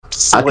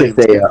I could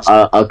say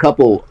a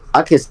couple.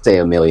 I could say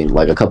a million,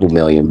 like a couple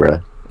million, bro.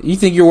 You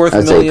think you're worth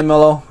a million,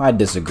 Mello? I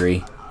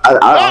disagree.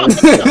 I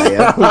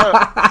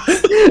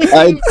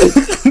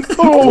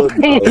oh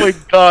my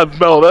God,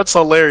 Mel, that's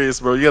hilarious,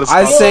 bro. You gotta stop.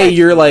 I say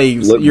you're like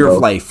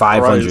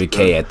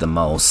 500K at the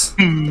most.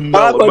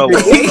 Mello,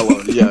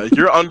 yeah,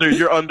 you're under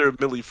a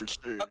milli for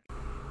sure.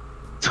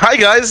 Hi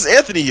guys,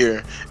 Anthony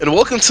here, and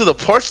welcome to the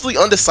Partially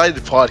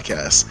Undecided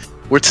podcast,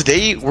 where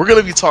today we're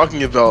gonna be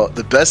talking about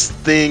the best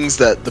things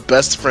that the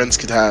best friends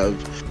could have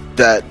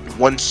that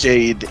One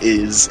Shade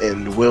is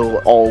and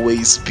will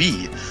always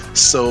be.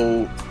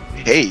 So,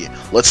 hey,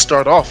 let's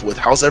start off with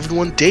how's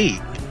everyone day?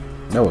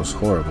 That was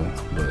horrible,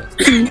 but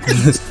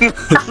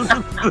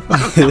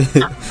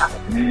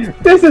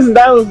that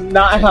was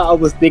not how I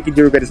was thinking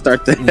you were going to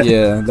start that.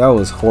 Yeah, that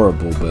was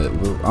horrible, but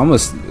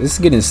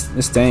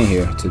it's staying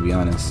here, to be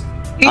honest.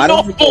 I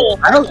don't think it was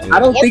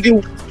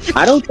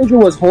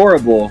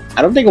horrible.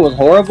 I don't think it was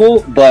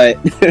horrible, but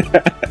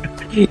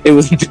it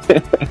was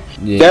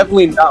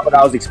definitely not what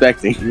I was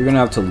expecting. You're gonna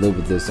have to live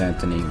with this,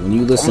 Anthony. When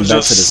you listen back to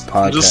this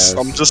podcast,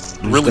 I'm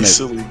just really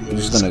silly. You're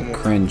just gonna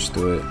cringe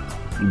through it.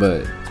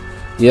 But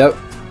yep,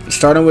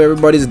 starting with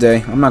everybody's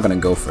day. I'm not gonna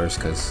go first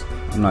because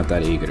I'm not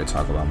that eager to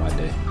talk about my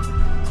day.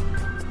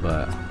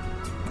 But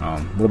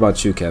what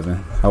about you, Kevin?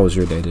 How was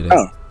your day today?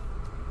 Oh,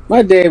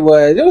 my day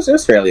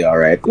was fairly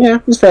alright. Yeah,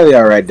 it was fairly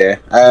alright day.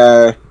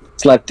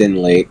 Slept in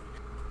late,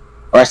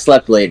 or I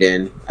slept late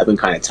in. I've been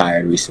kind of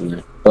tired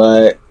recently,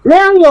 but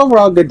yeah, it was an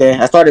overall good day.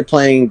 I started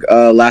playing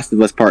Last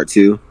of Us Part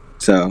 2,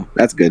 so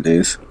that's good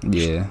news.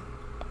 Yeah.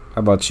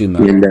 How about you,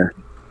 man? Yeah.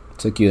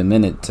 Took you a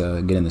minute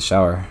to get in the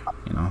shower,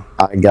 you know.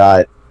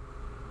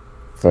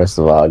 First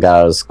of all, I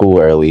got out of school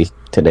early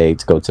today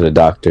to go to the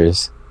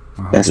doctor's.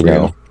 That's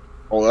real.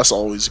 Oh, that's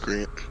always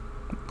great.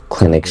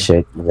 Clinic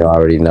shit, you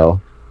already know.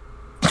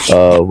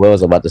 What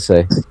was I about to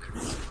say?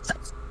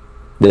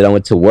 Then I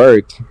went to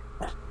work.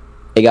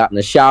 I got in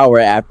the shower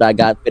after I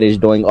got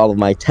finished doing all of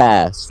my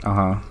tasks.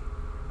 But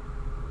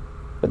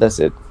that's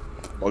it.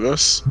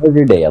 August? How was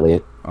your day,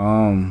 Elliot?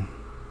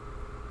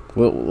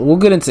 We'll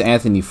get into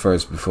Anthony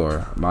first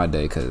before my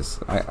day, because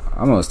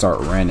I'm going to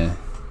start ranting.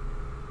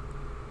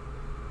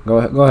 Go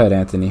ahead,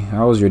 Anthony.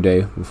 How was your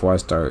day before I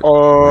start?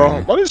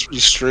 My day's pretty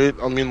straight.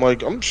 I mean,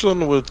 like, I'm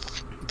chilling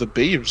with the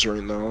babes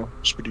right now.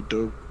 It's pretty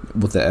dope.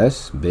 With the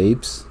S?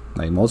 Babes?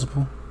 Like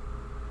multiple?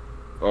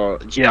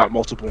 Yeah,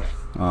 multiple.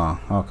 Oh,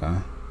 okay.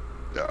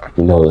 Yeah.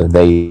 You know,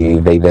 they,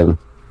 them.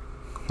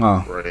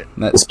 Oh, right.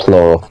 It's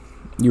plural.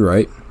 You're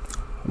right.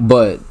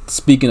 But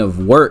speaking of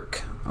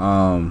work,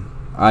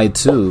 I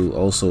too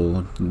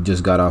also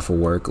just got off of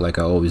work like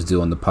I always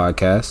do on the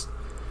podcast.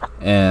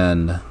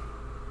 And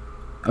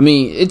I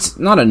mean, it's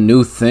not a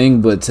new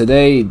thing, but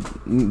today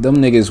them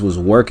niggas was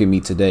working me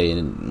today,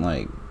 and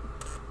like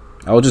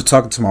I was just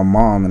talking to my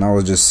mom and I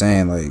was just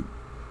saying, like,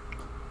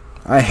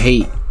 I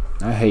hate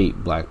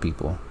black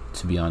people,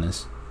 to be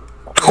honest.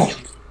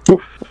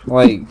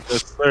 Like,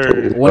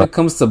 when it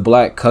comes to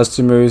black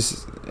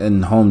customers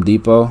in Home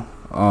Depot,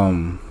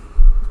 them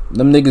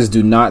niggas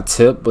do not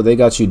tip, but they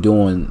got you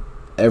doing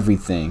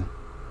everything.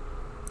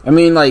 I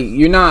mean, like,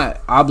 you're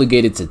not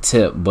obligated to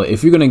tip, but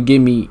if you're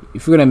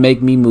gonna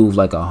make me move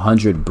like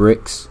 100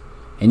 bricks,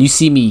 and you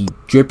see me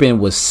dripping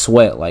with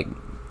sweat, like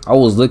I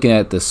was looking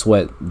at the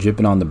sweat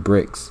dripping on the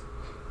bricks,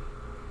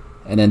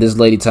 and then this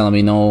lady telling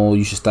me, no,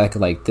 you should stack it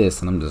like this,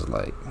 and I'm just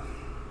like,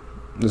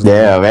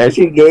 man,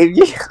 she gave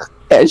you.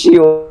 And she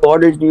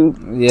ordered you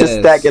to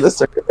stack it a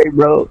certain way,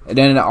 bro. And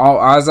then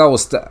as I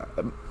was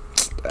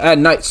at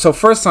night, so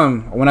first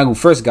time when I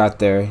first got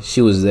there,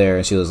 she was there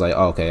and she was like,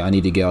 oh, okay, I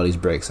need to get all these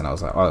bricks, and I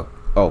was like,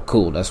 oh,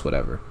 cool, that's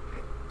whatever.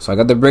 So I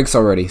got the bricks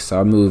already, so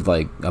I moved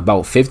like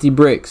about 50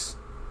 bricks.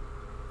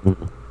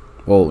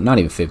 Well, not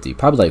even 50,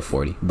 probably like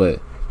 40,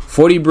 but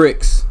 40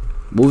 bricks.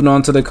 Moving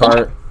on to the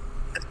cart.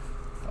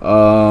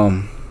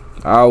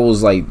 I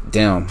was like,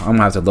 damn, I'm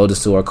gonna have to load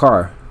this to our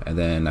car, and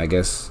then I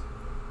guess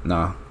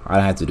I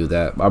didn't have to do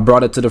that. I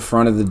brought it to the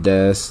front of the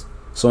desk.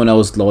 Someone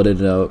else loaded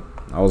it up.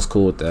 I was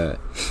cool with that.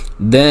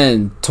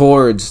 Then,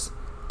 towards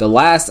the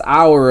last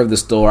hour of the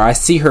store, I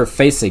see her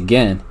face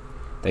again.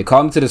 They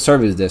called me to the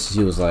service desk.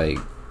 She was like,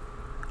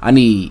 I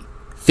need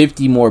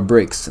 50 more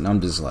bricks. And I'm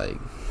just like,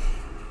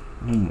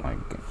 oh my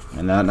God.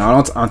 And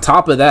on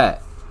top of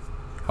that,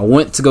 I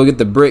went to go get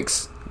the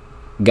bricks.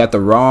 Got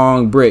the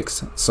wrong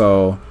bricks.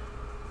 So,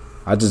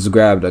 I just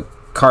grabbed a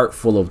cart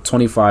full of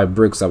 25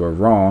 bricks that were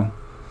wrong.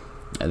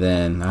 And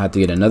then I had to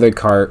get another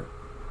cart,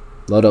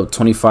 load up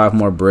 25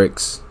 more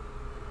bricks,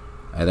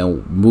 and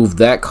then move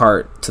that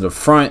cart to the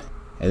front.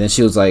 And then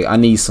she was like, I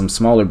need some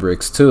smaller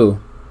bricks too.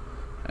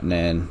 And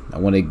then I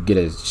went to get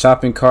a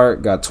shopping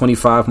cart, got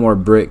 25 more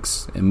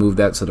bricks, and moved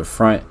that to the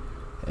front.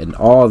 And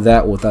all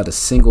that without a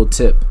single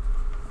tip.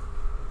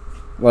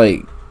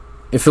 Like,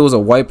 if it was a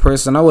white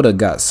person, I would have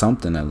got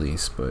something at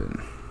least. But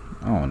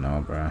I don't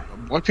know, bro.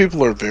 White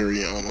people are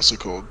very, what's it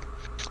called?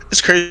 It's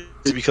crazy.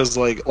 Because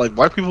like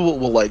white people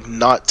will like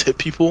not tip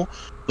people,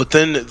 but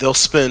then they'll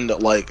spend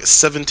like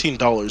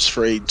 $17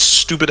 for a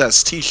stupid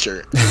ass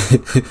T-shirt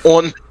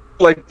on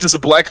like just a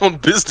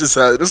black-owned business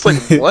hat. It's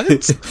like what?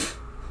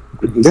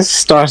 This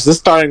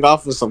starting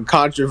off with some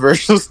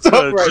controversial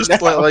stuff right just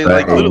now.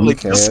 literally,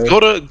 just go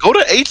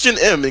to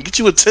H&M and get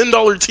you a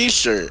 $10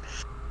 T-shirt.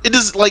 It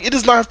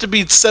does not have to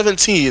be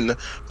 17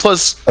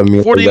 plus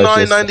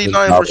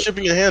 $49.99 for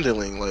shipping and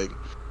handling. Like,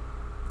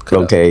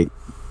 okay,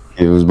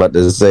 it was about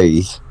to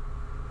say.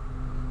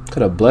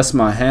 Could have blessed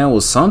my hand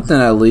with something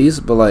at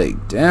least, but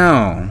like,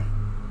 damn.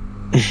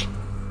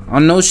 I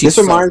know she's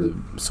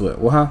sweat.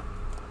 What? Huh?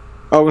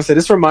 I was gonna say,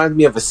 this reminds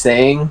me of a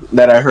saying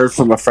that I heard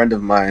from a friend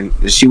of mine.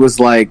 She was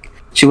like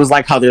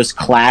how there's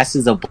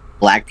classes of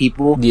black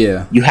people.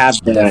 Yeah. You have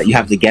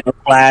the ghetto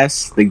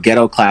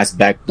class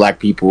black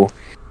people.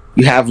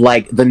 You have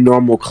like the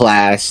normal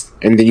class,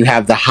 and then you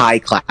have the high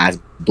class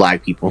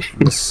black people.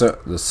 The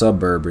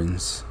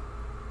suburbans.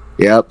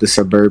 Yep, the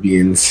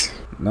suburbians.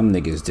 Them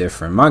niggas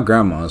different. My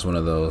grandma is one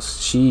of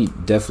those. She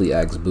definitely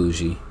acts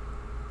bougie.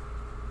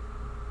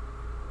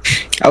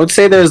 I would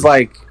say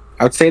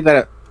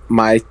that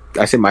my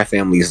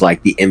family is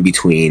like the in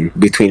between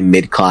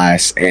mid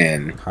class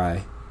and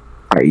high.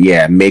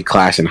 Mid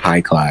class and high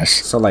class.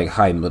 So like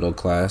high middle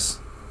class.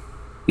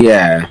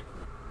 Yeah,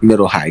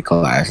 middle high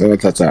class.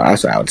 That's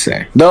what I would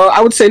say. Though I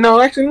would say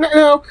no. Actually,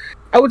 no.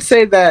 I would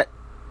say that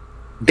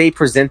they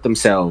present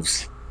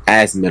themselves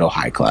as middle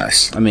high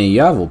class. I mean,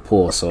 y'all have a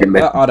pool, so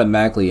that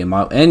automatically and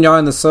y'all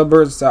in the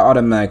suburbs, that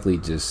automatically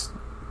just.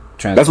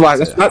 That's why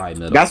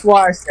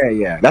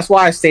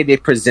I say they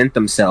present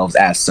themselves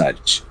as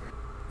such.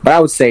 But I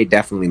would say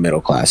definitely middle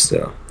class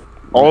still.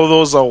 All of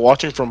those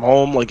watching from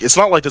home, like it's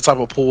not like the type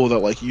of pool that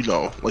like you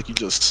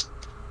just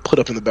put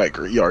up in the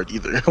backyard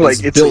either.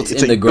 Like it's built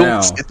in the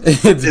ground.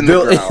 It's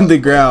built in the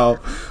ground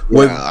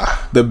with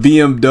the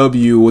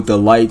BMW with the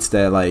lights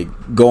that like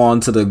go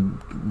onto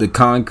the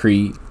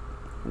concrete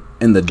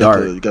in the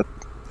dark.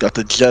 Got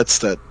the jets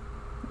that.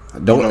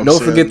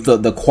 Don't forget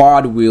the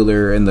quad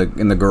wheeler in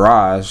the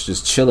garage,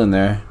 just chilling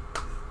there.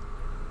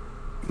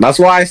 That's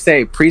why I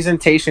say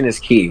presentation is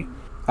key.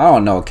 I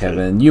don't know,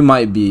 Kevin. You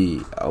might be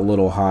a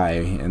little high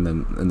in the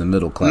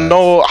middle class.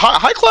 No,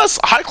 high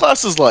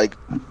class is like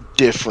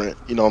different.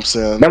 You know what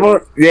I'm saying?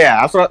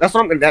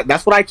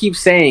 That's what I keep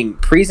saying.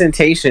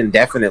 Presentation,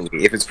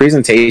 definitely. If it's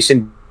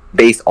presentation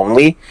based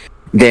only,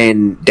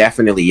 then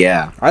definitely,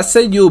 yeah. I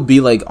say you'll be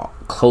like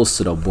close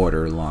to the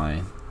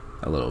borderline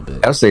a little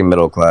bit. I'd say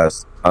middle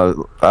class. I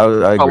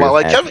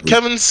agree.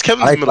 Kevin's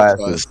middle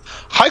class.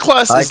 High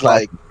class is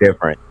like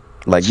different.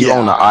 Like you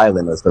own an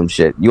island or some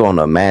shit. You own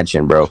a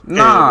mansion, bro.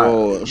 Nah.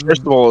 Well,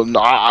 first of all,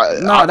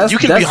 you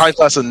can be high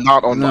class and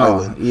not on the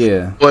island.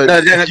 Yeah.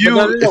 But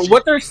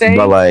what they're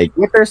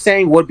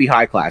saying would be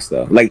high class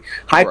though. Like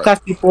high class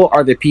people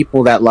are the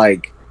people that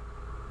like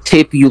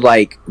tip you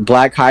like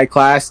black high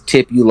class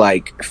tip you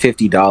like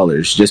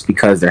 $50 just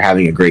because they're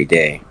having a great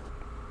day.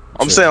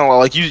 I'm saying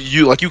like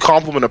you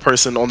compliment a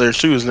person on their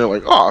shoes and they're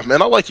like, "Oh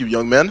man, I like you,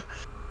 young man.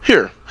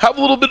 Here, have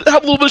a little bit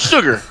of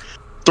sugar."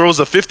 Throws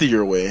a 50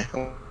 your way.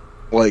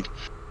 Like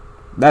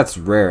that's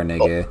rare,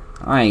 nigga.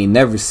 I ain't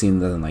never seen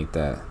nothing like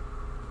that.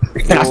 I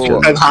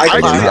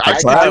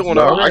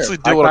actually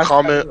did want to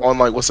comment on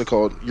like what's it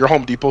called, your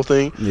Home Depot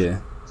thing.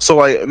 Yeah. So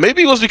like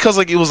maybe it was because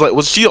like it was like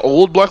was she an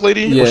old black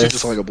lady? Yeah. Or was she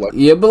just like a black?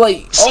 Yeah, but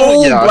like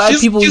black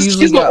people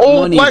usually got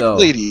money though.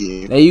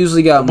 Lady. They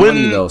usually got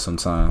money though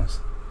sometimes.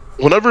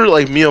 Whenever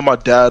like me and my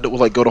dad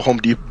would like go to Home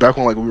Depot back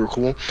when like we were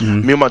cool,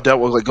 me and my dad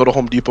would like go to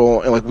Home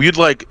Depot and like we'd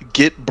like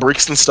get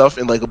bricks and stuff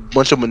and like a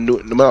bunch of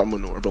not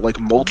manure, but like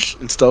mulch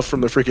and stuff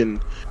from the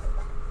freaking.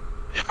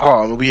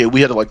 We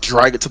had to like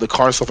drag it to the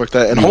car and stuff like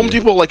that. And Home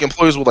Depot like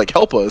employees would like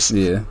help us.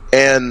 Yeah.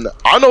 And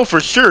I know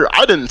for sure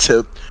I didn't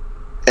tip,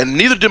 and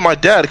neither did my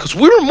dad because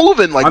we were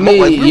moving. Like I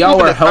mean, y'all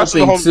were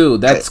helping too.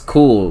 That's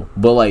cool.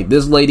 But like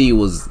this lady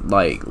was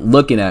like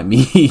looking at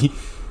me.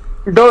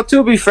 Though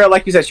to be fair,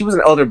 like you said, she was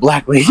an older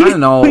black lady. I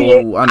know.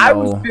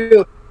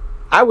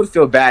 I would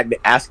feel bad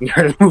asking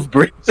her to move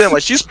bricks. Yeah,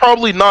 like she's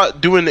probably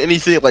not doing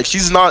anything. Like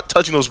she's not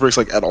touching those bricks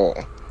like at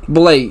all.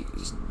 But like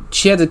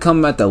she had to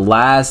come at the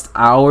last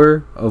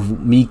hour of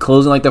me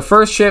closing. Like the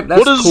first trip,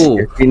 that's cool.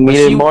 She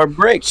needed more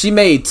bricks. She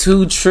made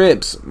 2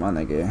 trips, my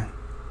nigga.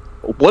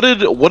 What did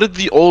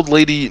the old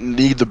lady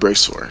need the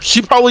bricks for?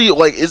 She probably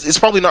like it's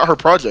probably not her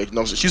project.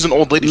 No, she's an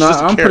old lady. No,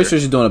 I'm pretty sure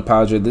she's doing a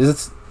project.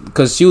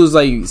 Because she was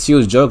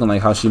joking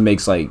like how she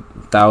makes like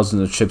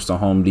thousands of trips to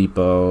Home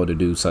Depot to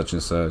do such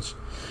and such,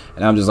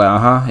 and I'm just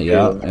like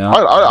yeah.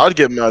 I'd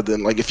get mad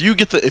then. Like if you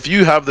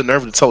have the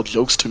nerve to tell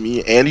jokes to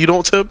me and you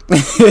don't tip,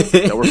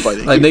 yeah, we're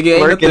fighting. Like nigga,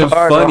 ain't nothing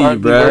funny,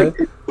 bro.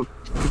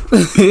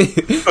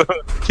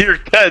 Here,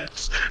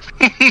 catch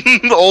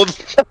the old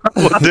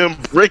damn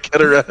brick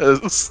at her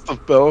ass. The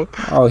bell.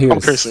 Oh, here.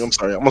 I'm cursing. I'm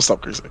sorry. I'm gonna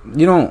stop cursing.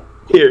 You don't.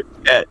 Here,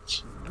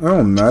 catch. It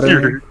don't matter.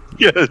 Here.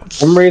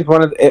 Yes.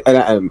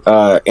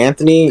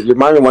 Anthony, you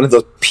remind me of one of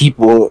those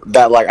people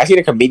that like I seen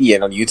a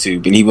comedian on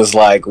YouTube and he was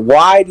like,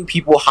 "Why do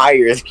people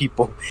hire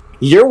people?"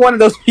 You're one of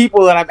those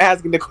people that I'm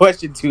asking the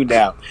question to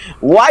now.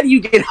 Why do you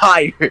get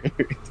hired?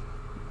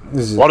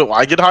 Why do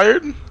I get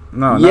hired?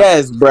 No.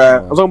 Yes, bruh.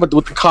 I was talking about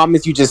with the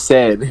comments you just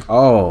said.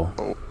 Oh.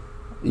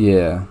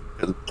 Yeah.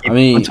 I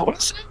mean,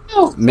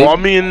 Well, I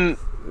mean,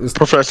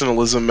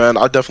 professionalism, man.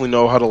 I definitely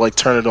know how to like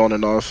turn it on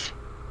and off.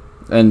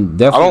 and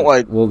definitely I don't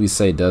like- what we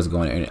say does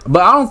go in there.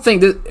 But I don't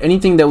think that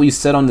anything that we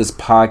said on this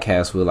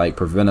podcast would like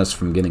prevent us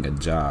from getting a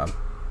job,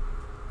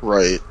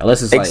 Right.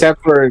 unless it's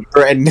Except for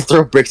threatening to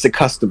throw bricks at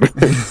customers.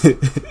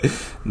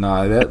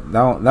 nah,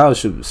 that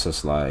should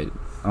slide.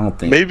 I don't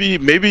think.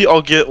 Maybe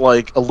I'll get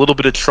like a little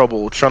bit of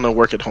trouble trying to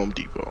work at Home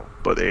Depot,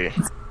 but hey.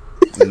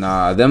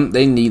 Nah,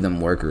 they need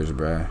them workers,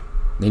 bruh.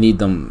 They need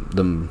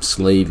them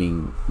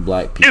slaving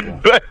black people.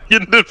 Get back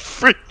in the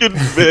freaking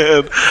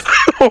van.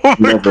 Oh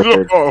my Never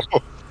heard. god.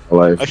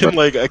 Life, I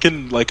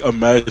can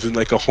imagine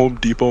like a Home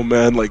Depot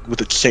man like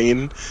with a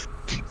chain,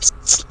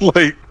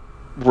 like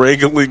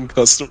wrangling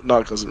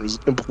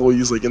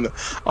employees like in the.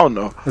 I don't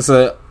know. It's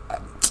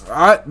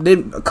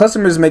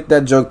customers make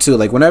that joke too.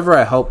 Like whenever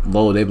I help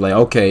load, they be like,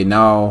 "Okay,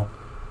 now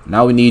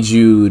we need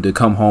you to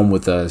come home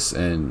with us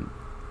and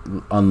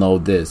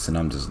unload this," and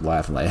I'm just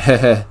laughing like,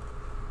 "Heh."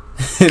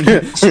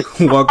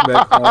 Walk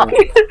back home.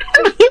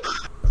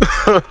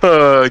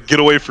 Get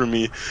away from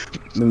me.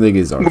 Them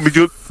niggas are Let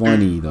me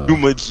funny though. Do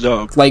my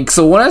job. Like,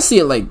 so when I see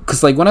it, like,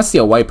 cause like when I see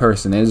a white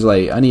person, it's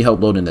like, I need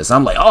help loading this.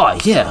 I'm like, oh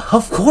yeah,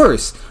 of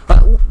course.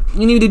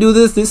 You need to do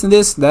this, and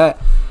this,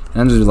 that.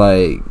 And I'm just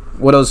like,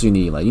 what else you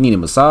need? Like, you need a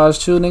massage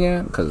too,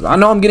 nigga? Cause I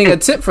know I'm getting a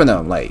tip from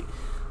them. Like,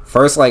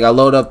 first, like, I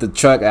load up the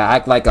truck, I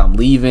act like I'm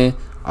leaving.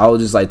 I would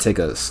just like take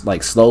a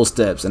like slow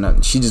steps,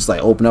 and she just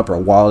like opened up her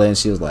wallet and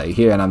she was like,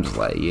 here, and I'm just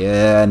like,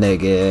 yeah,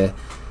 nigga.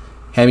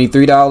 Hand me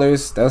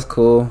 $3. That's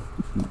cool.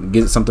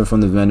 Get something from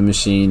the vending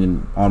machine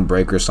and on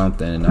break or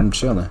something, and I'm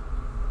chilling.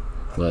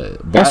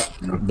 But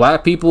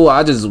black people,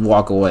 I just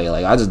walk away.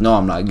 Like I just know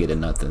I'm not getting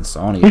nothing, so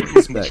I don't even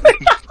respect.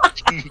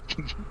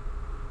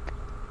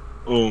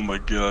 Oh my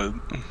god.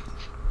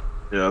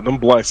 Yeah, them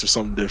blacks are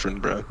something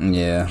different, bro.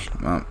 Yeah,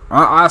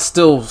 I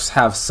still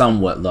have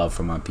somewhat love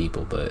for my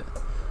people, but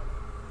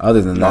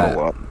other than Not that, a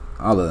lot.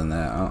 I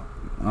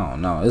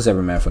don't know. It's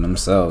every man for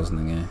themselves,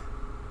 nigga.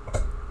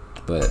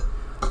 But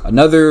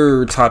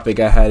another topic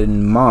I had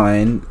in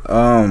mind,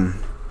 cause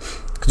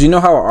you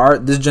know how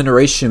this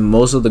generation,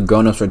 most of the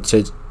grown-ups are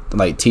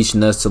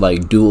teaching us to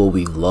like do what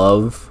we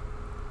love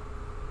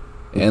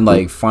and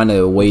like find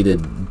a way to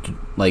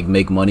like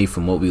make money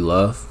from what we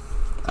love.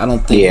 I don't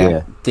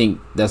think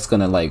that's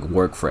gonna like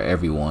work for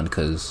everyone,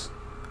 cause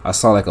I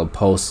saw like a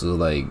post of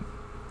like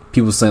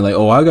people saying like,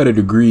 oh, I got a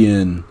degree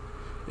in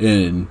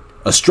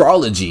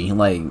astrology,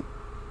 like,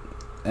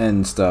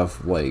 and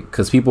stuff, like,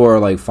 because people are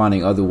like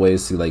finding other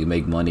ways to like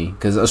make money,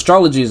 because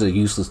astrology is a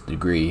useless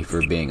degree,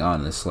 for being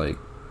honest. Like,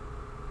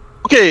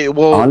 okay,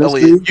 well,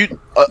 Honestly? Elliot, you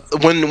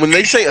when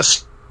they say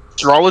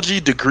astrology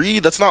degree,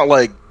 that's not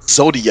like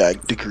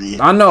zodiac degree.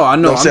 I know. You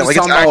know I'm what I'm saying? just Like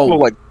it's talking actual about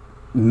like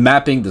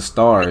mapping the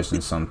stars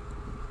and something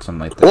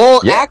like that.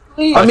 Well, Yeah.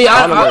 actually, I mean,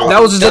 that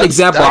was just an That's-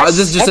 example. that's-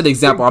 This is just an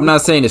example. I'm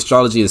not saying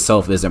astrology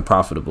itself isn't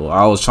profitable.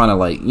 I was trying to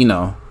like,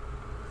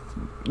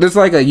 there's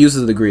like a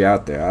useless degree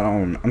out there.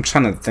 I'm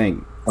trying to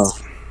think.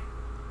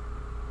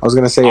 I was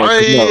gonna say,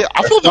 I feel the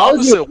astrology-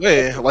 opposite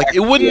way. Like it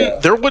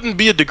wouldn't, there wouldn't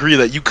be a degree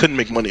that you couldn't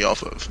make money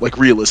off of. Like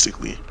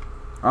realistically,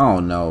 I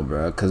don't know,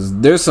 bro, because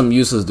there's some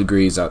useless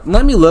degrees out.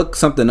 Let me look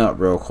something up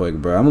real quick,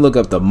 bro. I'm gonna look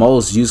up the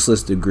most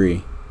useless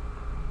degree.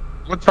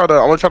 I'm gonna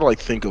try to like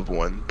think of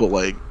one, but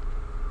like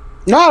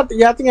No,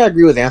 I think I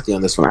agree with Anthony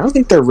on this one. I don't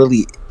think they're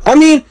really. I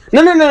mean,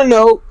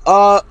 no.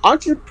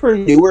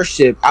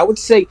 Entrepreneurship. I would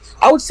say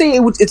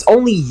it's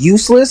only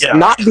useless, Yeah,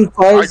 not I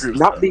because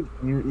agree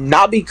with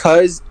not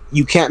because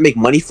you can't make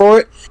money for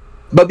it,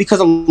 but because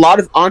a lot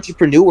of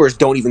entrepreneurs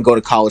don't even go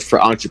to college for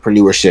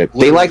entrepreneurship.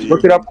 They like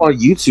look it up on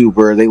YouTube,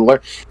 or they learn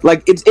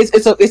like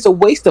it's a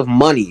waste of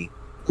money.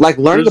 Like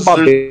learning There's-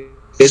 about there's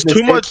business.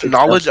 too much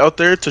knowledge out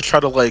there to try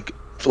to like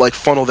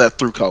funnel that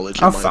through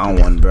college. I in my found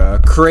opinion. one, bro.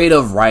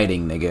 Creative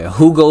writing, nigga.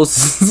 Who goes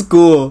to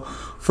school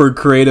for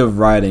creative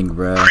writing,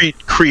 bro?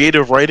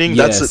 Creative writing.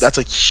 Yes. That's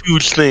a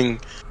huge thing.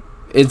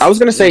 It's, I was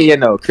gonna say,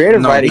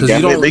 creative no, writing. because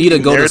you don't definitely need to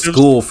making go to narratives.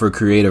 school for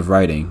creative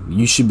writing.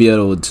 You should be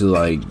able to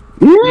like.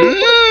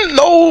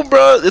 No,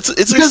 bro. It's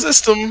a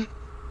system.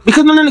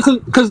 Because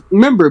because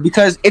remember,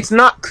 because it's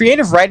not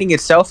creative writing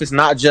itself is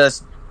not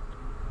just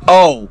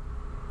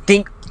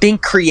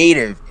think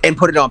creative and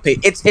put it on page.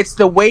 It's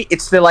the way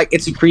it's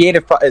a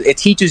creative. It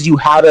teaches you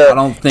how I to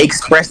don't think.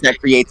 express that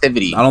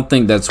creativity. I don't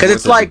think that's 'Cause worth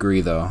it's a like-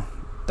 degree though.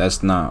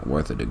 That's not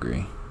worth a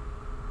degree.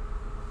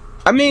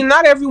 I mean,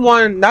 not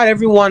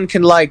everyone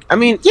can like. I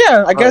mean,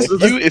 yeah, I guess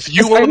If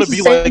you want to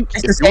be like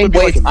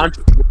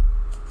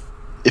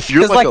if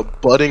you're like a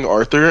budding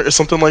author or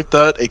something like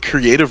that, a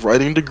creative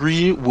writing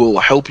degree will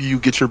help you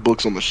get your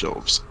books on the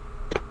shelves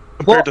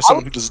compared to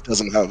someone who just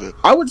doesn't have it.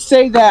 I would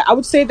say that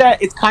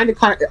it's kind of.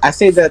 I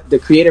say that the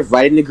creative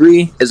writing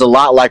degree is a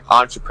lot like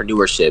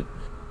entrepreneurship.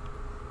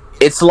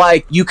 It's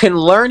like you can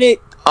learn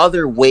it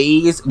other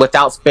ways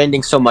without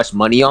spending so much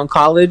money on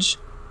college.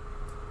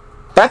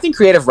 But I think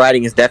creative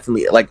writing is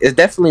definitely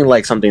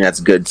like something that's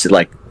good to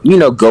like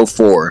go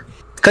for,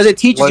 because it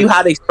teaches you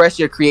how to express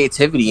your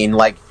creativity and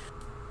like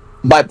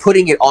by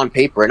putting it on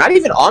paper, and not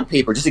even on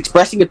paper, just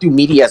expressing it through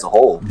media as a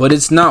whole. But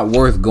it's not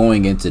worth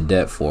going into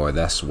debt for.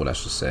 That's what I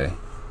should say.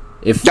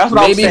 If That's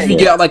what maybe I'm if you saying.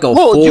 get like a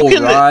full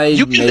ride,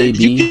 you can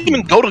maybe. you can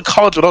even go to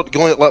college without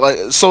going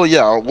like so.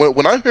 Yeah,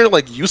 when I hear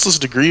like useless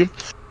degree,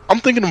 I'm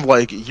thinking of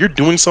like you're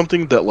doing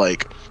something that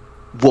like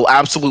will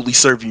absolutely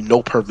serve you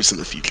no purpose in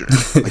the future,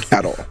 like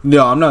at all.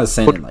 No, I'm not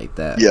saying it like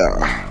that.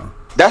 Yeah.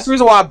 That's the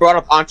reason why I brought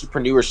up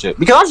entrepreneurship,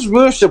 because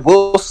entrepreneurship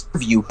will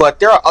serve you, but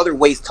there are other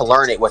ways to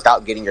learn it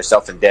without getting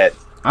yourself in debt.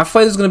 I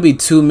feel like there's going to be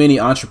too many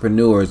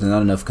entrepreneurs and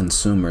not enough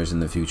consumers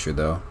in the future,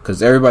 though.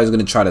 Because everybody's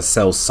going to try to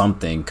sell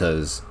something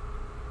because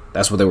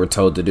that's what they were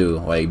told to do.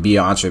 Like, be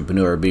an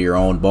entrepreneur, be your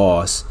own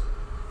boss.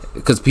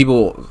 Because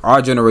people,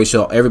 our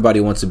generation,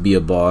 everybody wants to be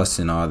a boss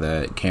and all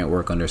that. Can't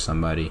work under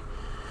somebody.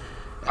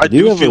 I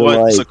do feel like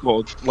what's it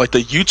called? Like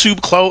the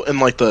YouTube clout and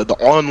like the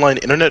online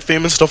internet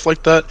fame and stuff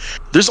like that.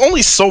 There's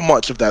only so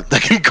much of that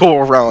can go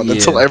around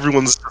until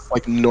everyone's just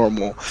like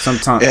normal.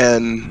 Sometimes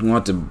and you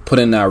want to put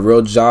in that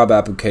real job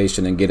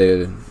application and get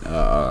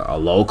a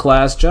low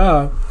class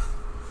job.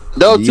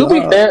 To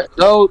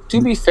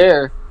be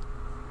fair,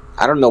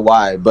 I don't know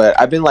why, but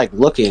I've been like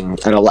looking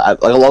at a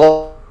lot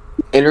of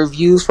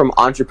interviews from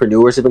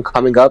entrepreneurs have been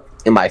coming up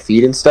in my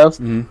feed and stuff.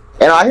 Mm-hmm.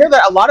 And I hear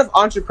that a lot of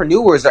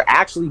entrepreneurs are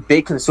actually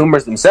big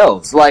consumers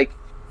themselves. Like,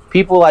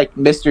 people like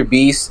Mr.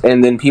 Beast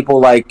and then people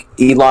like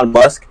Elon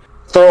Musk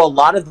throw a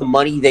lot of the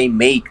money they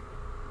make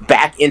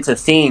back into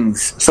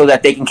things so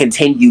that they can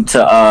continue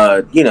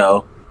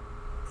to,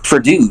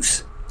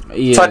 produce.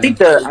 Yeah. So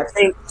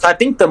I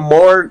think the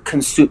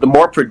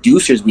more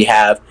producers we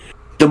have,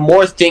 the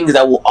more things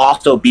that will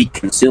also be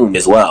consumed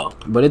as well.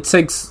 But it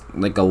takes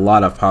like a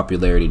lot of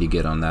popularity to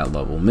get on that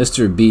level.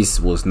 Mr.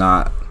 Beast was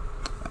not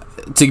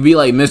to be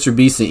like Mr.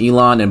 Beast and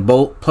Elon, and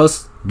both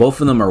of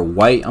them are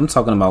white. I'm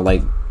talking about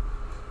like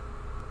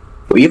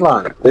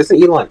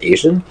Isn't Elon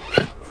Asian?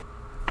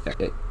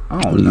 I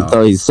don't know.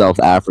 Oh, he's South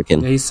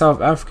African. Yeah, he's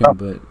South African,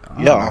 but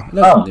yeah, it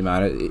doesn't really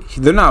matter.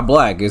 They're not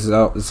black. It's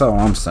all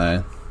I'm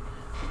saying.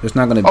 There's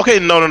not gonna. Okay,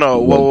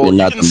 no. Well,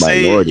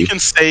 you can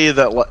say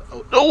that.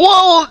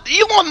 Well,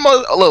 Elon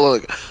Musk.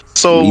 Look.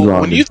 So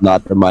Elon when you is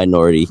not the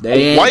minority,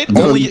 white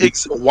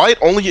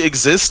only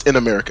exists in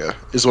America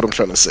is what I'm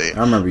trying to say. I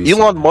remember you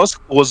Elon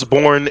Musk was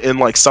born in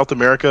like South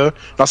America,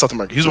 not South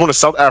America. He was born in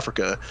South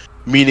Africa,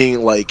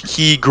 meaning like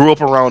he grew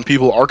up around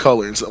people our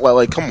colors.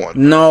 Like, come on.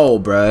 No,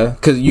 bruh,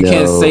 because you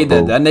can't say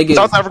that. That nigga.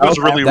 South Africa's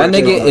really that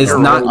rich. nigga is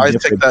not. I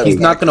take that He's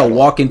not gonna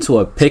walk into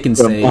a pick and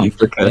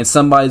save, and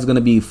somebody's gonna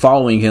be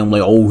following him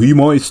like, oh, he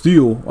might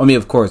steal. I mean,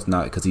 of course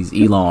not, because he's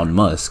Elon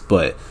Musk,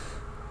 but.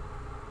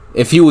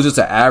 If he was just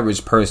an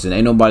average person,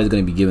 ain't nobody's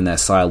gonna be giving that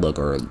side look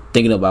or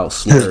thinking about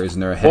slurs in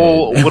their head.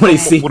 Well, what I'm really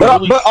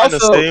trying to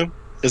say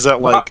is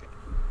that like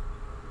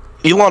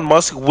Elon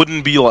Musk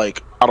wouldn't be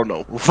like, I don't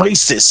know,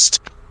 racist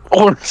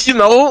or you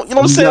know what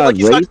I'm saying? Like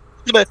he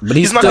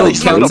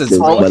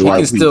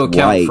can still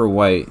count for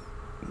white.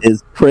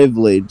 It's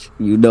privilege,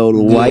 the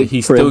white.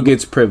 He still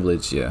gets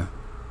privilege, yeah.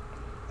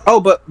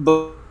 Oh, but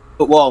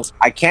well,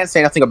 I can't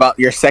say nothing about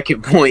your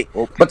second point.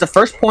 But the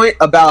first point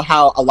about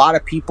how a lot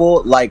of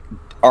people like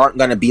aren't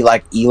going to be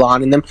like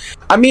Elon and them.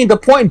 I mean, the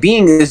point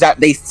being is that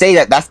they say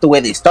that that's the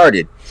way they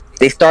started.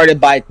 They started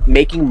by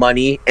making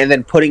money and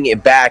then putting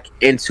it back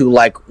into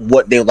like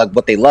what they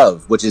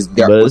love, which is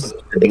their they're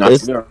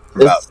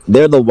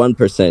the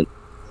 1%.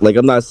 Like,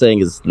 I'm not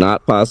saying it's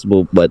not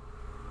possible, but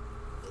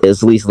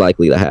it's least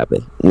likely to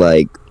happen.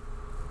 Like,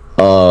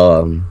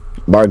 Mark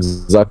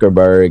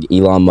Zuckerberg,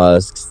 Elon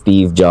Musk,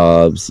 Steve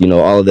Jobs,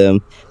 all of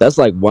them. That's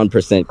like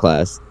 1%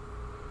 class.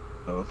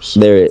 Oops.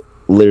 They're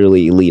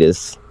literally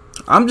elitists.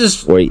 Or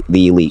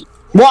the elite.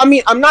 Well, I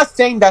mean, I'm not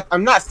saying that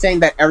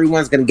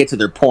everyone's going to get to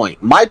their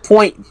point. My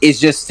point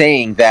is just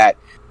saying that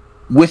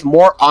with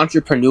more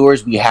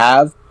entrepreneurs we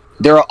have,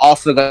 there are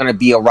also going to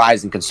be a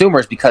rise in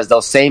consumers because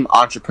those same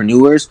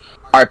entrepreneurs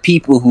are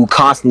people who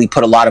constantly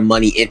put a lot of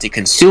money into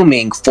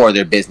consuming for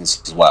their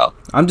business as well.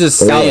 I'm just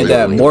saying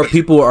that more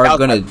people are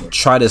going to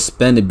try to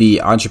spend to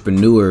be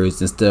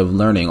entrepreneurs instead of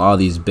learning all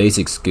these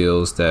basic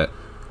skills that,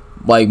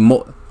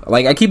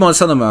 like I keep on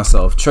telling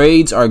myself,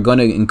 trades are going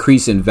to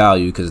increase in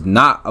value because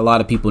not a lot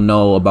of people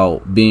know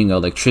about being an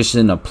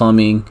electrician, a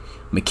plumbing,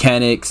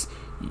 mechanics.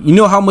 You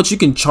know how much you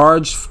can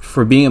charge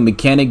for being a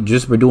mechanic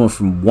just for doing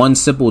from one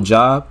simple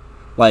job?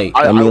 Like,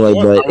 I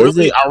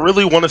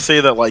really want to say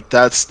that like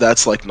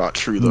that's like not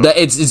true though.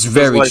 It's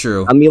very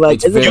true. I mean, like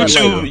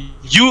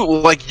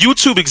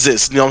YouTube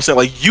exists. You know what I'm saying?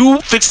 Like,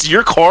 you fixed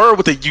your car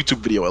with a YouTube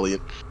video,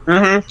 Elliot.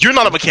 Mm-hmm. You're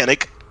not a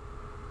mechanic,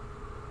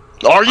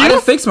 are you? I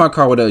didn't fix my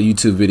car with a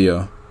YouTube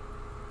video.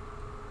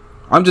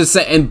 I'm just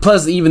saying, and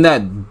plus, even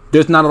that,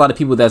 there's not a lot of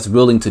people that's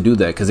willing to do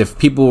that. Because if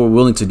people were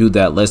willing to do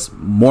that,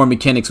 more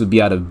mechanics would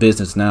be out of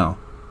business now.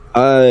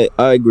 I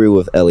agree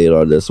with Elliot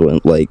on this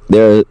one. Like,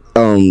 their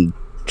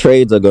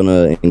trades are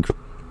gonna increase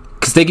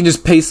because they can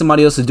just pay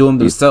somebody else to do them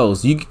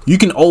themselves. You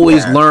can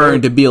always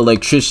learn to be an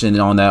electrician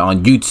on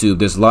YouTube.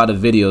 There's a lot of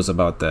videos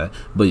about that,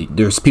 but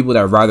there's people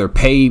that rather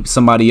pay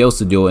somebody else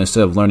to do it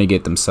instead of learning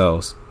it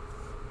themselves.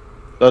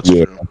 That's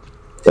true.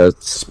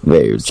 That's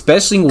very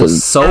especially with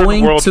Cause-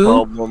 sewing World too.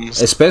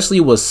 problems. Especially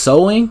with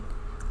sewing,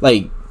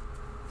 like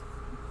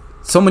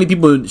so many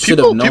people should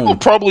have known. People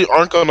probably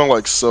aren't gonna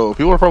like sew.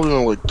 People are probably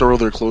gonna like throw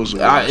their clothes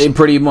away.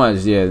 Pretty much,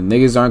 yeah.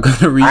 Niggas aren't gonna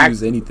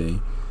reuse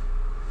anything.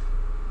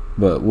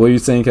 But what are you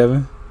saying,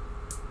 Kevin?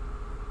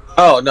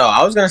 Oh no,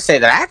 I was gonna say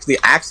that I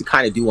actually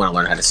kind of do want to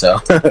learn how to sew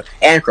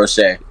and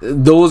crochet.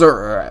 Those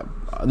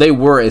they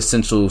were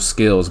essential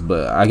skills,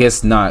 but I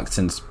guess not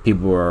since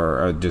people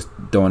are just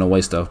throwing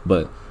away stuff.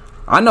 But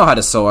I know how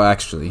to sew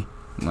actually,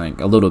 like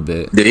a little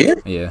bit. Do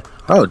you? Yeah.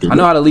 Oh, do I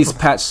know how to at least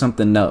patch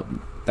something up.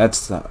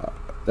 That's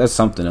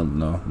something to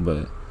know,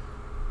 but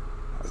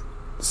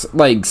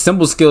like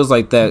simple skills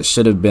like that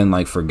should have been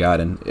like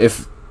forgotten.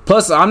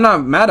 Plus, I'm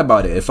not mad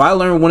about it. If I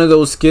learn one of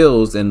those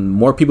skills and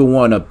more people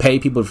want to pay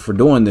people for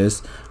doing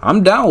this,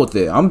 I'm down with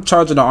it. I'm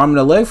charging an arm and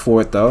a leg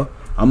for it, though.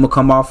 I'm gonna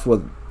come off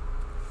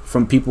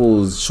from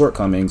people's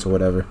shortcomings or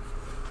whatever.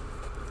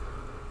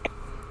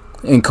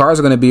 And cars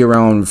are gonna be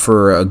around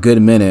for a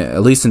good minute,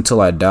 at least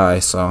until I die.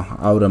 So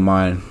I wouldn't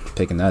mind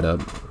picking that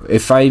up.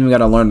 If I even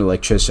gotta learn the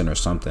electrician or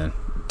something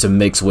to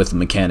mix with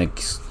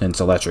mechanics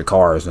into electric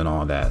cars and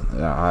all that,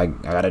 I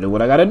gotta do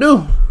what I gotta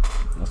do.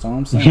 That's all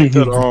I'm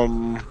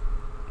saying.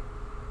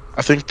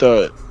 I think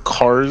that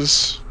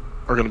cars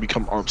are gonna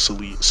become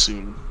obsolete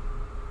soon.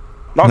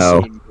 Not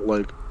No. soon,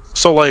 but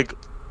like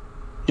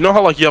you know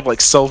how like you have like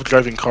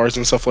self-driving cars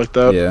and stuff like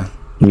that. Yeah,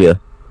 yeah.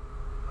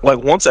 Like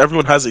once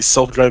everyone has a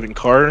self-driving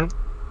car,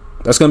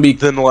 that's gonna be.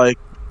 then like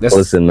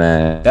Listen,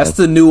 man. That's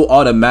the new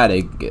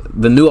automatic.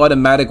 The new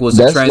automatic was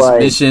the That's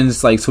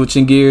transmissions, like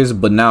switching gears,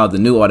 but now the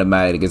new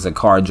automatic is a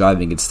car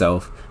driving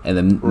itself, and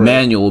the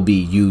manual will be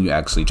you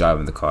actually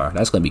driving the car.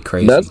 That's gonna be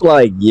crazy. That's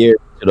like years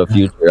to the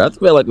future. I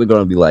feel like we're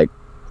gonna be like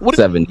what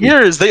 70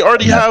 years? They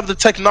already have the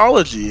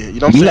technology. You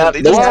know what I'm You saying? have-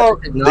 They they just, have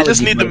they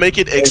just need to make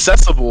it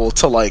accessible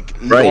to like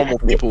Right. normal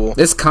people.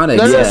 It's kind of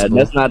No, no, Yeah, accessible.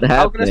 that's not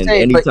happening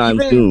say, but anytime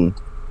even- soon.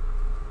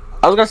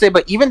 I was gonna say,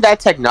 but even that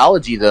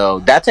technology though,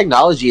 that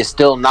technology is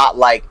still not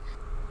like.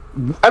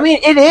 I mean,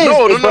 it is.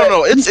 No.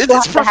 but you still It's have to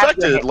have your-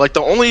 perfected. Like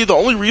the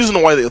only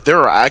reason why there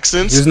are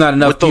accidents. There's not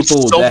enough with those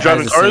people that has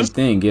self-driving the cars?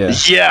 same thing. Yeah,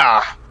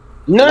 Yeah.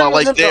 No, Well, no,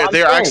 like no, no,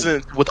 they're I'm saying-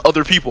 accidents with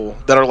other people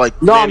that are like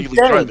No, I'm manually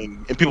saying-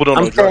 driving and people don't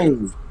know I'm driving.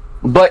 saying,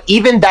 but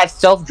even that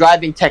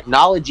self-driving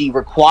technology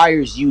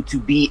requires you to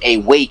be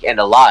awake and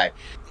alive.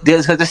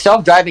 Because the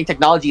self-driving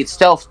technology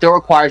itself still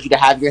requires you to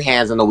have your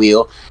hands on the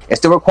wheel. It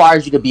still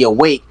requires you to be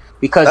awake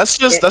because That's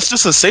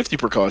just a safety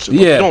precaution.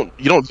 Like, Yeah.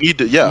 you don't need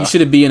to. Yeah. you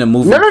shouldn't be in a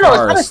moving No, it's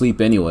car not a-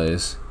 asleep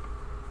anyways.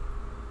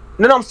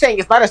 No, I'm saying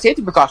it's not a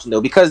safety precaution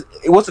though because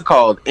what's it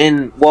called?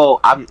 Never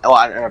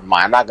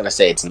mind. I'm not gonna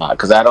say it's not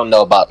because I don't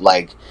know about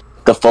like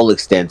the full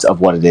extent of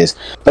what it is.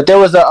 But there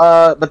was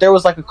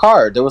like a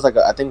car. There was like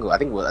I think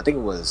it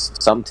was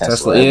some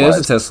Tesla. Yeah, it's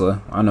a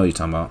Tesla. I know what you're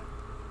talking about.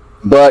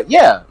 But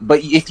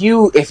it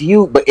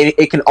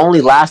can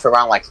only last for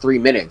around like 3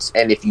 minutes,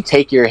 and if you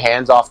take your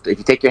hands off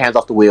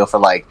the wheel for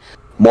like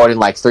more than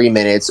like 3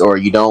 minutes, or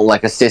you don't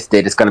like assist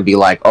it, it's gonna be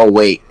like, oh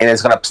wait, and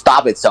it's gonna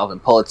stop itself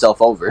and pull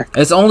itself over.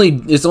 It's only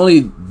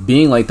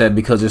being like that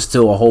because there's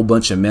still a whole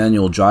bunch of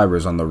manual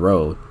drivers on the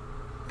road.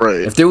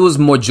 Right. If there was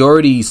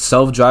majority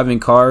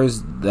self-driving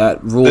cars,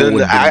 that rule Then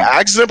would the be.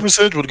 accident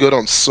percentage would go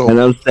down so. And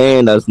I'm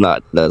saying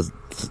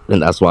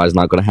and that's why it's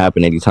not gonna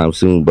happen anytime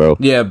soon, bro.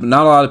 Yeah, but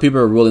not a lot of people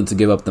are willing to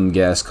give up them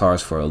gas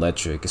cars for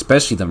electric,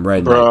 especially them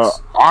Bruh,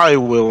 rednecks. I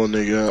will,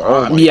 nigga.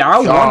 Oh my Yeah, I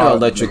want God, an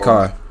electric bro.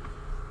 car.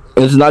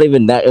 It's not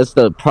even that, it's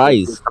the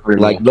price.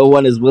 Like no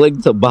one is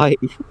willing to buy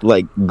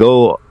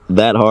go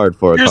that hard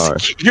for a car.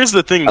 Here's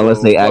the thing, Unless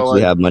though. they Well,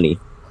 actually like, have money.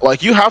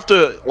 Like you have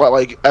to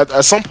like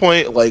at some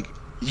point like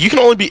you can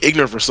only be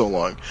ignorant for so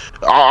long.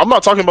 I'm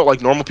not talking about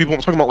like normal people. I'm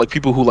talking about like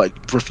people who like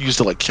refuse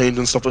to like change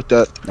and stuff like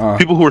that.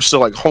 People who are still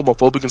like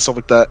homophobic and stuff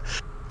like that.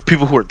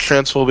 People who are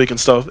transphobic and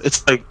stuff.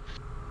 It's like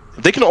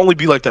they can only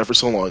be like that for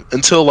so long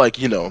until like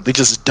they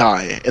just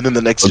die and then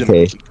the next Okay,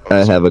 generation I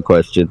comes. have a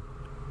question.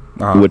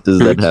 Uh-huh. What does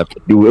that have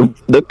to do with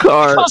the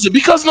car?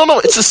 Because no,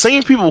 it's the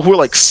same people who are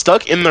like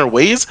stuck in their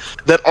ways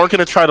that aren't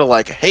gonna try to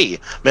like, hey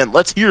man,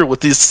 let's hear what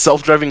these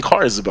self-driving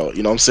cars about.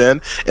 You know what I'm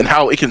saying? And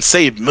how it can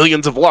save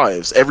millions of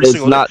lives every It's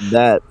single. not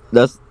that.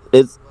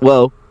 It's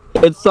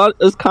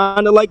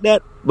kind of like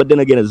that, but then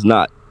again, it's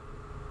not.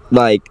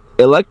 Like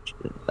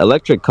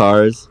electric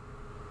cars,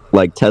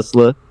 like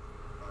Tesla,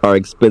 are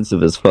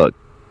expensive as fuck.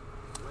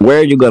 Where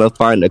are you gonna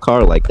find a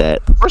car like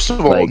that? First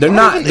of all, Like, They're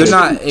not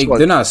expensive.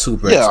 they're not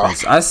super Yeah.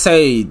 expensive. I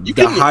say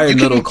the higher you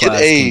can middle get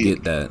class a- can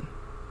get that.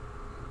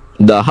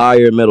 The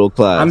higher middle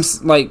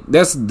class. Like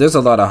there's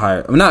a lot of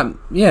higher. I'm not.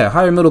 Yeah,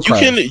 higher middle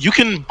class. You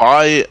can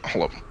buy.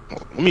 Hold up.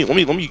 Let me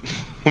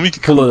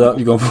pull it up.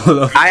 You gonna pull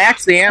it up? I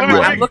actually am. Let me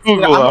I'm looking.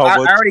 Google how I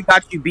much. already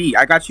got you beat.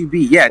 I got you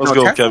beat. Yeah, Let's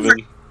go, Teslas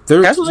Kevin.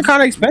 Teslas are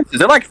kind of expensive.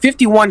 They're like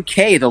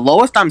 51K. The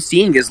lowest I'm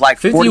seeing is like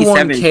 51K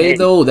 47K.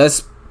 though.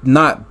 That's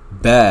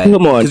not bad.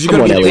 Come on, 'Cause you're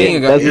gonna come be on,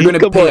 paying. Elliot. You're gonna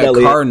Come pay on, a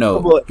Elliot. car Come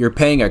note. on. You're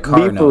paying a car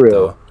Be for note real.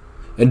 though.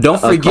 And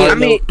don't forget, I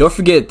mean- don't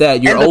forget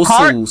that you're and the also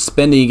car-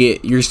 spending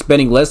it. You're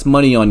spending less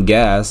money on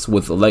gas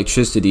with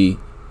electricity.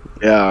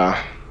 Yeah.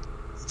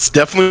 It's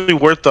definitely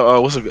worth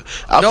the. What's it?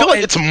 I feel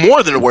like it's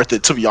more than worth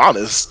it, to be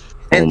honest.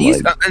 And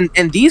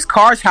these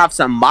cars have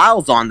some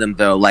miles on them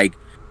though. Like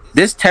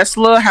this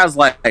Tesla has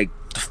like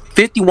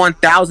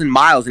 51,000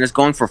 miles and it's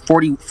going for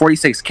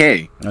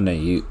 46K.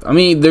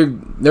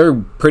 They're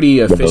pretty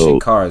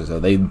efficient cars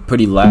though. They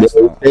pretty last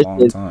a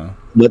long time.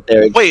 But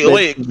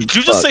wait, did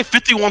you just say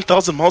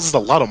 51,000 miles is a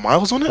lot of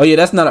miles on it? Oh yeah,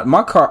 that's not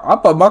my car. I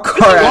bought my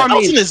car.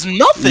 51,000 is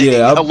nothing.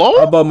 Yeah,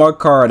 hello. I bought my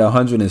car at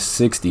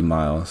 160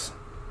 miles.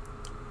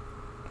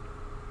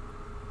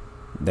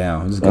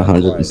 Down, just got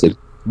 160.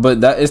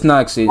 But that it's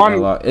not exceeding a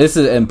lot. It's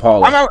an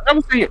Impala.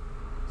 I'm saying,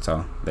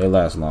 so they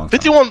last long.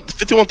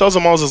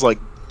 51,000 miles is like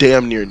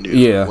damn near new.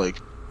 Yeah, like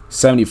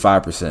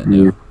 75%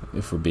 new.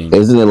 If we're being,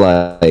 isn't it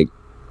like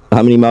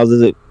how many miles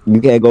is it?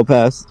 You can't go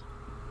past.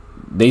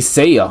 They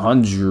say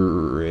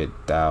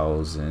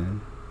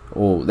 100,000.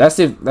 Oh, that's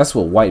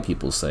what white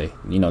people say.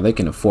 You know, they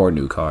can afford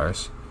new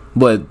cars.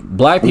 But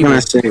black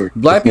people say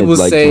like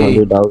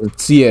 200,000.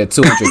 Yeah,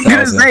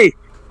 200,000.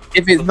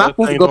 If it's not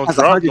supposed to go past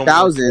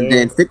 100,000,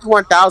 then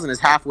 51,000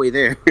 is halfway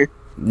there.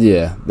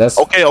 Yeah, that's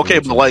okay,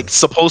 but like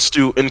supposed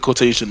to in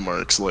quotation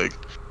marks. Like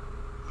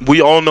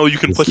we all know you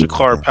can push a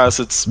car past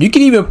its. You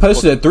can even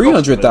push it at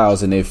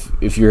 300,000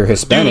 if you're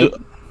Hispanic.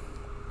 Dude,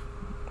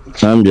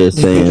 I'm just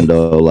saying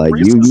though, like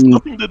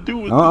nothing to do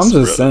with I'm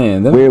just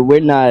saying we're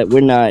not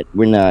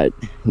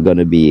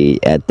gonna be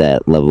at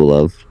that level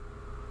of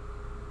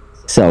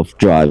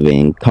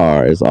self-driving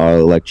cars or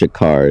electric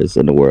cars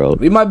in the world.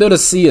 We might be able to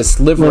see a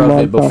sliver of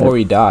it before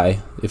we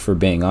die, if we're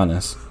being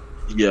honest.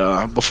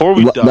 Yeah, before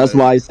we die. That's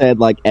why I said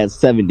like at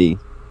 70.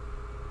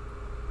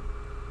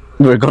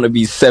 We're gonna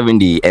be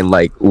 70 and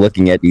like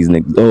looking at these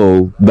niggas.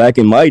 Oh, back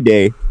in my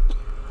day.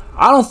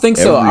 I don't think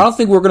so. I don't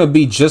think we're gonna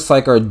be just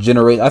like our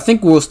generation. I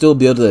think we'll still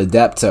be able to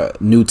adapt to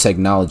new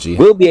technology.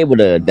 We'll be able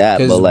to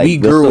adapt, but like we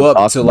grew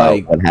up to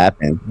like what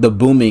happened, the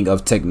booming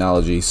of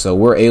technology, so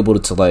we're able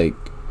to like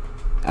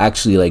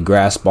actually like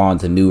grasp on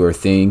to newer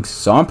things.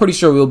 So I'm pretty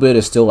sure we'll be able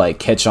to still like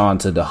catch on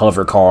to the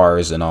hover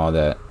cars and all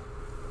that.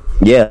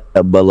 Yeah,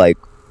 but like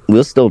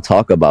we'll still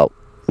talk about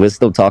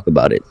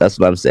it. That's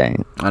what I'm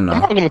saying. I know.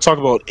 I'm not going to talk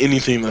about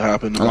anything that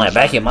happened. Like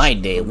back in my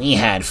day, we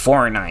had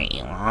Fortnite.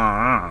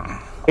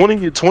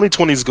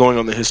 2020 is going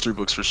on the history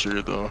books for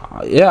sure, though.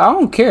 Yeah, I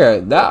don't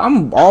care.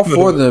 I'm all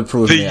for the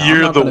improvement. The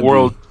year the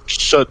world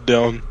shut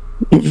down.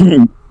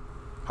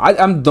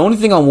 I'm the only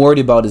thing I'm worried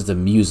about is the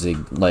music.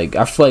 Like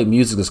I feel like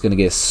music is gonna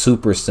get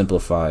super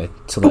simplified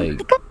to like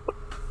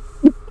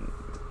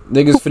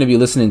niggas finna be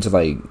listening to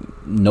like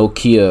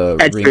Nokia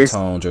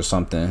ringtones or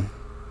something.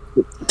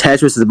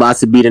 Tetris is about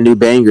to be the new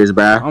bangers,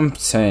 bro. I'm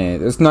saying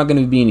there's not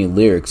gonna be any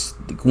lyrics.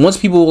 Once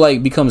people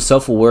like become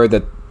self-aware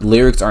that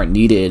lyrics aren't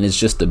needed and it's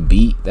just the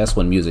beat, that's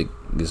when music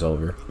is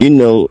over. You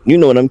know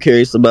what I'm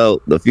curious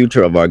about? The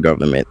future of our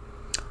government.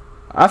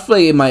 I feel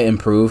like it might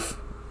improve.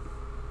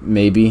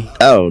 Maybe.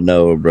 I don't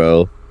know,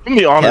 bro. To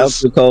be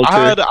honest, cancel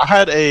culture.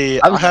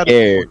 I'm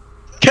scared.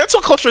 Cancel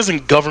culture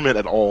isn't government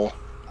at all.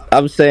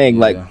 I'm saying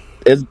like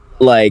it's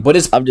like, but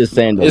I'm just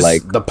saying that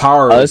like the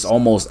power is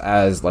almost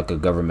as like a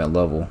government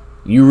level.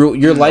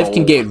 Your life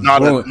can get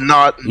ruined.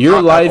 Your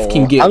life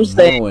can get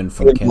ruined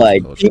from cancel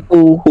like culture.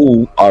 People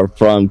who are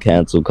from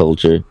cancel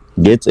culture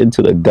gets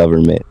into the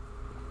government.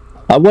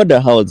 I wonder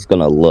how it's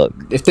gonna look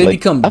if they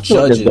become judges.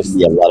 Like there's gonna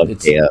be a lot of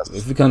chaos.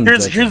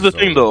 Here's the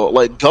thing though,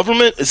 like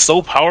government is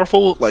so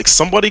powerful. Like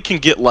somebody can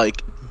get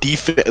like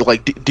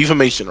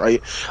defamation,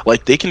 right?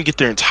 Like they can get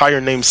their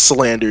entire name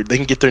slandered, they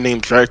can get their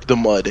name dragged through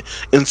the mud,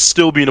 and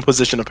still be in a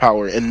position of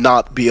power and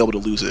not be able to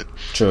lose it.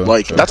 True.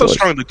 Like that's how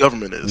strong the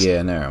government is.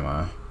 Yeah, never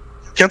mind.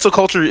 Cancel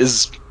culture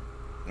is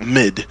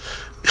mid.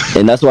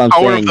 And that's what I'm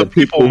saying. The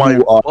people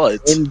who are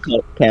in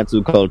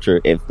cancel culture,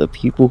 if the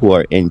people who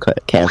are in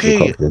cancel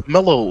culture,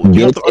 Mello,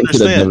 you have to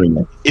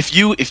understand. If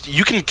you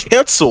can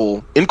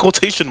cancel in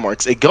quotation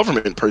marks a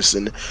government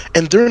person,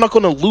 and they're not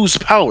going to lose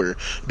power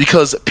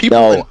because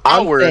people in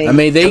power. I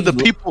mean, they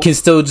can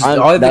still just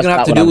all they're gonna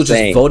have to do is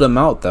just vote them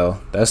out, though.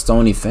 That's the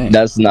only thing.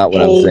 That's not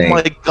what I'm saying. Oh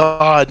my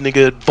god,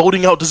 nigga!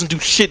 Voting out doesn't do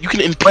shit. You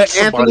can impeach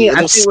somebody and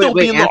they'll still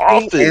be in the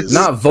office.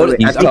 Not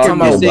voting. I'm talking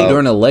about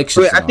during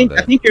elections. I think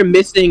you're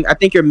missing.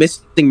 You're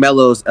missing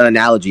Melo's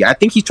analogy. I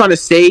think he's trying to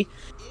say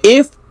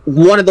if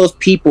one of those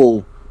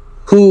people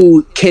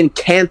who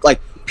can't like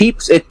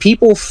if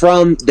people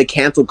from the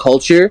cancel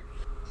culture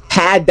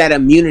had that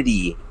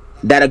immunity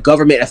that a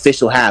government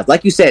official has,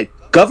 like you said,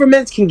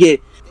 governments can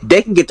get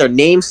their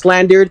name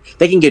slandered,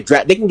 they can get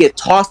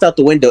tossed out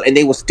the window, and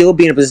they will still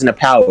be in a position of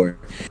power.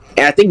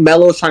 And I think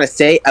Melo is trying to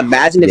say,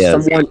 imagine if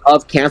someone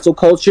of cancel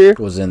culture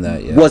was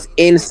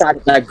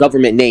inside that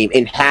government name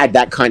and had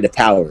that kind of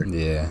power.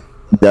 Yeah.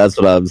 That's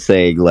what I'm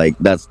saying. Like,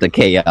 that's the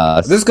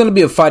chaos. There's going to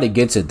be a fight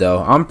against it,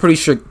 though. I'm pretty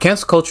sure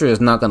cancel culture is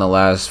not going to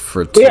last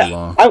for too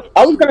long. I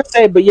was going to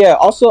say, but yeah,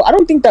 also, I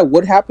don't think that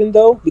would happen,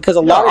 though, because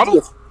a lot of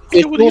the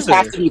officials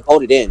have to be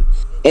voted in.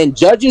 And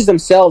judges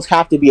themselves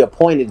have to be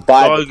appointed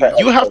by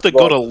you have to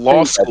go to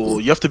law school.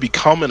 You have to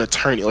become an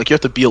attorney. Like, you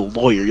have to be a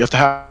lawyer. You have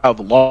to have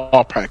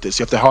law practice.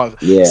 You have to have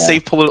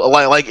safe political...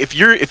 Like, if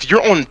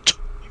you're on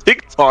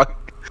TikTok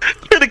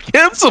You're to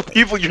cancel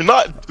people. You're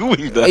not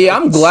doing that. Yeah,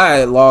 I'm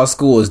glad law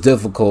school is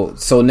difficult,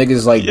 so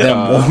niggas like them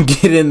won't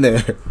get in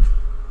there.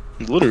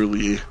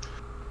 Literally,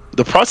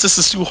 the process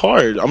is too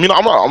hard. I mean,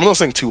 I'm not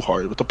saying too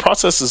hard, but the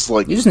process is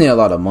like You just need a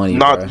lot of money,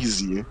 not bruh.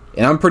 easy.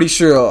 And I'm pretty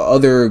sure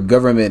other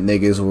government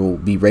niggas will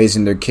be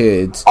raising their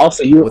kids.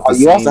 Also, you With the also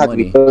same have to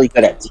be money. really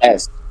good at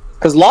tests.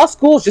 Because law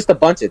school is just a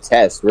bunch of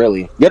tests,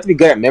 really. You have to be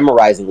good at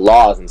memorizing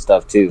laws and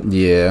stuff, too.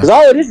 Yeah. Because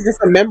all it is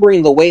just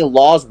remembering the way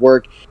laws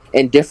work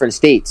in different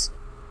states.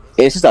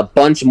 It's just a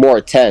bunch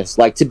more tests.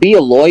 Like, to be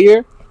a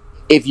lawyer,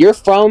 if you're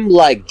from,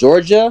 like,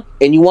 Georgia,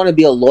 and you want to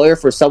be a lawyer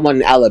for someone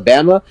in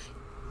Alabama,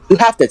 you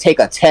have to take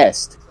a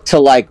test to,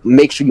 like,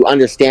 make sure you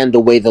understand the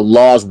way the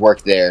laws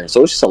work there.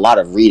 So it's just a lot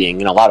of reading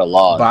and a lot of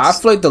laws. But I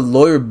feel like the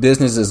lawyer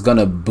business is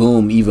gonna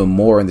boom even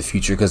more in the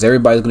future because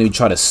everybody's gonna be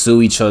trying to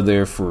sue each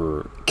other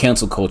for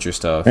cancel culture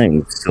stuff. I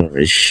ain't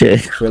doing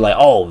shit. We're like,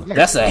 oh,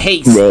 that's a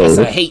hate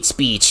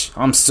speech.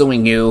 I'm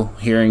suing you.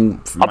 Hearing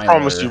from I my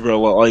promise lawyer. you,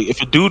 bro. Like,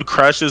 if a dude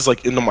crashes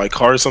like into my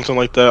car or something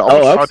like that, I'm Oh,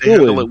 gonna try to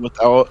absolutely. handle it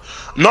without.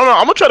 No,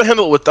 I'm gonna try to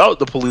handle it without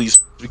the police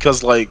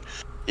because like.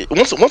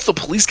 Once the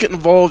police get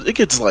involved, it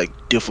gets like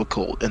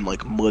difficult and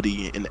like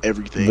muddy and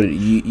everything. But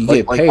you Like-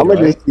 get like, paid, I'm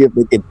gonna right? just see if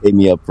they can pay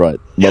me up front.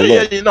 But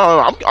look, No,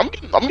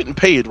 I'm getting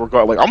paid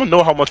regardless. Like, I'm gonna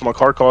know how much my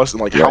car costs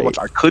and like how Right. much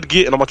I could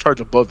get, and I'm gonna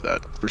charge above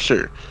that for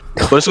sure.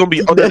 But it's gonna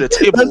be under the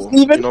table. That's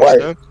even you know what I'm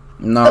worse. saying?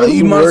 No, That's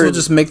you might as well weird.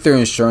 just make their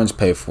insurance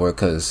pay for it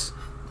because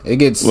it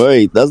gets.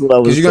 wait, that's what I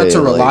was Because you're going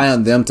saying. to rely like,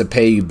 on them to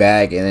pay you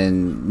back, and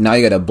then now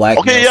you got to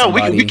blackmail Okay, yeah,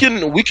 somebody.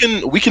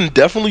 we can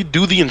definitely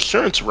do the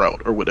insurance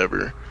route or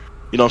whatever.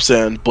 You know what I'm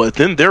saying? But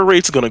then their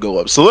rate's gonna go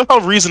up, so they'll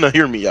have reason to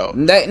hear me out.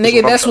 That nigga,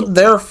 what I'm that's trying what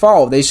their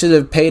fault. They should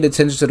have paid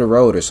attention to the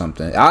road or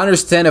something. I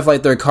understand if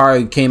like their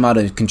car came out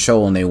of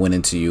control and they went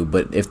into you,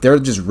 but if they're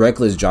just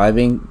reckless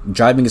driving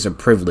is a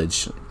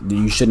privilege.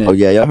 You shouldn't. oh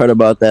yeah, y'all heard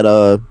about that?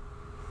 the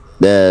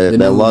That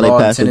new law they law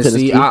in passed in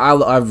Tennessee.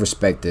 I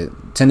respect it.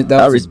 That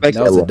I was respect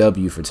that was that a law.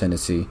 W for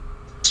Tennessee.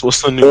 So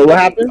what's the new? What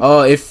happened?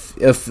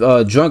 If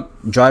a drunk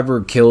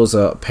driver kills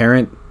a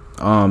parent,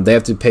 they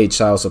have to pay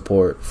child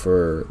support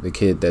for the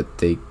kid that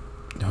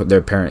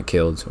their parent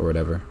killed or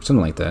whatever,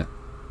 something like that.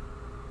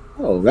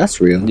 Oh, that's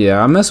real.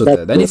 Yeah, I mess with That's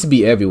that. That needs to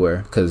be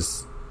everywhere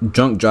because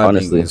drunk driving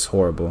Honestly. is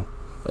horrible.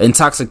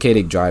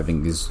 Intoxicated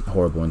driving is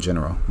horrible in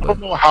general. I But don't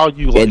know how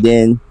you like And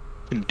then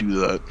can do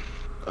that.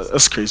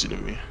 That's crazy to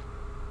me.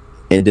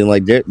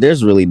 like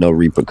there's really no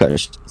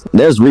repercussions.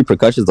 There's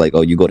repercussions like,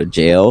 oh, you go to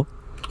jail.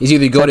 it's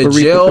either go to Type of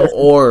jail repercussion.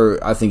 or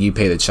I think you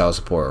pay the child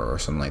support or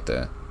something like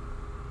that.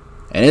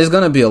 And it's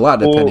gonna be a lot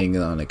depending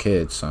on the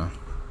kid. So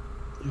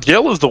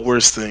Jail is the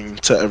worst thing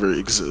to ever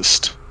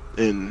exist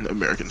in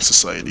American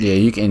society. yeah,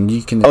 you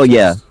can. Oh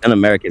yeah, in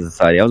American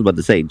society. I was about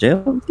to say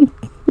jail.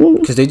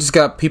 because they just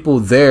got people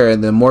there,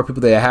 and the more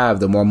people they have,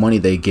 the more money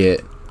they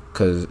get.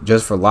 Because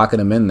just for locking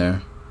them in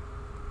there.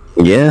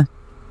 Yeah,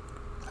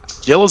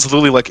 Jail is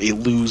literally like a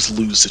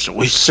lose-lose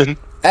situation,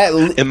 At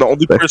le- and the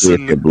only Especially if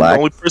person, you're black.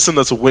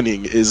 that's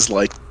winning is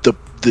like the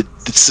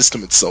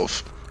system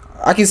itself.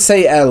 I can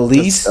say at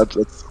least.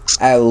 That's-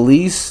 At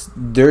least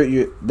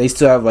they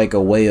still have like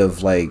a way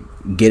of like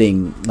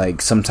getting like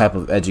some type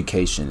of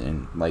education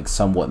and like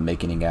somewhat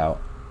making it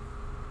out.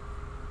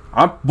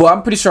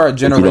 I'm pretty sure our you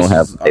don't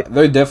generations have-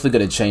 they're definitely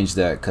gonna change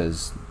that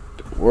because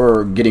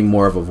we're getting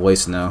more of a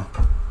voice now.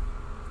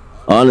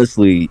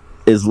 honestly,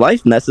 is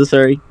life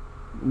necessary?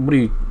 What do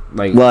you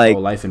like? Like-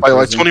 life in like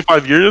prison?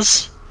 25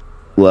 years.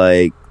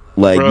 Like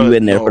Bruh, you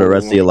in there for the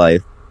rest of your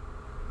life?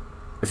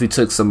 If you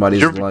took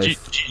somebody's You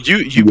life,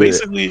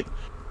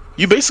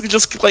 you basically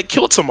just like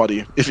killed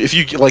somebody.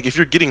 If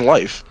you're getting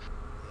life,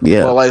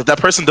 Yeah, well, like that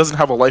person doesn't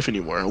have a life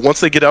anymore. Once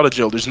they get out of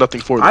jail, there's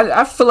nothing for them.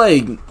 I feel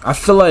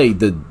like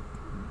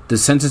the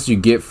sentence you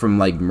get from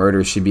like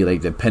murder should be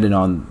like dependent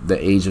on the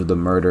age of the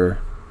murder.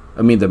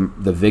 I mean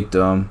the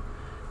victim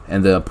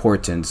and the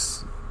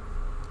importance.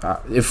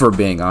 If we're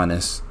being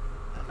honest,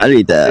 I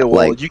need that. Yeah,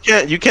 well, like,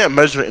 you can't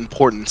measure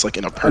importance like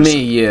in a I person.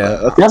 mean, yeah.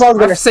 That's what I was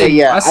gonna say.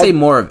 Yeah, I say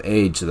more of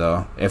age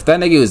though. If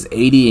that nigga was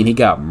 80 and he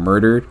got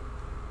murdered,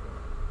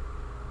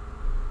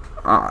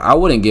 I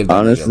wouldn't give that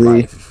Honestly,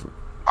 nigga life.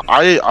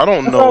 I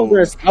don't That's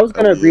what know. I was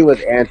gonna agree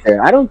with Ant.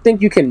 I don't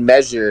think you can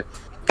measure.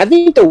 I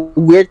think the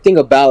weird thing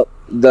about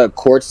the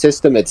court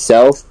system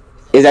itself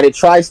is that it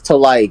tries to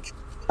like.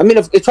 I mean,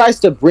 it tries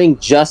to bring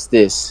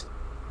justice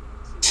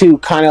to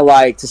kind of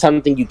like to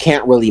something you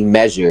can't really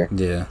measure.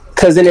 Yeah.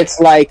 Because then it's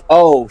like,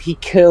 oh, he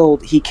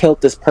killed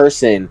this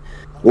person.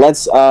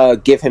 Let's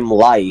give him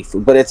life.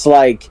 But it's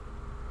like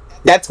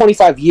that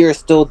 25 years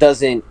still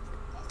doesn't.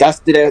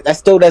 That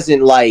still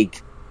doesn't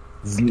like.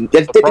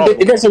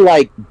 It doesn't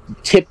like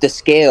tip the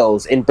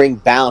scales and bring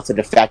balance to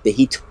the fact that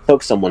he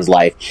took someone's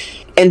life.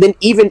 And then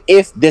even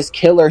if this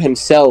killer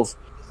himself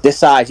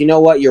decides, you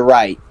know what, you're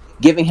right,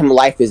 giving him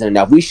life isn't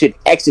enough. We should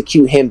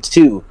execute him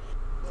too.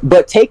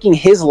 But taking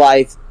his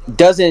life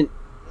doesn't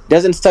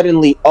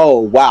suddenly, oh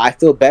wow, I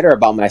feel better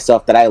about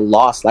myself that I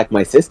lost like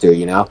my sister,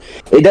 you know?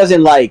 It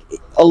doesn't like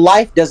a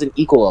life doesn't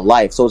equal a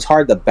life, so it's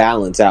hard to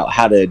balance out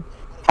how to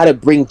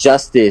bring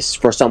justice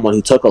for someone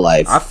who took a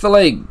life. I feel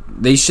like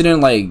they shouldn't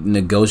like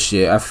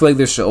negotiate. I feel like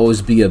there should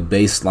always be a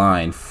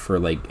baseline for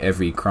like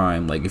every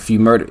crime. Like if you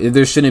murder,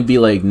 there shouldn't be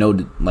like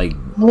no like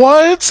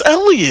What,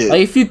 Elliot?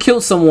 like if you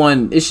killed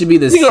someone, it should be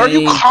the same. Are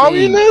you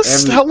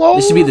communist? Hello?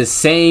 It should be the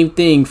same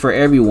thing for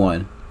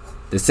everyone.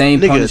 The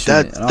same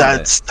punishment.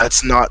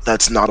 That's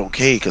not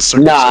okay. Because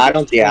I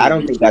don't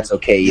think that's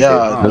okay either. Yeah,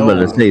 I was about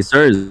to say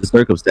certain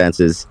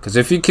circumstances. Because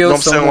if you You know kill what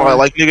I'm saying? someone,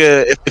 Like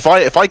nigga,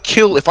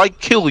 if I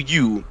kill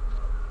you,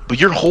 but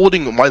you're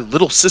holding my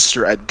little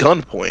sister at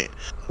gunpoint,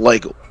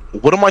 like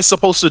what am I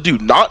supposed to do?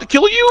 Not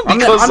kill you?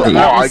 Because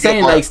I'm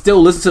saying like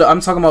still listen to.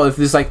 I'm talking about if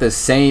it's like the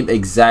same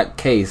exact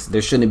case,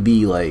 there shouldn't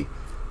be like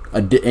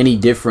any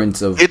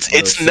difference of.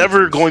 It's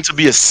never going to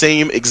be a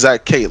same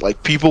exact case.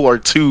 Like people are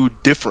too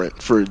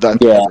different for that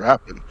to ever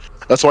happen.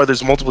 That's why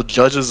there's multiple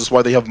judges. That's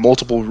why they have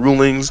multiple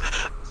rulings.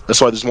 That's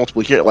why there's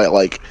multiple here.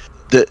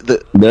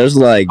 There's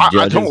like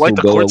judges I don't like who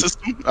the go, court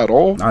system at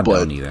all. I but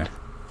don't either.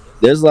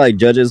 There's like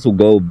judges who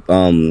go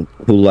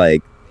who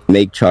like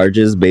make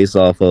charges based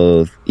off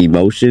of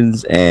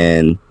emotions,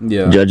 and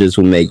judges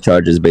who make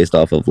charges based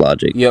off of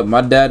logic. Yeah,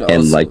 my dad also,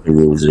 and like the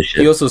rules and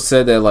shit. He also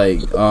said that like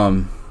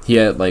he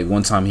had like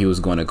one time he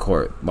was going to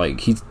court, like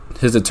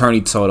his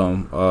attorney told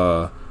him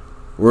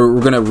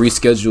we're gonna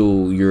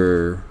reschedule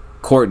your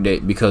court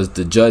date because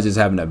the judge is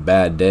having a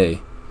bad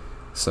day.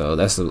 So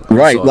that's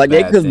right. Like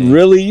they could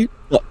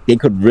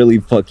really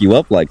fuck you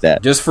up like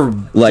that. Just for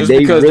like just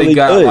because really they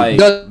got could. like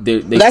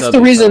that's the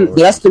reason.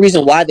 That's the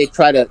reason why they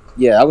try to.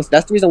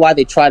 That's the reason why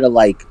they try to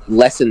like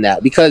lessen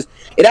that, because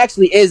it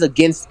actually is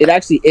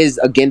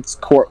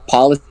against court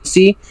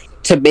policy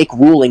to make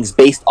rulings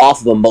based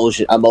off of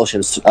emotions.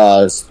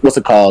 What's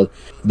it called?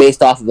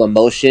 Based off of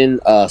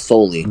emotion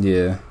solely.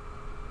 Yeah.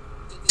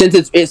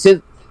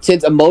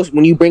 Since emotion,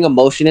 when you bring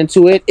emotion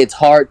into it, it's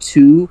hard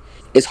to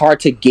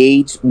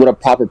gauge what a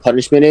proper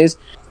punishment is.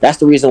 That's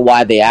the reason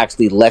why they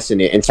actually lessen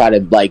it and try to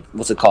like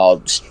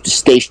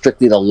stay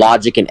strictly to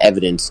logic and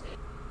evidence.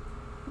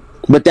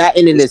 But that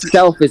in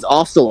itself is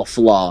also a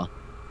flaw,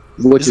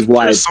 which is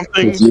why it's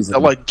something that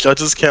like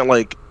judges can't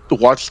like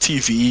watch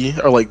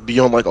TV or like be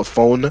on like a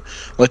phone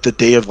like the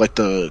day of like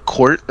the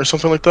court or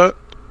something like that.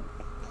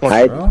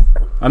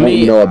 I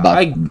mean,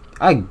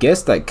 I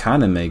guess that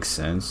kind of makes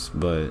sense,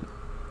 but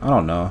I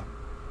don't know.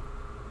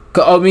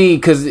 I mean,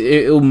 because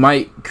it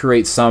might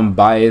create some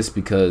bias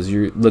because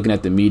you're looking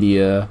at the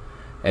media,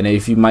 and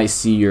if you might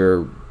see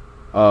your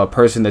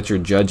person that you're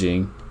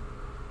judging,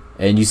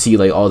 and you see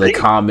like all the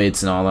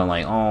comments and all that,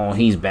 like, oh,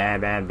 he's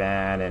bad,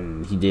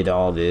 and he did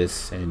all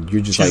this, and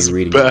you're just like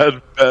reading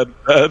bad.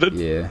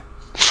 Yeah,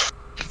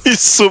 he's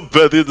so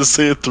bad. They had to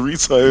say it 3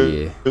 times.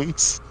 Yeah,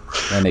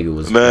 that nigga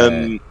was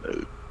bad.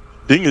 Bad.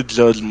 Being a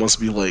judge must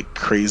be like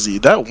crazy.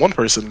 That one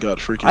person got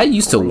freaking. I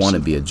used to want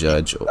to be a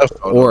judge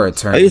or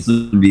attorney.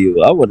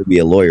 I want to be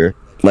a lawyer.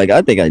 Like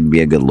I think I'd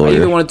be a good lawyer. I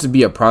either wanted to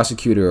be a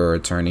prosecutor or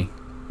attorney.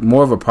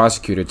 More of a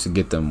prosecutor to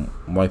get them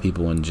white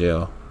people in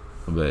jail,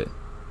 but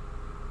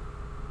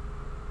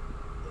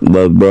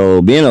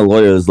bro, being a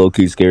lawyer is low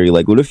key scary.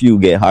 Like, what if you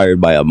get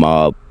hired by a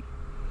mob?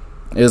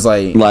 It's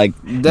like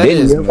that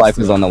your life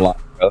is on the line,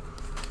 bro.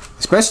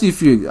 Especially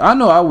if you, I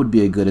know I would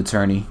be a good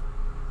attorney.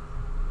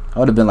 I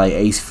would have been like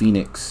Ace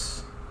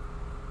Phoenix.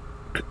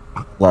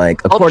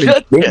 Like, according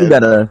you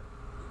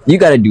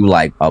gotta do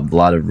like a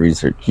lot of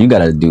research. You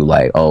gotta do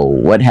like, oh,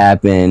 what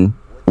happened?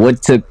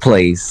 What took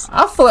place?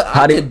 I feel like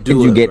how did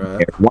you get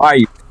there? Why are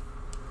you?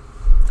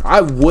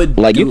 I would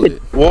like do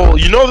it. Well,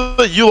 you know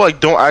that you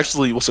like don't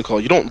actually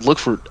you don't look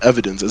for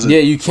evidence, is it? Yeah,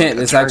 you can't.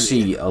 It's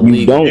actually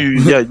illegal.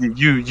 You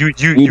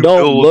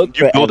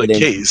build a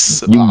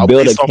case. You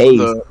build a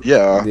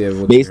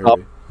case. Based off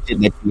shit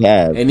that you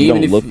have. And you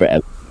don't look for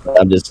evidence.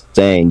 I'm just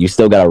saying, you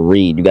still gotta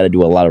read. You gotta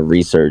do a lot of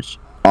research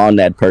on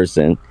that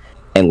person,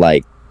 and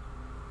like,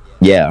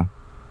 yeah.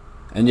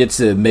 And you have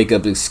to make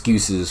up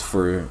excuses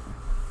for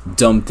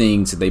dumb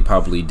things that they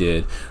probably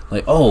did.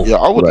 Like, oh, yeah,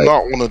 I would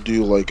not want to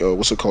do like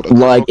what's it called?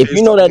 Like, if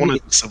you know that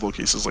civil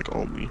cases like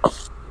only.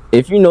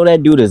 If you know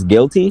that dude is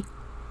guilty,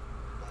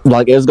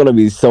 like it's gonna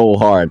be so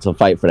hard to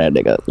fight for that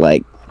nigga.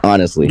 Like,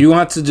 honestly, you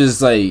want to just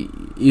like.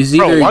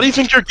 Bro, why do you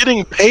think you're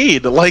getting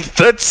paid? Like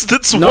that's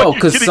no,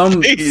 because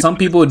some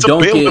people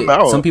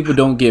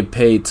don't get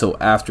paid till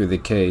after the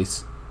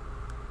case,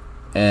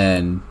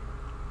 and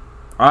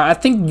I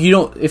think you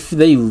don't. If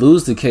they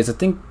lose the case, I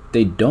think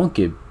they don't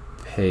get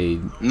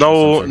paid.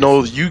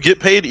 No, you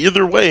get paid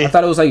either way. I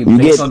thought it was like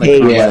based on the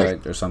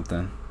contract or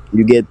something.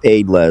 You get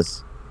paid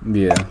less.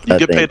 Yeah, you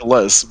get paid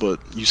less, but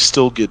you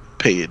still get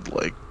paid.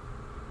 Like.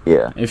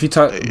 Yeah. If you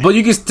talk, but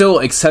you can still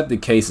accept the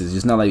cases.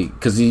 It's not like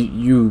because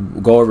you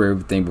go over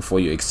everything before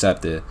you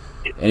accept it,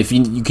 and if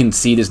you can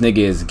see this nigga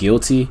is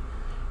guilty,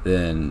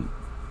 then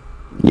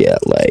yeah,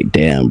 like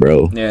damn,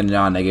 bro. Yeah,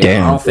 nah, nigga.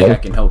 Damn, I don't think I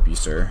can help you,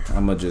 sir.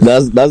 I'ma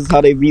just. That's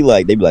how they be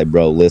like. They be like,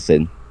 bro,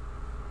 listen,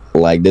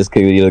 like this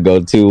could either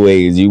go 2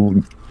 ways.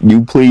 You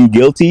plead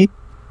guilty,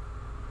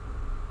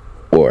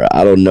 Or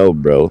I don't know,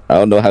 bro. I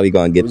don't know how he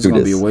gonna get It's through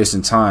gonna this. be a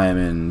wasting time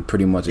and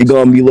pretty much. You're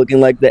gonna be looking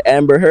like the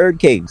Amber Heard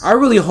case. I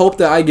really hope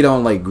that I get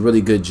on like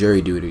really good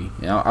jury duty.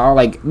 You know, I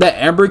like that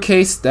Amber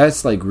case.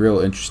 That's like real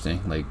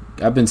interesting. Like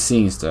I've been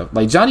seeing stuff.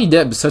 Like Johnny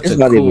Depp is such It's a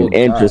not cool even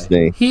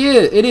interesting. guy. He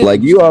is. It is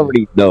Like you interesting.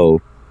 already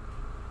know.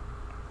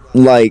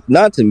 Like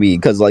not to me,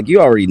 because like you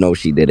already know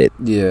she did it,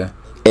 Yeah.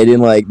 and then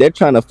like they're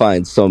trying to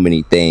find so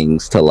many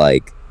things to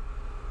like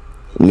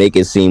make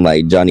it seem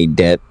like Johnny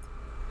Depp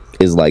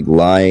is like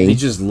lying. He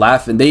just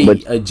laughing. They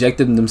But-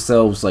 ejected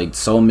themselves like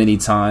so many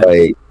times.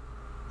 Like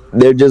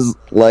they're just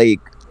like,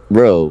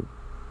 bro,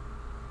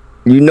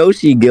 you know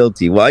she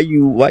guilty. Why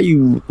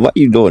you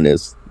doing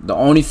this? The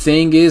only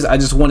thing is, I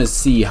just want to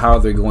see how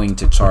they're going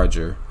to charge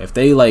her. If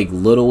they like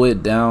little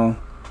it down,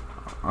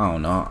 I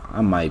don't know.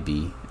 I'm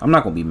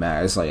not gonna be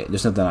mad. It's like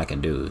there's nothing I can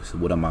do. So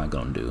what am I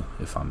gonna do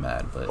if I'm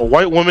mad? But A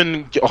white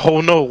woman.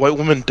 Oh no, a white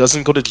woman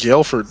doesn't go to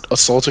jail for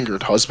assaulting her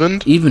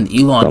husband. even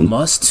Elon Um,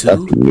 Musk That's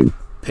too. weird.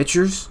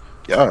 Pictures.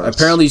 Yeah.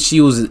 Apparently, she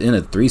was in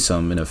a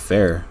threesome, in a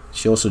affair.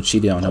 She also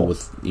cheated on him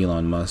with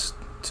Elon Musk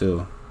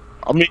too.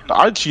 I mean,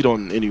 I'd cheat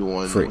on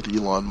anyone Freak. with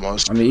Elon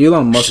Musk. I mean,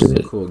 Elon Musk is a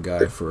Shit. cool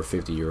guy for a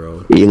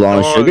 50-year-old.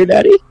 Elon Oh, Sugar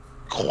Daddy?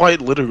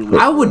 Quite literally.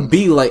 I would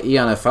be like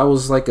Elon if I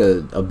was like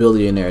a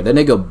billionaire. That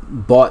nigga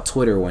bought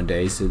Twitter one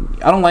day. He said,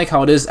 I don't like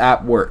how this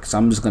app works.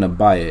 I'm just gonna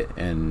buy it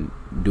and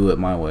do it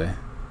my way.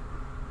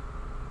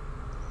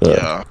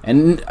 Yeah.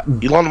 And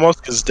Elon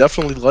Musk is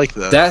definitely like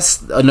that.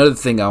 that's another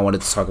thing I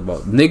wanted to talk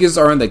about. Niggas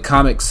are in the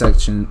comment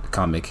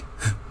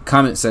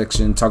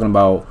section talking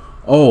about,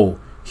 oh,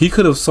 he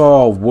could have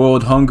solved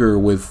world hunger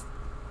with,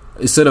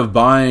 instead of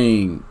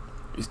buying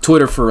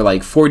Twitter for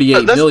like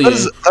 48 million,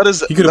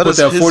 he could have put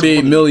that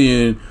 48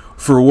 million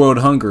for world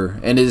hunger.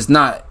 And it's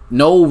not,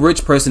 no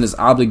rich person is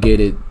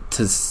obligated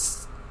to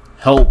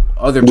help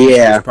other people's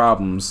Yeah.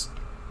 problems.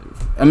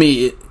 I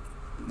mean,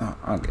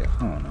 I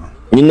don't know.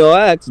 You know,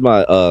 I asked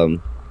my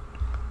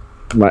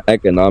my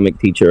economic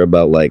teacher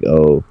about like,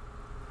 oh,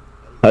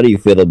 how do you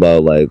feel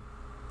about like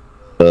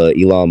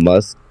Elon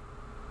Musk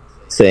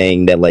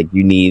saying that like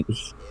you need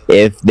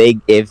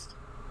if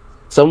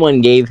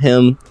someone gave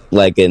him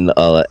like an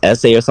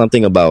essay or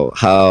something about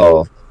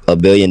how $1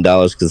 billion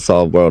could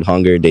solve world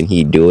hunger, then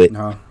he'd do it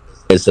Huh?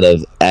 instead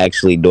of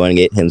actually doing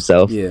it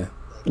himself. Yeah.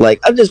 Like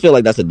I just feel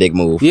like that's a dick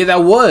move. Yeah,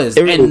 that was.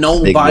 It was And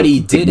nobody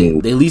big did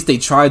move. it. At least they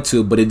tried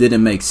to, but it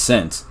didn't make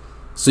sense.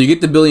 So you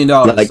get the $1 billion.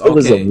 Like it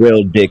was a Okay.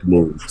 real dick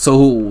move.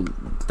 So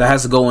that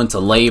has to go into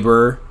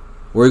labor.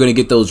 We're going to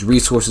get those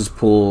resources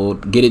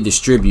pulled, get it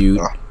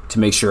distributed to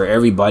make sure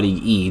everybody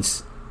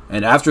eats.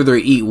 And after they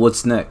eat,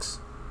 what's next?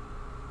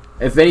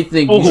 If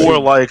anything, People you who should are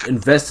like-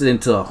 invest it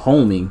into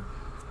homing.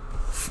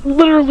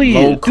 Literally,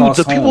 Low dude,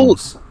 cost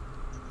homes.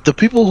 the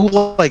people who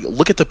like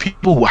look at the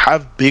people who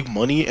have big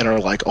money and are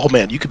like, oh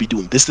man, you could be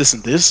doing this, this,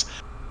 and this,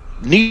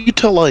 need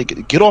to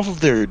like get off of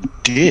their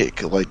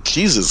dick. Like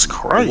Jesus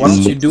Christ. Why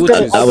don't you do it I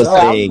yourself?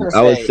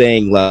 was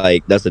saying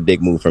like that's a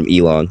dick move from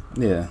Elon.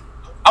 Yeah.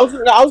 I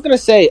was gonna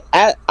say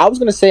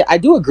I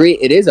do agree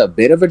it is a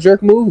bit of a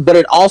jerk move, but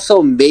it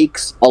also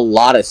makes a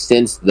lot of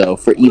sense though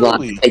for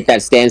Elon Really? to take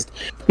that stance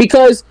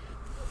because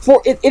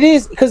it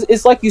is because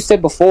it's like you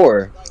said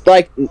before.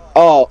 Like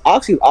I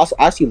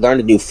actually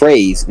learned a new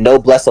phrase,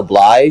 noblesse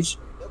oblige.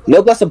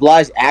 Noblesse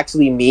oblige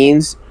actually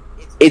means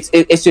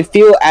it's to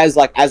feel as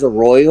like as a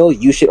royal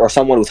you should, or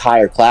someone who's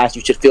higher class,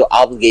 you should feel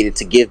obligated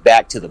to give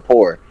back to the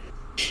poor.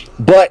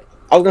 But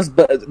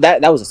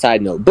that was a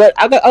side note. But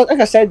like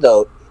I said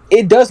though,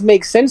 it does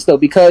make sense though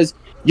because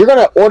you're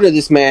gonna order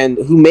this man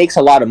who makes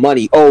a lot of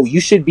money. Oh, you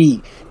should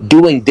be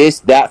doing this,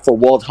 that for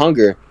world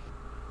hunger.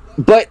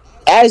 But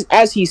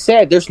as he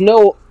said, there's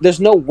no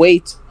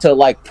way to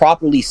like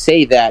properly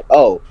say that.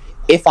 Oh,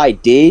 if I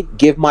did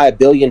give my $1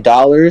 billion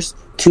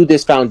to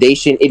this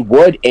foundation, it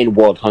would end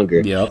world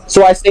hunger. Yep.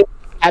 So I think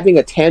having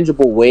a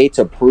tangible way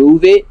to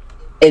prove it,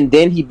 and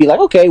then he'd be like,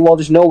 okay, well,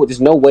 there's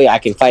no way I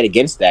can fight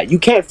against that. You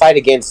can't fight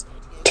against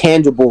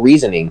tangible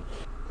reasoning.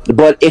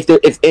 But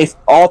if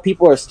all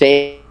people are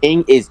saying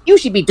is you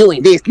should be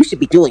doing this, you should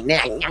be doing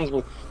that,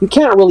 you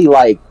can't really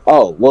like,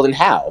 oh, well then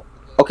how?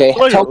 Okay,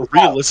 Like, tell me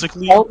how.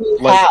 realistically, Tell me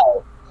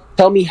how.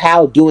 Tell me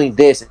how doing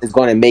this is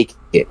going to make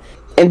it.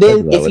 And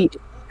then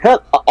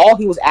That's all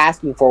he was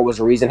asking for was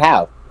a reason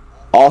how.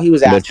 All he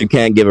was But asking. you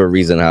can't give a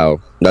reason how.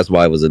 That's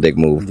why it was a dick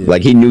move. Yeah.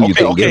 Like he knew you Okay,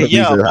 couldn't give a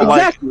yeah, reason but how. like-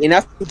 Exactly, and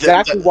that's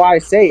exactly why I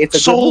say it's a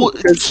good So move,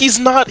 because- he's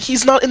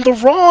not in the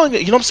wrong.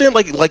 You know what I'm saying?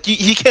 Like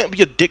he can't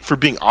be a dick for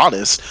being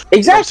honest. You know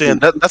exactly.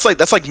 what I'm saying?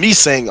 That's like me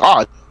saying,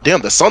 ah,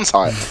 damn, the sun's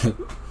hot.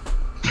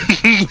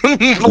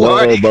 Whoa,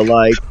 Like, but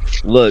like,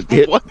 look,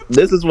 What?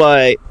 this is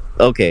why.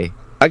 Okay,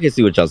 I can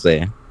see what y'all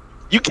saying.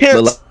 you can't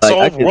But, like, I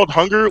solve can- world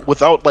hunger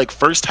without like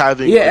first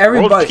having Yeah,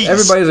 like, world peace,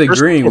 everybody's first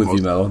agreeing and with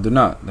you, foremost. Melo.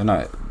 They're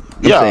not.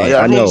 Yeah, saying, yeah,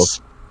 I know.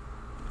 everyone's-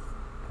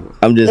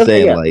 I'm just Okay,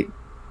 saying, yeah. like,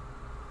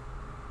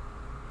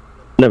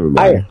 never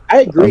mind.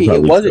 I agree.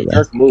 I'm It probably was a still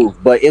jerk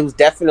move, but it was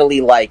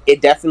definitely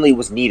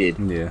was needed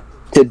Yeah.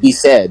 to be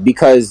said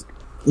because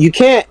you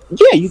can't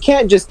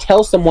just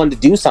tell someone to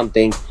do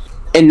something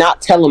and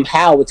not tell them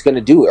how it's going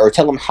to do it or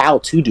tell them how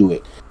to do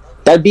it.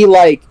 That'd be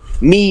like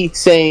me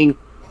saying,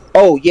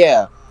 "Oh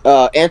yeah,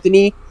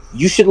 Anthony,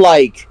 you should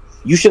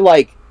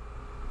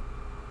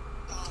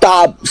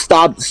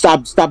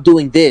stop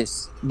doing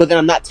this." But then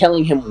I'm not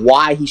telling him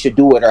why he should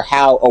do it or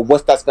how or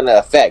what that's going to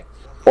affect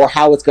or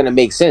how it's going to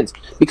make sense.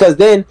 Because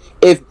then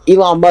if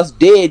Elon Musk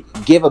did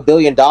give $1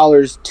 billion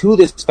to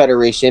this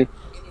federation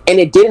and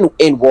it didn't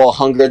end world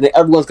hunger, then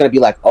everyone's going to be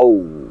like,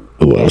 "Oh,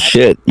 Well,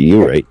 shit,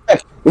 you're right.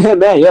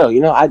 man, yo,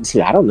 I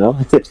don't know."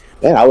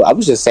 Man, I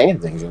was just saying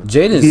things.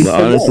 Jaden,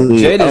 But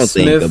honestly, I Jaden don't think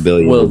Smith $1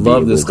 billion will would be love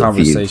able this to feed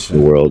conversation.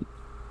 The world.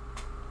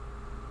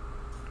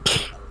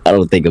 I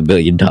don't think $1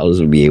 billion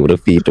would be able to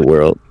feed the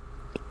world.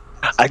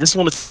 I just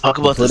want to talk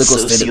about the Political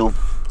state socio.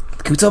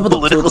 Can we talk about the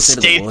Political political state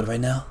of state. the world right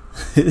now?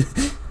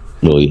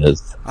 No,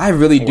 yes. I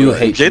really do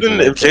hate If people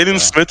like Jaden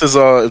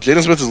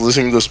that, Smith is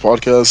listening to this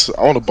podcast,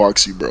 I want to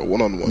box you, bro,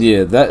 1-on-1.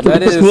 yeah,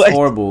 that is What?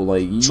 horrible.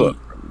 Like, So-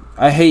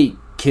 I hate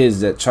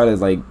kids that try to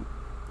like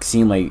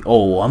seem like,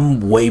 "Oh,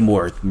 I'm way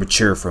more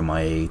mature for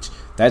my age."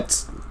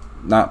 That's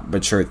not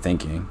mature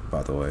thinking,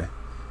 by the way.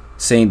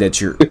 Saying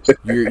that you're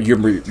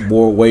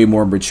way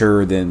more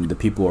mature than the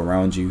people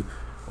around you,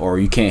 or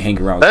you can't hang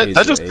around. That kids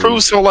that your just age.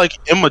 proves how like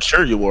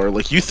immature you are.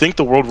 Like you think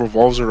the world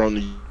revolves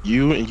around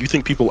you, and you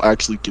think people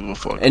actually give a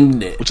fuck.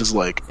 And Which is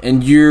like,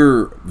 and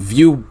your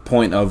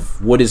viewpoint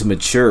of what is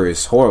mature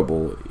is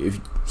horrible. If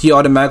he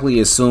automatically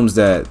assumes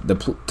that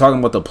talking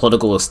about the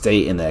political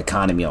estate and the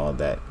economy, all of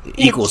that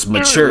equals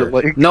mature.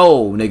 like-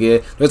 No,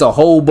 nigga, there's a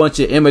whole bunch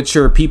of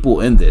immature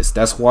people in this.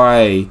 That's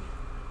why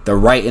the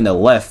right and the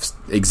left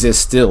exist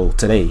still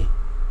today.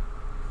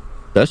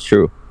 That's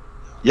true.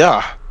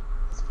 yeah,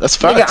 that's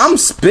facts. Nigga, I'm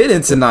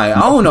spitting tonight.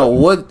 I don't know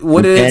what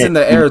it is in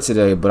the air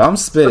today, but I'm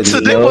spitting.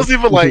 Today wasn't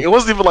even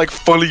like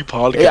funny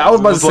podcast. Yeah, I was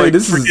about to It was say like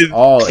this is freaking-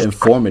 all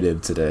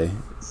informative today.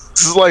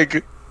 This is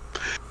like,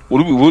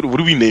 what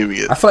are we naming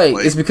it? I feel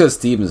like it's because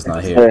Steven's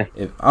not here.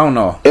 I don't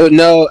know.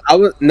 No,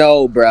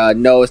 bruh.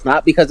 No, it's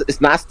not because it's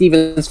not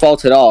Steven's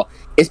fault at all.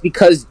 It's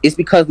because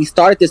we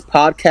started this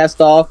podcast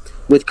off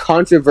with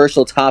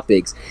controversial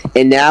topics,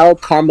 and now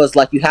Karma's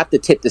like, you have to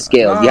tip the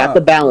scales. You have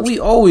to balance. We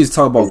always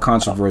talk about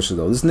controversial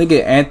though. This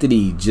nigga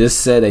Anthony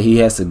just said that he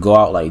has to go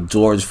out like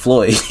George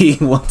Floyd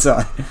one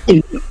time.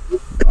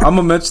 I'm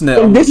gonna mention that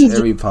on And this is-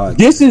 every podcast.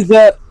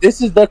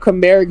 This is the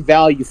chimeric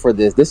value for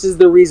this. This is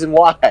the reason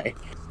why.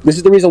 This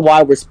is the reason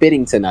why we're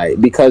spitting tonight,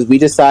 because we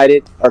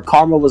decided, or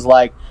Karma was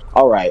like,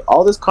 all right,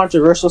 all this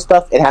controversial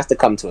stuff, it has to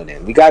come to an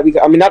end. It's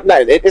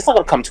not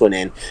gonna come to an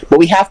end, but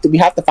we have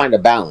to find a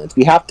balance.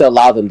 We have to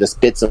allow them to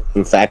spit some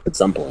fact at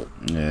some point.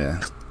 Yeah,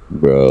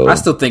 Bro. I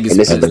still think it's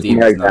And this is because the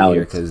Steven's chimeric not value.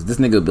 here because this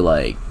nigga would be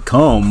like,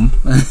 "Come,"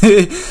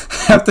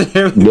 after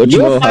him. Don't you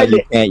You'll know how find you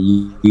it- can't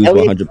use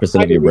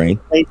 100% of your brain?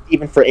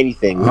 Even for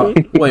anything.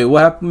 Wait,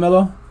 what happened,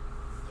 Mello?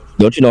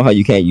 Don't you know how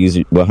you can't use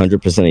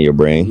 100% of your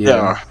brain?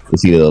 Yeah.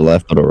 It's either the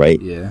left or the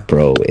right. Yeah.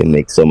 Bro, it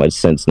makes so much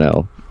sense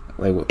now.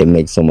 Like, It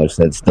makes so much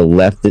sense. The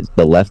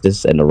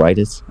leftists and the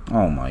rightists,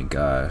 oh my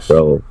gosh.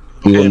 bro.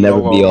 We will Okay, never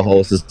be a Mello.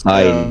 whole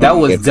society. Yeah. That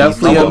was if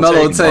definitely these a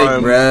Mellow take take,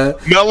 time.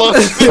 bruh. Mellow.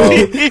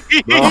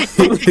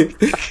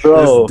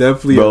 Bro, That's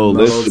definitely bro, a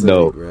Mellow listen take,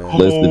 though. bruh.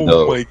 Listen,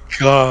 though. Oh my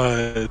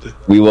god.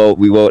 We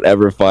won't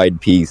ever find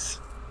peace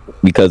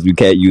because we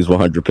can't use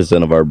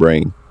 100% of our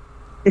brain.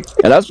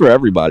 And that's for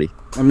everybody.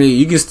 I mean,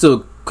 you can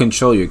still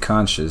control your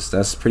conscious.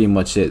 That's pretty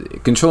much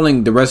it.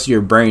 Controlling the rest of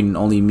your brain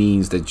only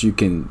means that you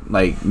can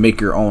like make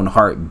your own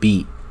heart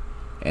beat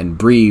and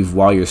breathe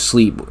while you're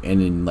asleep, and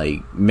then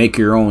like make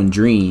your own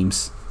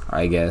dreams,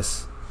 I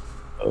guess.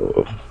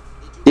 Oh.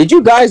 Did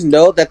you guys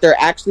know that there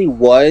actually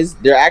was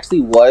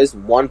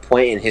one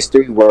point in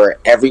history where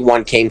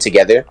everyone came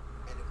together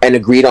and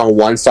agreed on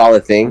one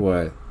solid thing?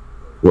 What?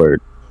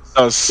 Word.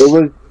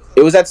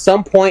 It was at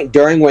some point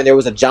during when there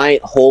was a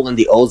giant hole in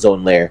the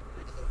ozone layer,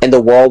 and the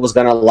world was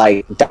gonna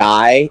like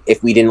die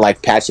if we didn't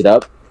like patch it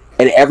up,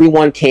 and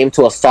everyone came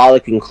to a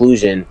solid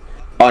conclusion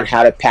on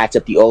how to patch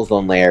up the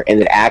ozone layer, and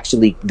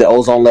the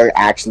ozone layer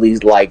actually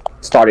like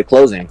started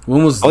closing.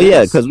 When was? Oh this?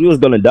 yeah, because we was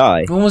gonna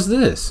die. when was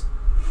this?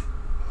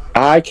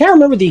 I can't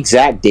remember the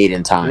exact date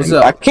and time. Was it-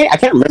 I can't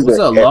remember. Was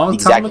it a the long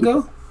time exact-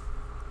 ago?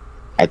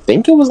 I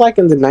think it was like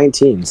in the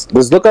 19s.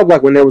 Let's look up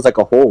like when there was like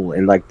a hole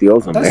in like the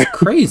ozone layer. That's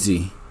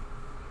crazy.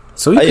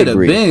 So he I could have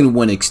agree. been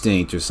went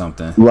extinct or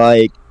something.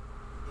 Like,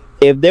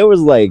 if there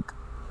was like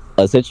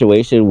a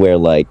situation where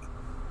like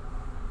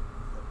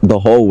the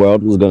whole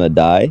world was gonna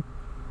die,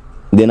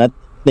 then I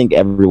think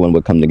everyone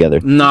would come together.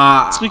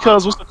 Nah. It's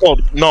because what's it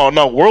called? No,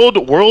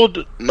 world.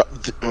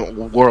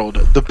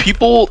 The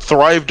people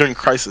thrive during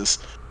crisis.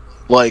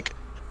 Like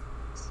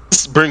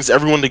this brings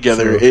everyone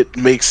together. True. It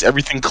makes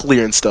everything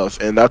clear and stuff,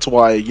 and that's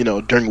why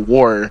during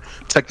war,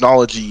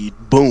 technology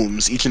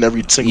booms each and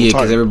every single Yeah,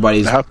 time. because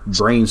everybody's It happens.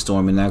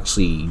 brainstorming,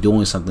 actually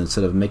doing something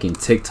instead of making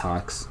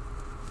TikToks.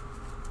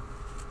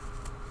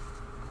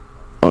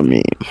 I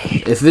mean,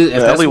 if Yeah,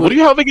 that's Ellie, what do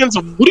you have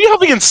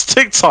against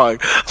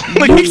TikTok?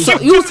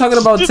 you was talking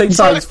about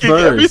TikToks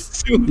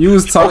first. You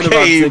was talking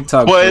Okay, about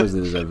TikTok but first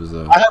in this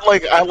episode. I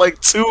had like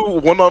 2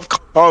 one-off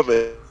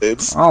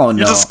comments. I don't know.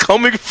 You're just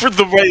coming for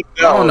the right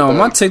I now. don't know. man.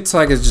 My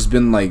TikTok has just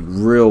been like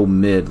real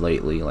mid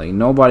lately. Like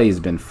nobody's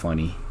been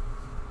funny.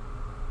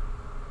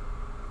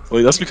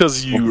 Like, that's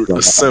because you're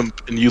a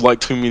simp and you like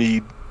too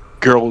many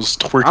girls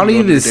twerking. I don't on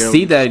even your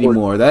see damn that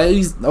anymore.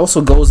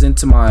 Also goes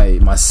into my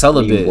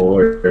celibate.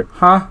 Lord.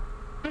 Huh?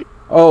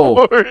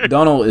 Oh, Lord.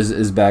 Donald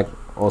is back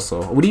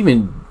also. We didn't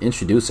even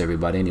introduce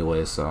everybody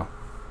anyway, so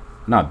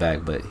not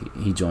back, but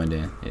he joined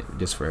in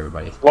just for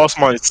everybody. Lost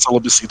my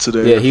celibacy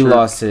today. Yeah, he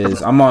lost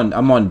his. I'm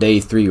on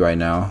day 3 right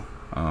now.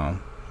 I'm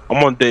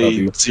on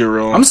day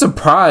 0. I'm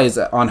surprised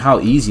on how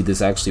easy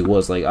this actually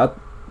was. Like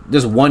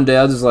just one day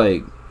I was just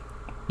like,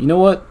 you know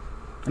what?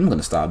 I'm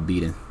gonna stop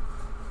beating.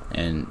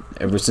 And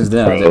ever since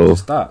then I was able to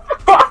stop.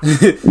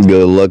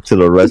 good luck to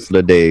the rest of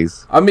the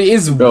days. I mean,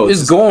 it's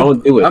just going.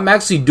 don't do it. I'm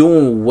actually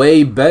doing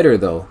way better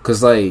though,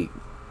 cause like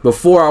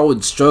before I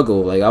would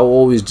struggle. Like I would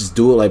always just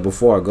do it like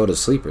before I go to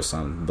sleep or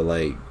something. But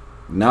like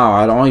now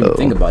I don't even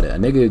think about it. A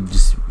nigga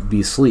just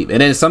be asleep,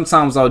 and then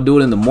sometimes I'll do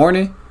it in the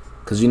morning,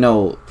 cause you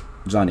know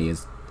Johnny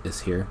is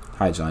here.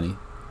 Hi Johnny.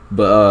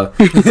 But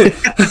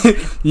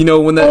you know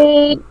when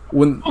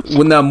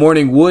that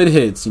morning wood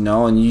hits, you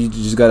know, and you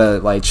just gotta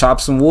like chop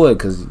some wood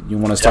because you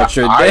want to start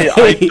your day.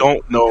 I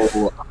don't know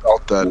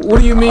about that. What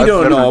do you mean you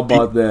don't know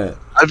never about that?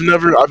 I've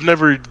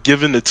never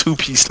given a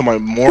 2-piece to my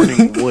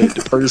morning wood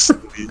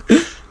personally.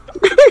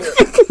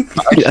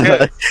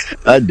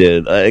 I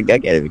did. I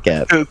can't even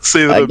cap, Can't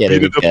say that I I can't beat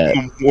even it up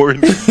in the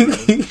morning.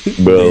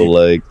 bro.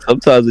 Like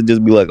sometimes it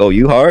just be like, "Oh,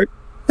 you hard?"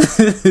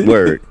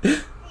 Word.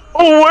 Word.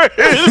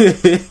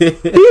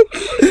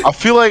 I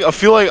feel like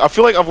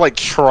I've like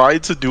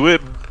tried to do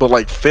it, but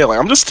like failing.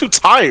 I'm just too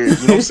tired. You know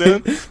what I'm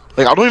saying?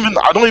 Like I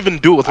don't even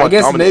do it with. I Like,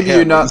 guess dominant maybe you're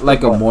hand. not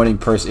like a morning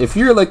person. If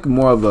you're like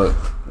more of a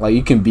like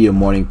you can be a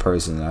morning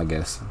person, I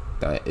guess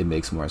that it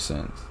makes more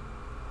sense.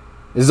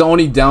 It's the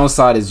only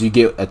downside is you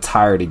get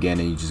tired again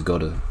and you just go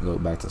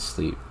back to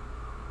sleep.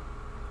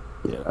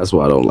 Yeah, that's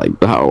why I don't like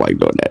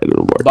doing that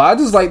anymore. But I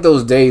just like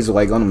those days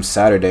like on them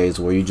Saturdays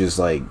where you just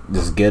like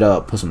just get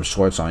up, put some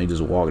shorts on, you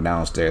just walk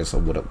downstairs or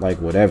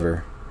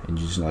whatever, and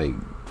you just like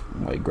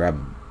grab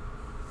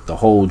the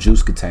whole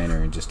juice container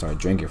and just start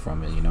drinking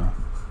from it, you know.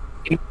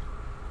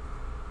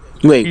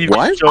 Wait,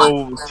 what?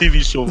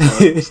 TV show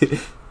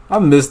vibes. I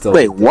missed it.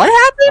 Wait, what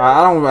happened?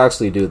 I don't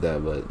actually do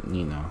that, but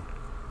you know,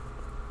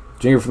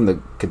 drinking from the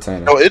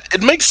container. No,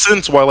 it makes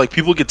sense why like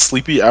people get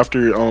sleepy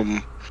after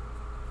Well,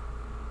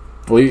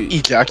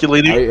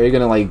 ejaculating. are you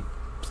gonna like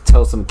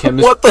tell some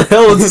chemistry? What the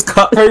hell is this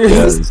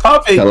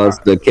topic? Tell us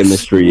the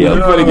chemistry of.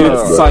 Everybody get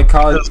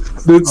psychology.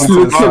 It's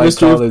the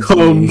chemistry of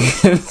cum.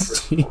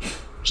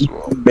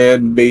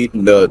 Man-made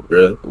nut,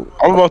 bro.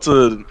 I'm about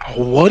to.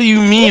 What do you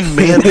mean,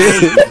 man?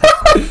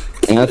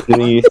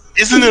 Anthony,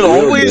 Isn't it Real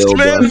always deal,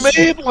 bro.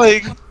 man-made?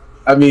 Like,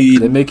 I They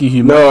mean, make you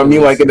human. no, I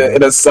mean like in a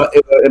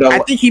I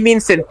think he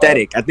means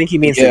synthetic. I think he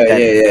means yeah,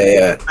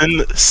 synthetic. yeah.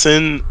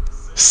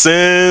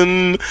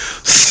 Sin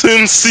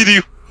City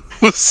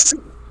was.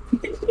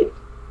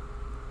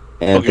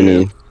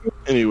 Anthony,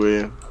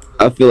 Anyway,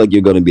 I feel like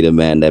you're gonna be the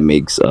man that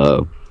makes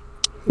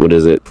what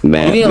is it?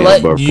 Man,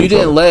 You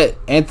didn't let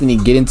Anthony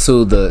get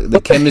into the the hell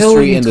are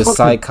chemistry you and the talking-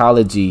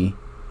 psychology.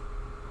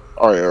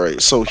 all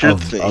right. So here's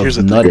the thing. Here's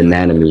the of thing. nutting.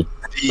 anatomy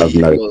of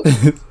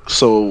nut.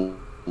 So,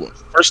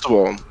 first of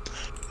all,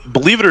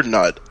 believe it or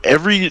not,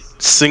 every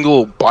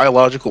single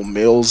biological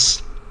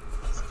male's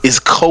is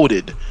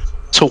coded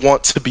to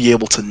want to be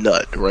able to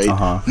nut, right?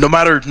 Uh-huh. No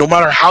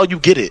matter how you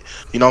get it,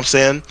 you know what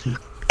I'm saying?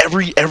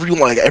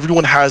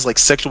 Everyone has like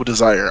sexual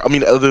desire. I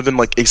mean, other than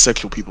like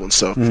asexual people and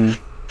stuff. Mhm.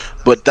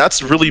 But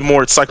that's really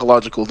more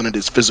psychological than it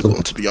is physical,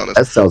 to be honest.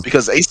 That sounds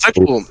Because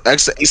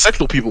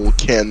asexual people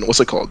can, what's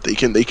it called? They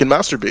can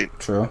masturbate,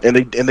 True. and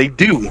they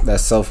do.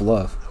 That's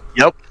self-love.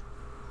 Yep.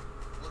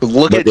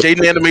 Look at But-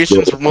 Jaden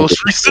Animation's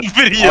most recent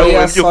video. Oh, yeah,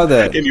 I and you'll- saw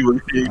that. Anyway,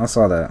 I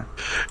saw that.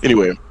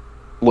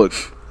 Look,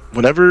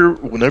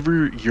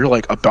 whenever you're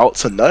like about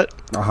to nut,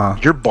 Uh-huh.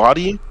 your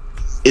body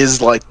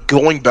is like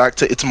going back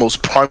to its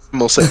most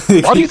primal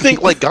state. Why do you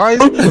think like guys?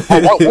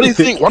 Why do you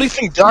think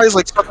guys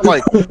like start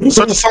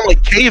to sound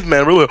like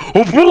caveman? Really,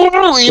 you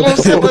know what I'm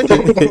saying? Like,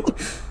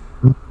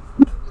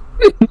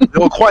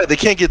 they're quiet. They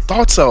can't get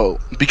thoughts out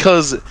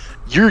because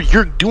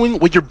you're doing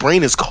what your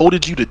brain has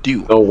coded you to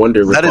do. No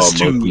wonder we're That is called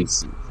too-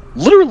 monkeys.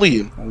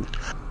 Literally.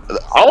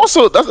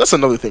 Also, that's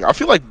another thing. I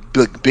feel like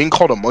being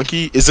called a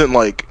monkey isn't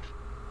like,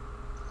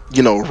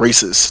 you know,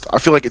 racist. I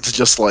feel like it's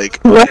just like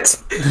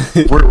What?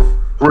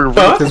 we're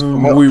Because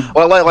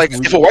like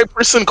if a white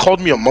person called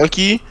me a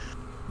monkey,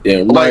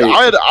 Yeah, like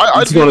right.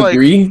 I'd You be gonna like,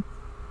 agree?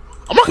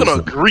 I'm not gonna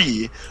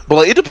agree, but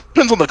like it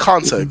depends on the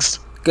context.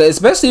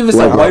 especially if it's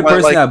Like, a white like-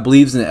 person like- that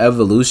believes in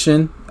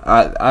evolution,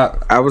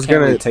 I was can't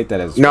gonna really take that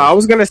as No, I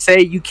was gonna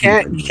say you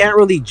can't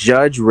really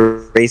judge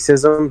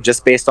racism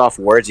just based off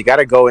words. You got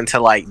to go into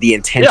like the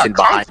intention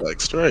behind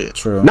context, right?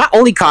 true. not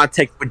only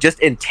context but just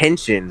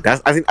intention. I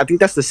think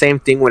that's the same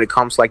thing when it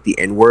comes to like the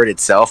N word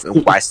itself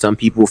and why some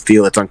people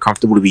feel it's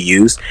uncomfortable to be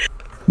used,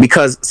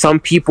 because some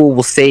people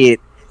will say it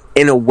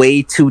in a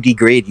way to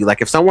degrade you.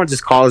 Like if someone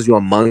just calls you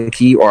a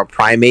monkey or a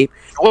primate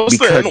What's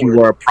the because N-word?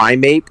 you are a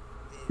primate,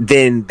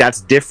 then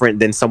that's different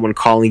than someone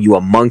calling you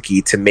a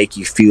monkey to make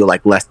you feel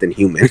like less than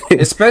human.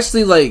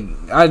 Especially like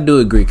I do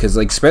agree because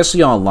like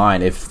especially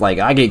online, if like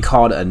I get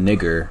called a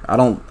nigger,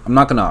 I'm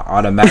not gonna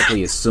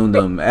automatically assume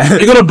them.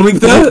 You gonna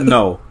bleep that?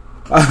 No,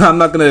 I'm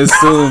not gonna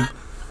assume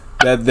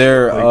that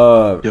they're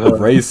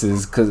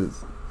racist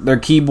because they're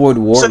keyboard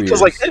warriors.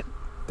 Because like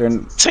they're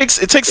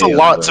it takes a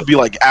lot to be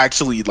like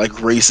actually like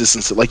racist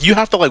and stuff. Like you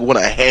have to like want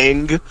to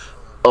hang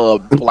a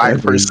black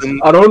person.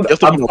 I don't. You have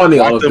to I'm wanna finding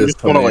block all of them, this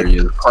you wanna, like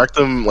hilarious. crack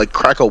them, like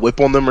crack a whip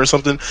on them or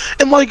something.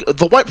 And like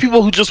the white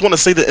people who just want to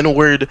say the N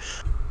word,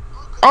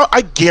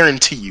 I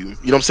guarantee you, you know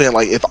what I'm saying?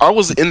 Like if I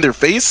was in their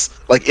face,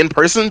 like in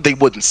person, they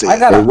wouldn't say I it.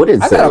 got They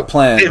wouldn't I say got a it.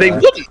 plan. They bro.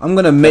 wouldn't. I'm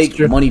gonna make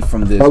true. money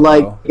from this. But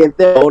like, bro. if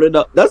they're old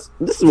enough, this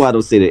is why I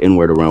don't say the N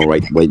word around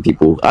white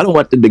people. I don't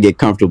want them to get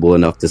comfortable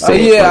enough to Oh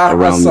say it yeah, like,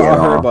 around me I at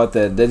heard all. about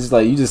that. They just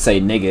like you just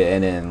say nigga,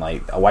 and then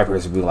like a white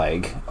person be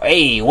like,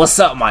 "Hey, what's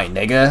up, my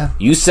nigga?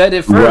 You said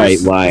it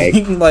first." Right,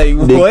 like, like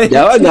what?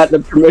 Now I got the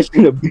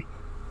permission to be.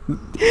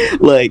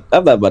 Like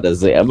I'm not about to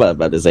say I'm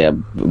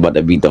about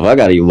to beat the fuck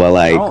out of you, but I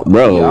like, don't-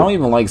 bro, yeah, I don't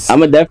even like. I'm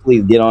gonna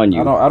definitely get on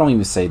you, I don't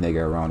even say nigga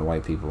around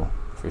white people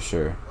for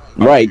sure.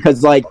 right?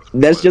 Because like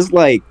that's just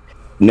like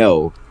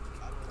no,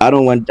 I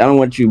don't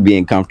want you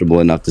being comfortable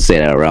enough to say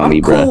that around I'm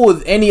me, cool bro.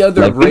 with any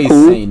other Like, be race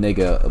cool. saying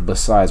nigga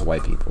besides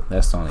white people.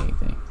 That's the only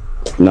thing.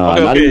 No,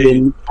 Okay, not okay.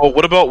 even. Oh,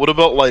 what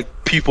about like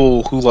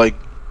people who like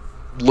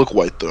look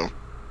white though?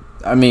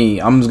 I mean,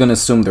 I'm just gonna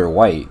assume they're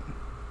white.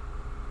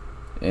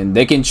 And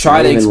they can try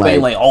Not to even,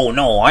 explain like- like, oh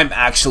no, I'm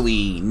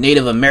actually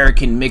Native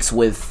American mixed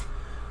with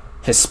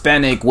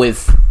Hispanic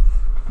with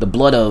the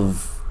blood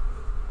of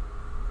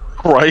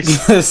Right?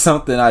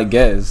 something, I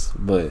guess.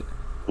 But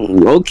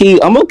Okay,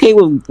 I'm okay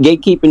with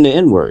gatekeeping the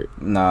N word.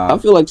 nah, I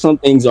feel like some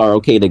things are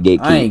okay to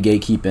gatekeep. I ain't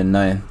gatekeeping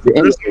nothing.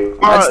 There's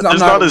I'm not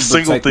not a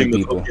single thing protecting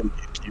that's people. okay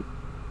to keep.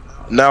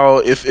 Now,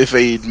 if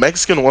a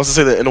Mexican wants to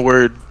say the N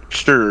word,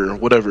 sure,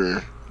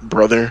 whatever,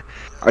 brother.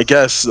 I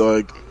guess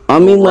like I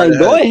mean, Go right like,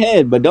 go ahead.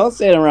 ahead, but don't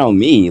say it around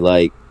me.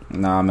 Like,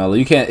 Nah, Mello,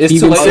 you can't. It's too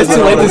Even late. It's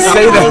too late to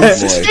say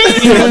that.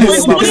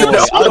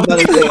 I was about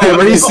to say, Wait,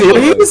 are you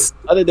serious?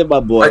 other than my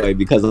boy,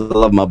 because I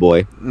love my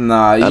boy.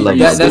 Nah, you, love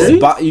that's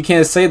you. you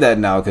can't say that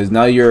now because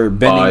now you're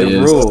bending the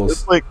Biased. rules.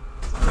 it's like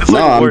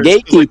No, I'm words.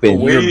 It's like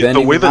gatekeeping. You're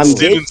the way that I'm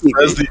Steven gatekeeping.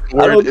 says the I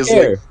word don't is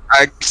care. like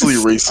actually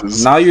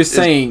racist. Now you're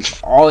saying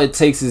all it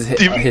takes is a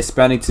Steven-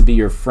 Hispanic to be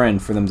your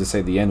friend for them to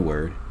say the N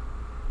word.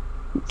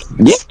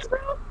 Yeah,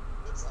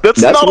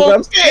 That's That's not what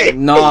I'm okay.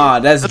 Nah,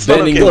 that's That's not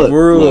bending okay. the Look,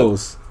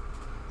 rules.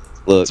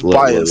 It's look.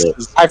 biased.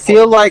 I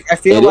feel like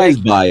It is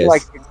biased.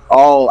 like it's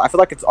all. I feel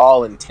like it's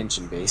all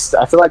intention based.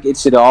 I feel like it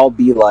should all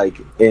be like,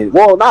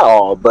 well, not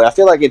all, but I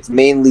feel like it's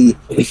mainly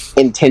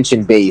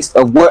intention based.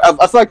 Of what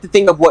I feel like the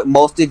thing of what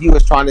most of you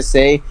is trying to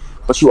say,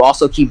 but you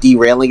also keep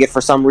derailing it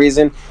for some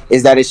reason,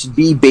 is that it should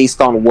be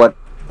based on what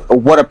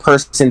a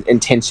person's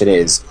intention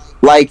is.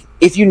 Like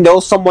if you know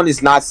someone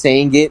is not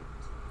saying it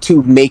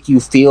to make you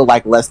feel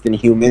like less than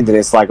human, then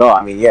it's like, oh,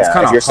 I mean, It's yeah,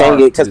 kind if of you're saying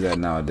hard it to because do that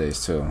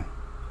nowadays too.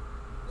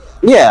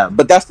 yeah,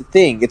 but that's the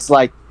thing. It's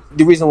like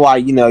the reason why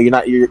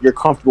you're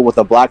comfortable with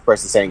a black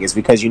person saying is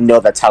because you know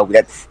that's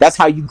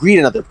how you greet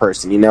another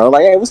person. You know,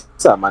 like, hey, what's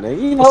up, my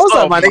nigga? You know, what's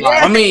up, my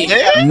nigga? I mean,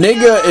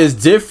 nigga is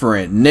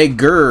different.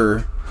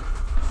 Nigger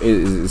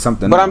is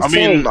something. But I'm I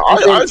saying- mean,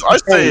 I'm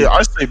saying-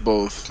 I say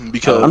both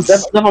because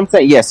That's what I'm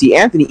saying. Yeah, see,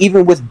 Anthony,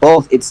 even with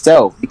both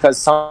itself, because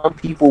some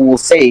people will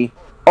say,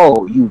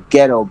 "Oh, you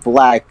ghetto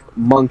black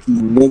monkey,"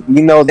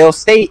 you know, they'll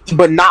say,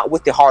 but not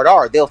with the hard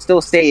R. They'll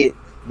still say it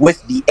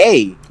with the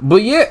A, but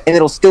yeah, and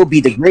it'll still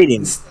be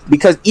degrading.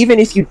 Because even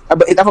if you, but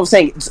that's what I'm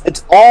saying.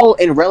 It's all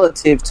in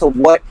relative to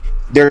what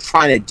they're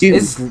trying to do.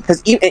 It's-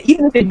 Because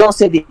even if they don't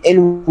say the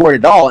N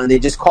word at all, and they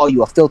just call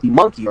you a filthy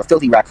monkey or a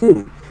filthy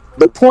raccoon,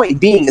 the point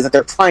being is that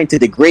they're trying to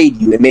degrade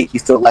you and make you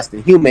feel less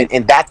than human,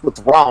 and that's what's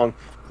wrong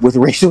with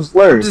racial I'm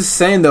slurs. just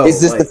saying though. It's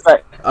just like, the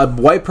fact. a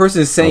white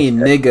person saying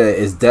nigga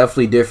is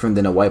definitely different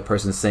than a white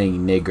person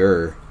saying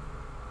nigger.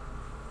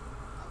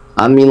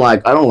 I mean,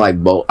 like, I don't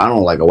like both. I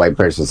don't like a white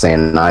person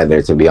saying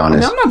neither, to be I mean,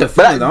 honest. I'm not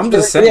defending them. I'm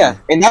just saying. Yeah,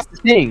 and that's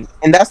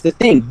the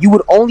thing. You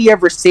would only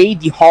ever say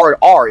the hard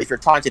R if you're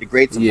trying to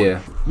degrade someone. Yeah.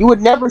 You would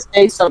never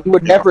say something. You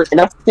would never, and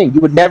that's the thing.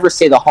 You would never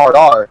say the hard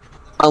R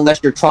unless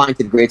you're trying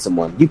to degrade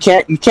someone. You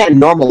can't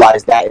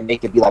normalize that and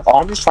make it be like, oh,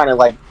 I'm just trying to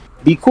like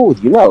be cool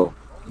with you. No,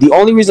 the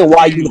only reason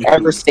why you would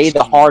ever say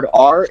the hard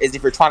R is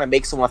if you're trying to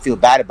make someone feel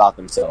bad about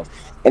themselves,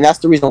 and that's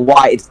the reason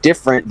why it's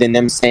different than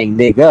them saying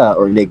nigga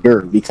or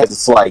nigger, because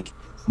it's like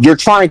you're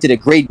trying to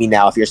degrade me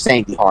now if you're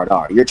saying the hard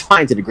R. You're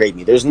trying to degrade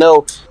me. There's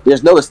no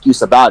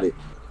excuse about it.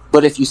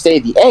 But if you say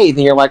the A,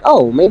 then you're like,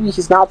 oh, maybe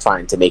he's not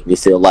trying to make me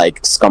feel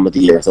like scum of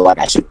the earth or like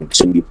I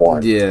shouldn't be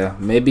born. Yeah,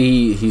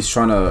 maybe he's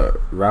trying to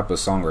rap a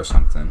song or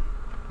something.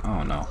 I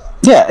don't know.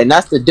 Yeah, and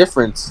that's the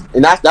difference,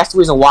 and that's the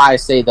reason why I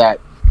say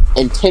that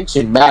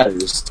intention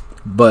matters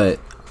But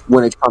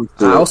when it comes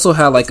to. I also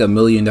had like $1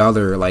 million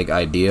like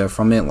idea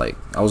from it. Like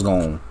I was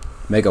gonna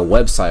make a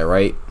website,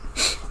 right?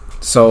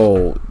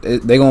 So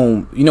they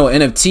gonna,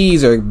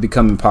 NFTs are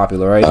becoming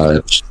popular,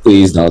 right?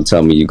 Please don't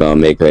tell me you're gonna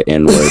make an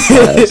N-word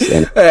pass.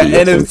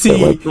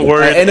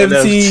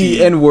 NFT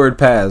N-word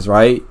pass,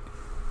 right?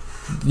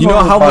 You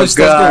know how much that's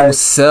gonna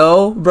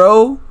sell,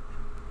 bro?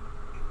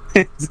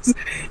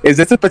 Is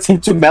this a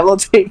potential mellow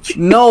take?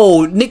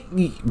 No, Nick,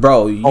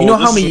 bro. You know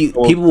how many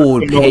people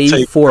would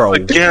pay for a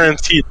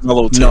guaranteed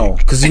mellow take? No,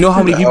 because you know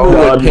how many people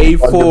would pay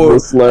for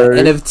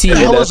NFT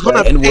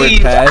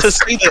N-word pass.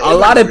 A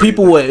lot of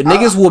people would.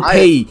 Niggas will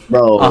pay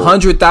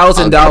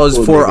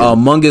 $100,000 for a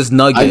Among Us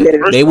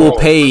nugget. They will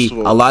pay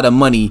a lot of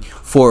money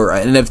for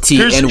an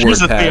NFT N-word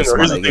pass.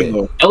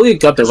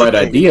 Elliot got the right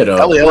idea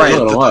though.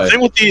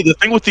 The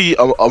thing with the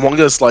Among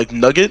Us like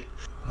nugget.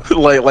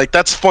 Like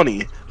that's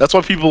funny. That's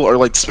why people are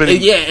like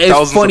spending. Yeah,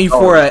 it's funny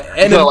for an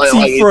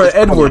NFT for an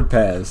N-word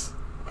pass.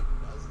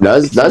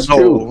 That's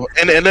true.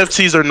 And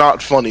NFTs are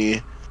not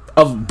funny.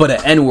 But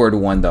an N-word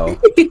one though.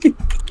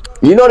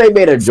 They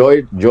made a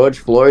George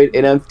Floyd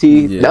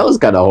NFT. Yeah. That was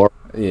kind of horrible.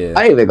 Yeah,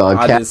 I ain't even gonna.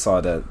 I just saw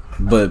that,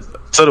 but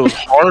said it was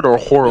hard or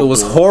horrible. It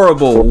was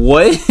horrible.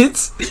 What?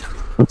 It's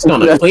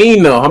not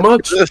clean though. How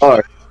much?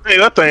 Hey,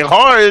 that thing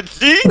hard,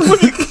 G.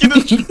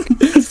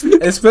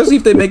 Especially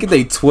if they make it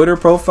their Twitter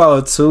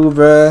profile too,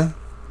 bruh.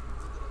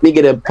 We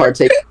get to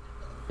partake.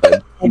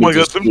 Oh my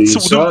god, them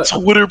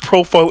Twitter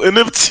profile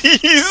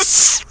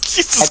NFTs.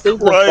 Jesus I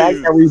think Christ. the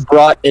fact that we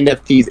brought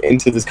NFTs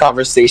into this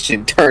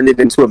conversation turned it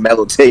into a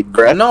mellow take,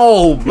 bruh.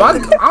 No, I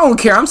don't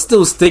care. I'm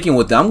still sticking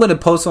with it. I'm gonna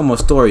post on my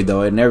story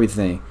though and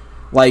everything.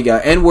 Like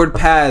N-word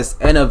pass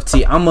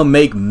NFT, I'm gonna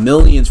make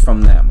millions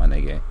from that, my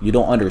nigga. You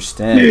don't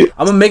understand.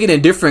 I'm gonna make it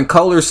in different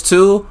colors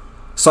too,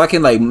 so I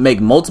can like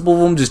make multiple of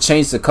them. Just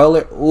change the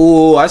color.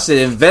 Ooh, I should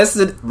invest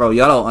it, bro.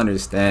 Y'all don't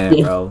understand,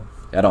 bro.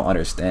 Y'all don't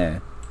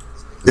understand.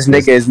 This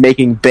nigga is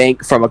making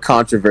bank from a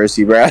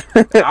controversy, bruh.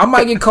 I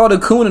might get called a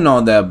coon and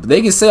all that, but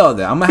they can say all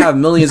that. I'm gonna have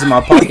millions in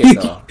my pocket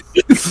though.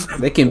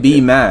 They can be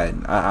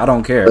mad. I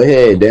don't care. Go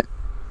ahead,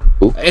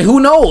 and who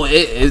knows?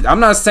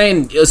 I'm not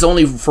saying it's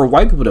only for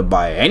white people to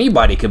buy it.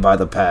 Anybody can buy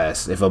the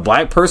pass. If a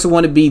black person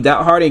want to be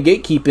that hard in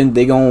gatekeeping,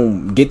 they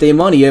gonna get their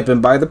money up and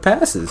buy the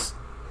passes.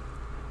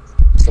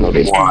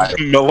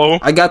 Mellow.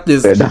 I got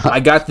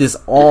this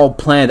all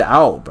planned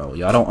out, bro.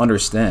 Y'all don't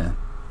understand.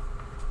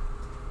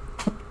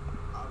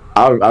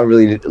 I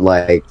really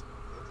like.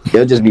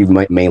 It'll just be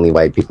mainly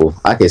white people.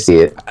 I can see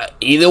it.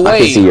 Either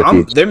way,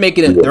 they're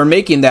making it. They're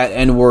making that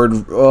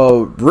N-word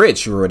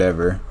rich or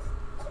whatever.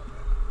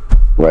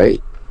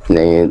 Right,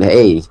 and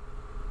hey,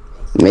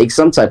 make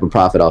some type of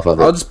profit off of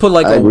it. I'll just put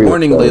like a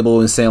warning label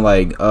and saying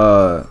like,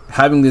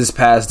 having this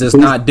pass does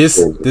not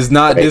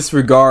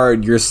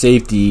disregard your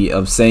safety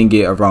of saying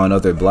it around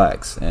other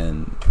blacks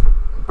and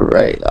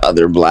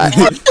other blacks.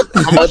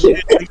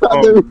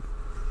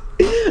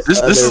 This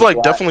is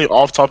like definitely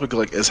off topic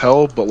like as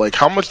hell, but like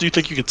how much do you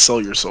think you could sell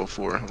yourself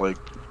for? Like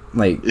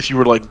if you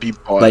were like be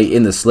bought, like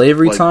in the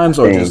slavery times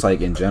or just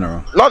like in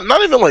general?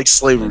 Not even like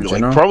slavery,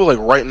 like probably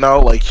like right now,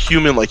 like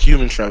human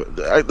trafficking.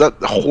 That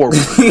horrible.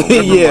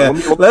 Yeah,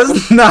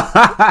 let's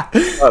not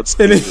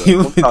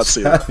human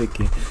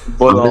trafficking.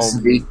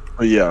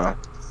 But yeah,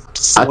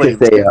 I could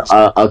say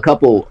a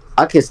couple.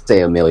 I could say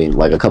 $1 million,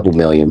 like a couple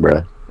million,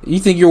 bro. You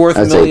think you're worth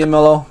 $1 million,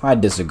 Mello? I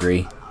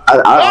disagree.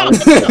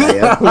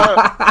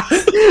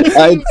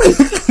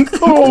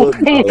 Oh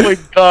my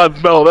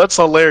god, Mel, that's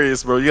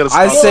hilarious, bro. You gotta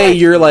stop. I say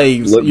you're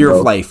like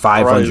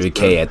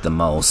 500K at the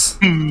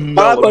most.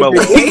 Mel.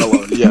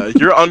 Yeah,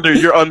 you're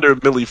under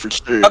Millie for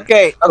sure.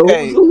 Okay. I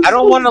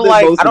don't want to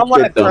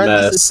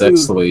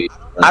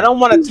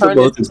turn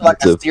this into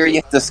like a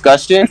serious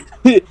discussion.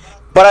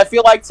 But I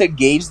feel like to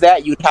gauge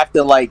that, you'd have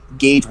to like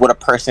gauge what a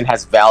person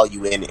has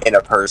value in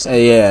a person.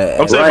 Yeah.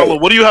 I'm saying, Mello,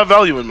 what do you have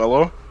value in,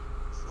 Mello?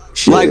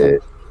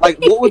 Shit. Like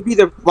what would be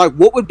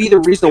the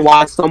reason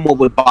why someone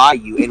would buy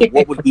you, and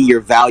what would be your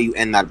value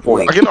in that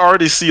point? I can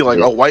already see like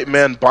a white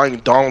man buying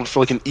Donald for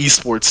like an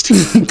esports team.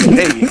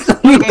 Hey,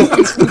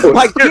 that's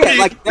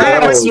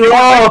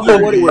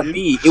what it would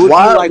be. It would be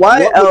like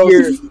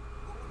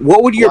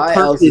what would your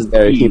purpose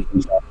be?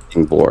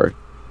 For?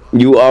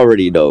 You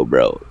already know,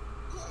 bro.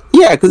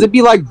 Yeah, because it'd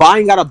be like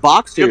buying out a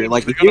boxer.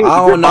 Like I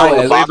don't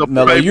know,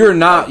 Mello, you're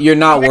not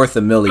worth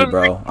 $1 million,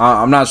 bro.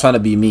 I'm not trying to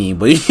be mean,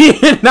 but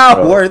you're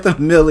not worth $1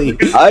 million.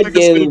 I think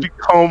it's gonna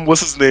become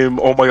what's his name?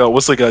 Oh my god,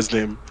 what's that guy's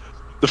name?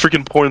 The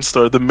freaking porn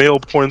star, the male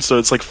porn star.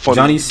 It's like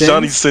funny.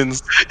 Johnny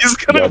Sins. He's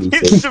gonna be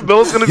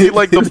Chamel's gonna be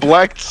like the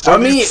black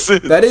Johnny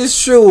Sins. That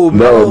is true.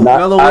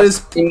 Mello is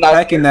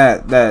packing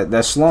that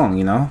schlong,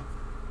 you know.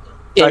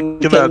 Packing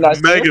that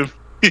Megan.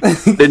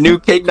 The new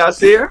Kate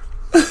Nasir.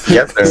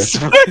 Yes, sir.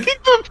 Smacking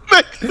the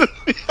back of the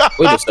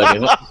Wait a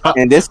second.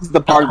 And this is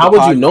the part. How of the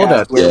would you know podcast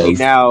that? Where we Yes.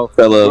 now,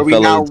 Fellow retip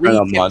internal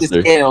the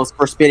monster. scales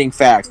for spitting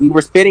facts. We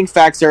were spitting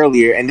facts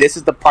earlier, and this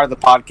is the part of the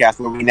podcast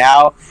where we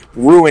now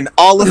ruin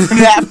all of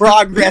that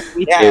progress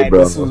we Hey, had.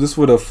 bro. This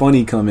where the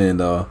funny come in,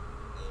 though.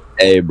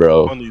 Hey,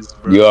 bro. funnies,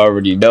 bro. You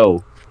already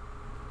know.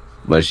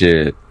 But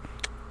shit.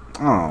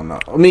 I don't know.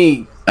 I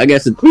mean, I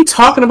guess it. We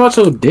talking about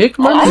your dick,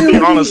 man? I'll be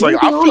honest.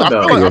 Like, What you on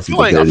about? I feel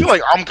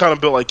like I'm kind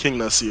of built like King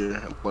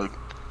Nasir. Like,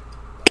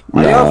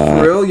 are y'all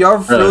for real?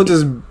 Y'all for real?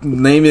 Just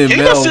naming King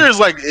Mel. Nasir is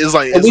like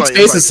Can we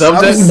change the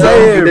subject? I'm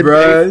saying,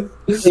 bro.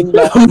 We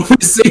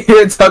sit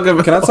here and talk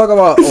about. Can I talk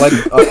about like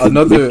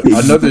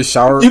another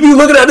shower? You be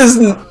looking at this,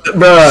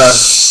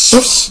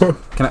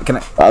 bruh. Can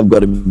I? I'm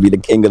gonna be the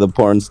king of the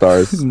porn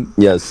stars.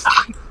 Yes.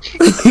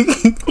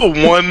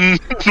 one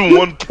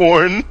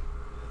porn.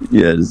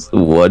 Yes.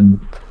 One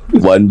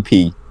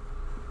P.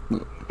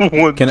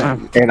 One. Can I?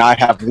 And I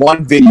have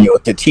one video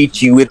to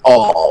teach you it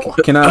all.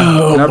 Can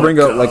I bring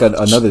up like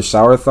another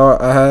shower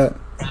thought I had?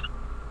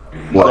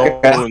 No,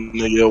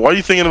 nigga. Why are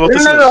you thinking about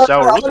this in the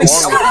shower?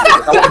 What's wrong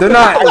with you? They're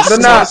not.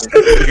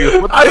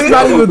 Nigga, what the It's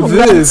not even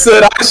this.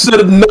 Said I should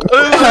have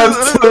known.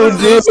 Have told you.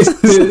 This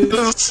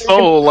is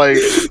so like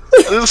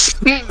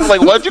this.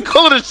 Like, why'd you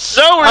call it a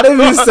shower? I didn't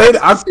even say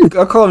that.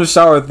 I call them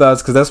shower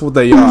thoughts because that's what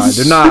they are.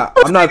 They're not.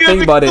 I'm not Nigga,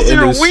 thinking about it in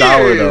you're the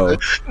shower weird. though.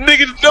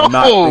 Nigga, no. I'm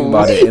not thinking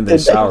about it in the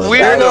shower.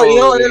 Weird.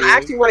 No, and I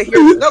actually want to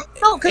hear. No,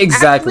 'cause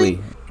Exactly.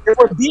 actually, if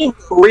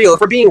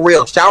we're being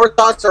real, shower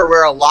thoughts are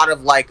where a lot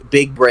of like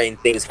big brain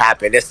things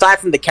happen. Aside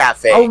from the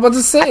cafe, I was about to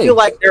I say. feel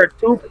like there are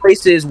two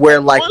places where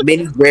like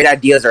many great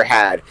ideas are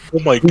had. Oh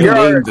my There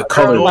god. are, the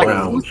color like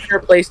brown. two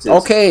different places.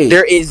 Okay.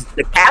 There is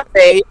the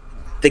cafe.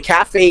 The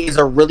cafe is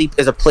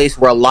a place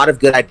where a lot of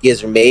good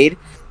ideas are made,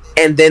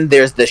 and then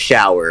there's the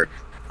shower.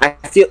 I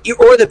feel,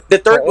 or the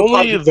third.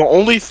 The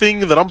only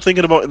thing that I'm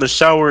thinking about in the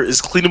shower is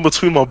cleaning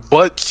between my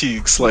butt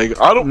cheeks. Like,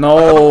 I don't.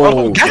 No, I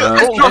don't That's get man. it.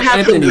 because you don't have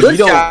Anthony, the good you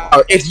don't-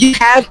 shower.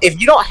 If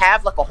you don't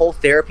have like a whole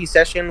therapy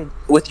session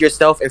with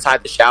yourself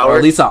inside the shower, or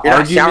at least an you're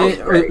not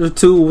showering argument right. or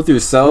two with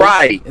yourself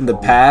Right. in the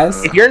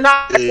past. If you're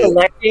not Yeah.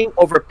 collecting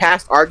over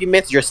past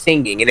arguments, you're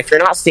singing, and if you're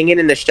not singing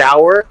in the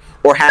shower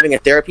or having a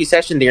therapy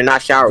session, then you're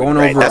not showering. Going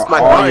right? over That's my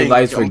all point. your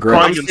life's I'm regrets.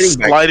 crying and sitting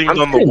back- sliding I'm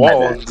down the sitting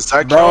wall. back. Does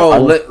that Bro,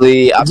 count?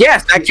 Honestly,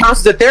 Yes, that counts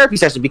as a therapy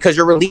session because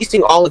you're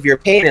releasing all of your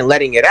pain and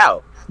letting it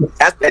out.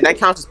 That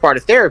counts as part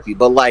of therapy.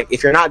 But like,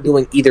 if you're not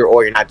doing either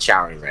or, you're not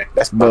showering right.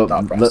 That's my But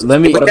thought process.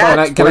 let me. With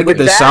that- Can I get with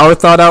the that- shower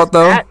thought out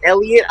though? That,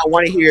 Elliot, I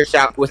want to hear your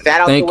shower. With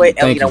that out Thank the way, you,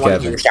 thank Elliot, I you, want to hear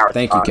Kevin. your shower.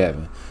 Thank you, thought.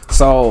 Kevin.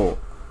 So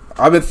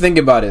I've been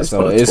thinking about it. That's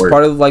So what it's it's worth.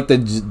 part of like the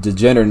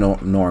gender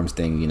norms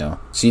thing, you know.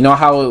 So you know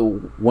how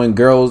when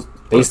girls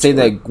they say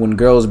that when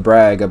girls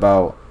brag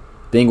about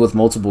being with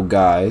multiple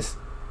guys,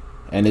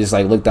 and it's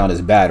like looked down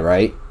as bad,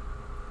 right?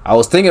 I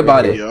was thinking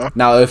about it. Yeah.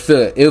 Now, if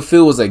it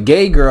was a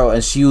gay girl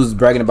and she was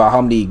bragging about how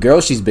many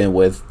girls she's been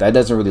with, that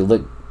doesn't really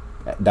look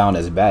down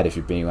as bad if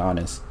you're being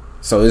honest.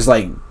 So it's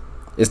like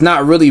it's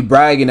not really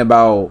bragging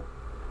about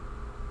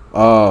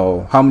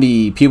how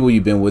many people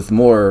you've been with,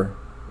 more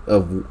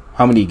of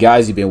how many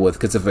guys you've been with.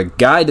 Because if a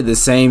guy did the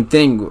same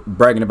thing,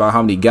 bragging about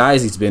how many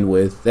guys he's been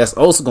with, that's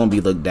also going to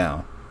be looked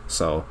down.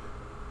 So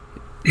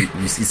you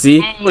see,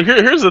 Look,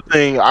 here's the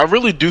thing. I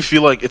really do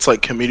feel like it's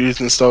like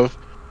communities and stuff.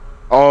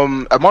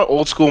 At my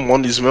old school,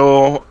 Mondays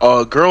Mill,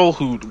 a girl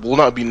who will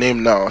not be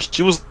named now,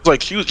 she was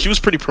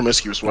pretty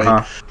promiscuous, right?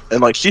 Uh-huh. And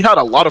like she had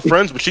a lot of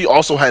friends, but she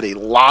also had a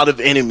lot of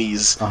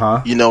enemies.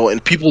 You know,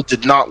 and people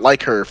did not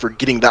like her for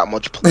getting that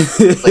much play.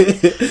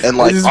 And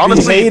like Just be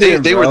honestly,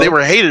 hated, they bro.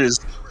 were haters.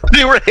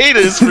 They were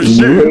haters for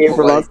sure. Came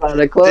from Like, outside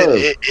the club.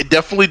 it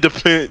definitely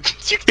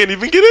depends. You can't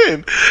even get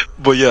in.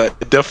 But yeah,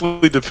 it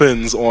definitely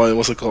depends on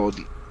what's it called.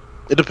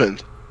 It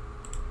depends.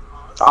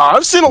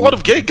 I've seen a lot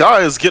of gay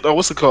guys get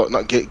what's it called?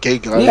 Not gay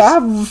guys. yeah, I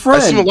have a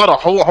I've seen a friend. lot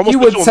of He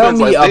would homosexual tell men,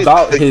 me like, they-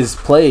 about they- his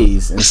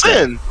plays and stuff.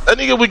 Listen, that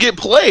nigga would get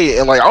play,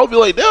 and like I would be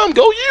like, "Damn,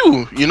 go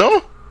you!"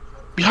 know,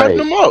 be hyping Right.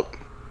 him up.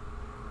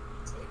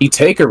 He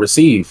take or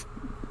receive.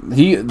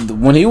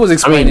 When he was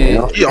explaining you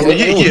know, it, Yeah, I mean, It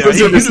yeah, was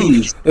he a do-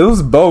 receive. it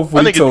was both. That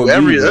What he nigga told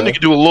do me, that bro.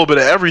 nigga do a little bit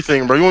of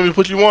everything, bro. You want me to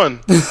put you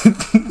on?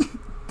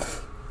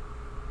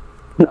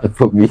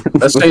 Put me.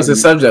 Let's change the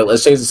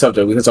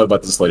subject. We can talk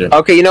about this later.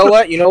 Okay, you know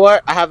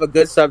what? I have a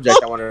good subject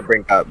I want to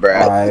bring up, bro.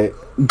 All right.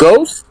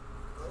 Ghosts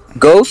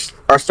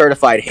are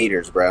certified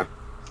haters, bro.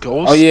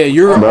 Ghost. Oh yeah,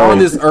 you're Bro. on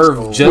this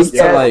earth just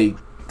Yeah. to like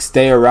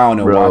stay around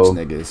and Bro. watch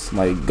niggas.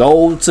 Like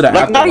go to the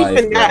Like not afterlife.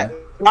 even that. bro.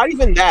 Not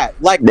even that.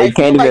 Like They I feel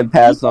can't even like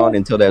pass people- on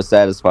until they're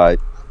satisfied.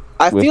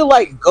 I feel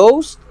like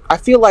ghosts. I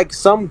feel like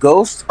some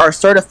ghosts are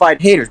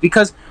certified haters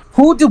because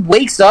who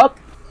wakes up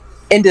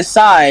and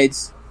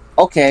decides,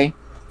 okay,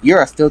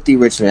 you're a filthy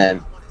rich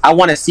man. I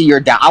want to see your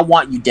down. I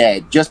want you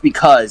dead just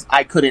because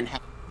I couldn't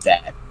have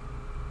that.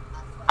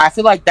 I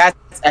feel like that's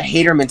a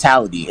hater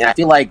mentality, and I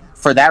feel like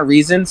for that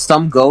reason,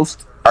 some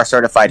ghosts are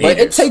certified But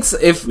haters. it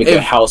takes Make a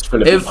house for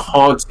the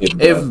haunted.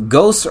 Bro. if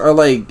ghosts are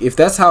like, if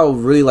that's how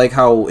really like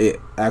how it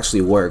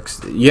actually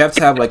works, you have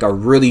to have like a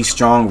really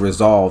strong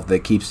resolve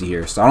that keeps you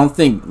here. So I don't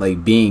think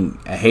like being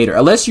a hater,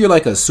 unless you're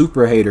like a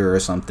super hater or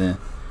something.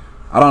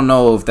 I don't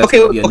know if that's Okay,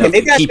 gonna be enough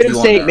maybe to I keep shouldn't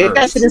you say on the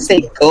earth.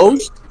 say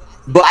ghost,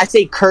 but I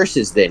say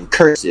curses then.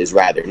 Curses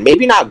rather.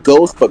 Maybe not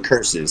ghosts, but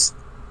curses.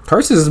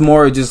 Curses is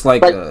more just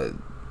like Like-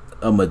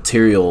 a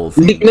material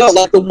thing. No,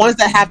 like the ones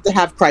that have to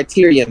have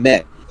criteria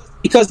met.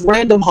 Because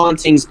random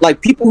hauntings,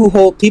 like people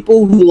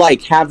who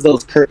like have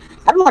those I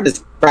don't know how to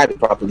describe it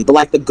properly, but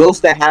like the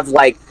ghosts that have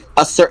like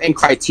a certain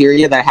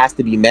criteria that has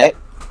to be met.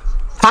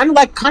 Kind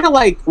of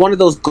like one of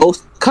those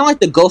ghosts, kind of like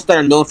the ghosts that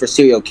are known for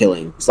serial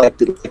killing. It's like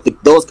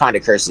those kind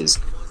of curses.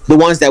 The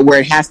ones that where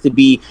it has to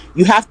be,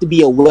 you have to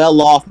be a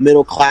well-off,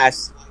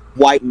 middle-class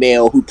white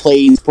male who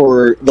plays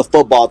for the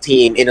football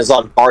team and is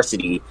on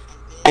varsity.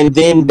 And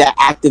then that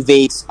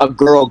activates a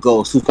girl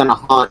ghost who's gonna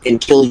haunt and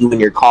kill you in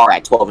your car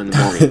at 12 in the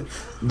morning.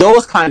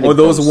 Those kind of Or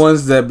those ghosts.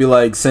 ones that be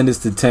like, send us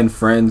to 10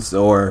 friends,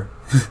 or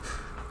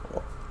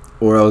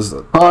else,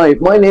 Hi,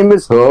 my name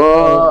is.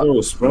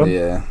 Ghost, bro.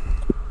 yeah.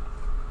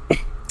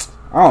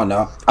 I don't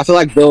know. I feel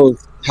like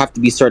those have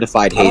to be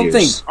certified I don't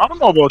haters. think I don't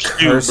know about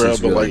you, Curse bro, is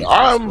but really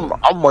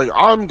like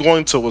I'm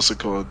going to what's it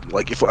called?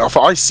 Like if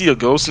I see a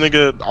ghost,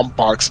 nigga, I'm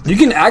boxing. you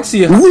can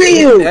actually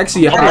Real.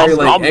 hire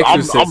like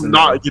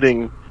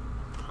exorcists.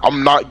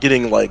 I'm not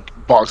getting like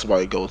boxed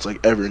by a ghost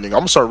like ever, nigga. I'm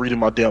gonna start reading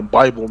my damn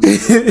Bible.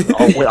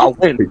 Nigga. I'll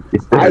win.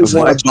 It's,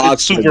 wanna it's,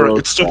 box the super. ghost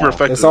It's super now.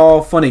 effective. It's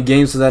all fun and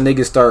games so that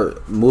nigga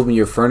start moving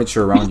your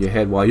furniture around your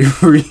head while you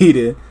read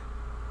it.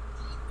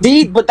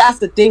 Dude, but that's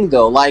the thing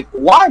though. Like,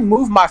 why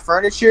move my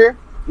furniture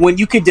when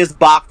you could just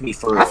box me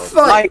for real? I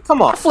feel like,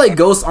 come on. I feel like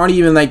ghosts aren't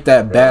even like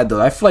that bad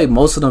though. I feel like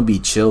most of them be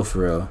chill for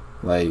real.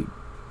 Like,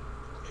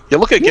 Yeah,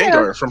 look at Yeah.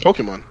 Gengar from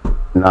Pokemon.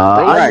 Nah,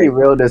 Right. I'd be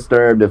real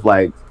disturbed if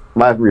like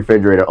my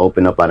refrigerator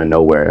opened up out of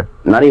nowhere.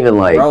 Not even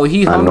like. bro,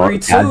 he a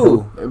hungry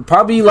normal too.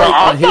 Probably like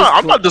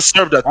I'm not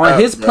disturbed at on that,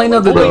 his bro. plane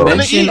of the Like, what are you gonna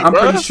dimension, eat, I'm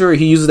bro? pretty sure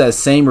he uses that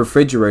same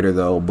refrigerator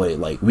though, but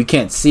like we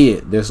can't see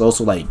it. There's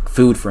also like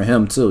food for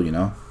him too, you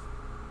know.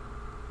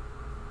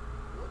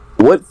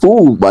 What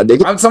food, my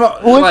nigga? I'm talking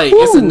about, What like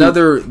it's food?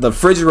 another. The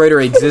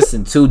refrigerator exists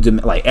in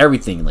like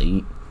everything,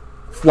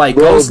 like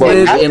Bro, ghosts but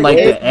live that's in like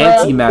the the case,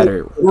 bro.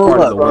 antimatter part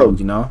of the Bro. world,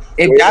 you know.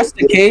 If that's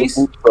the case,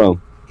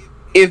 From?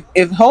 if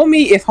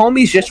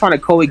homie's just trying to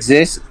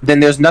coexist, then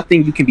there's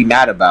nothing you can be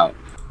mad about.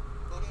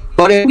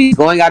 But if he's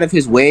going out of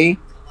his way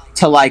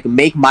to like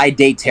make my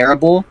day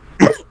terrible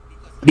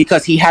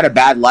because he had a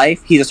bad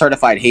life, he's a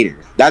certified hater.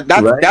 Right.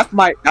 That's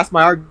my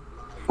argument.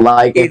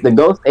 Like, if the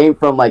ghost ain't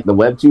from like the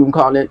webtoon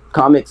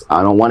comics,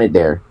 I don't want it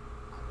there.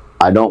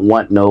 I don't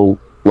want no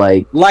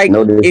Like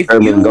no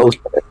disturbing ghost.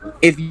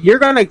 if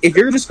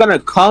you're just gonna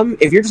come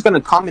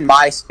in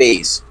my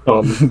space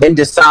and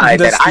decide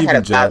That's that I had a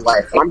Steven Jobs. bad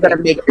life, I'm gonna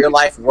make your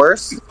life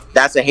worse.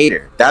 That's a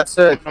hater. That's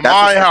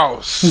My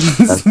house.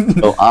 That's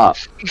so up.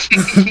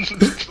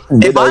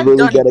 If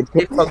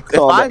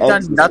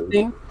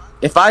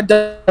I've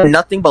done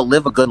nothing but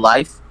live a good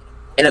life,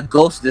 and a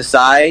ghost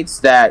decides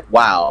that,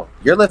 wow,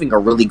 you're living a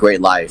really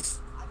great life,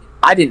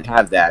 I didn't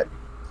have that.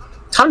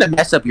 Time to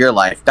mess up your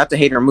life. That's a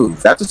hater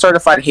move. That's a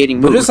certified hating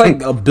But move. there's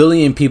like a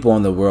billion people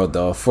in the world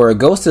though. For a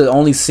ghost to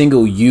only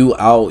single you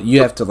out,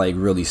 you have to like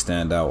really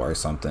stand out or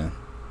something.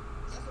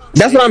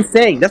 That's what I'm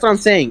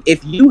saying.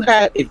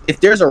 If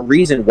there's a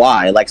reason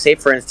why, like say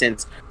for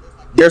instance,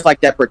 there's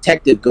like that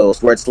protective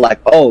ghost where it's like,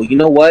 oh, you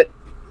know what?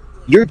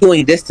 You're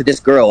doing this to this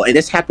girl, and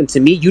this happened to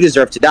me. You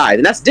deserve to die.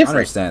 Then that's I different.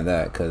 understand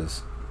that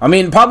because I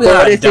mean probably But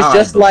not if it's die,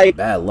 just but like,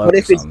 bad luck but or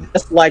if it's something.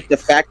 just like the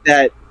fact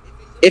that,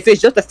 if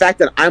it's just the fact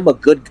that I'm a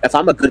good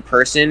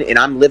person and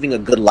I'm living a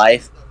good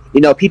life,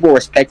 you know, people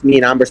respect me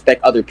and I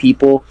respect other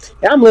people,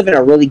 and I'm living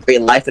a really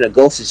great life, and a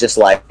ghost is just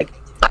like,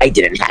 I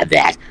didn't have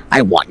that.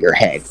 I want your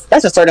head.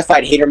 That's a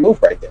certified hater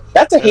move right there.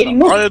 That's a hating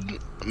move.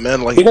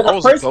 Man, like Because if I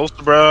was first- a ghost,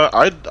 bro,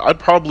 I'd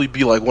probably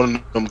be like one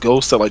of them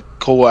ghosts that like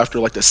go after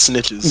like the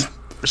snitches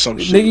or some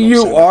shit. Nigga,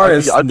 know what you I'm are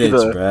a saying? I'd be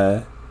snitch, the-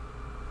 bruh.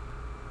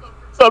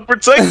 I'd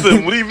protect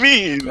them. What do you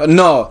mean?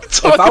 No,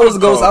 if Talking I was a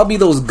ghost, about? I'll be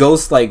those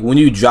ghosts like when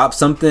you drop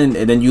something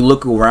and then you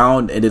look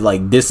around and it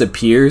like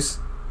disappears.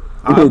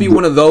 I'll be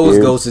one of those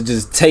Disappears. ghosts to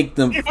just take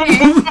them. Move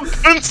the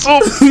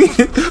pencil. See,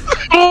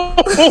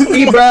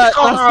 bruh,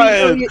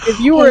 God. if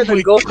you were Oh the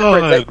my ghost God,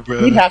 protector,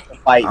 bruh. you'd have to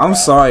fight. I'm bruh.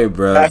 sorry,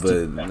 bro, Have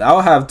but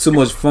I'll have too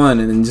much fun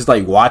and then just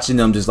like watching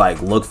them just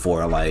like look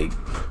for like.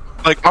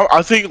 Like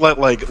I think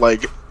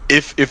like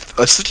if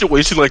a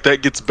situation like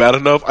that gets bad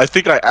enough, I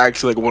think I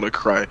actually like want to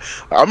cry.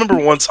 I remember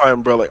one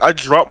time, bro, like I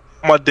dropped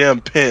my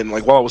damn pen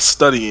like while I was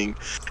studying,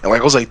 and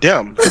like I was like,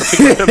 damn.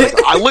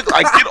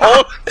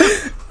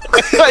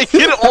 I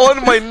get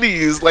on my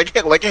knees, like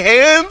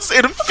hands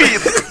and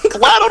feet.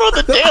 flat out on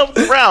the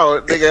damn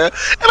ground, nigga, and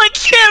I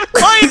can't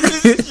find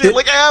this shit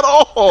like at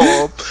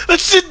all. That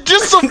shit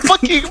just so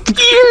fucking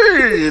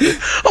weird.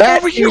 I'm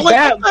over here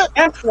like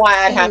that's why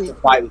I have to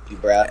fight with you,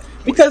 bro.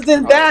 Because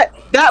then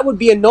that would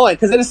be annoying.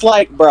 Because then it's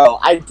like, bro,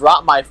 I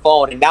dropped my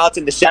phone and now it's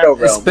in the shadow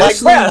realm.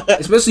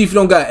 Especially if you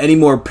don't got any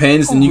more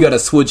pens and you got to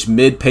switch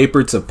mid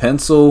paper to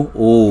pencil.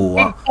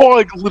 Oh,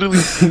 dog, literally,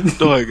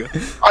 dog.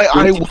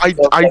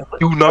 I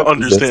do not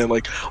understand.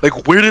 Like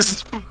where does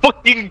this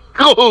fucking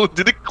go?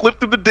 Did it clip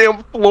to the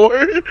damn floor?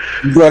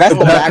 Bro, that's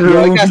the back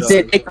room.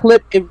 It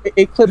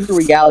clipped the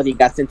reality.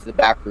 Got sent to the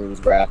back rooms,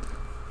 bro.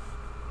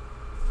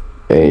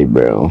 Hey,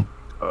 bro.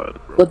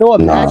 But though,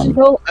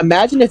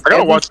 imagine if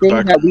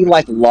everything that we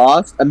like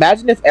lost.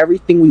 Imagine if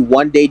everything we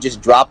one day just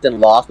dropped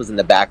and lost was in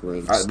the back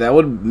rooms. That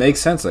would make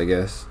sense, I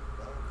guess.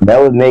 That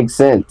would make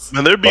sense.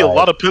 Man, there'd be a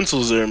lot of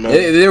pencils there, man.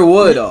 There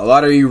would a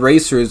lot of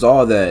erasers,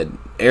 all that,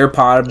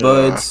 AirPod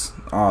buds,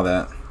 all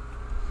that.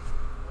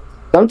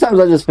 Sometimes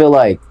I just feel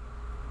like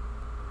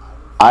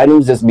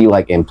items just be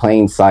like in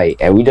plain sight,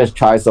 and we just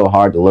try so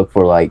hard to look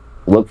for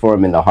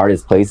them in the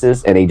hardest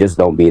places, and they just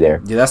don't be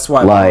there. Yeah, that's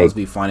why moms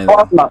be finding them.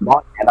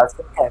 I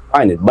still can't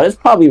find it, but it's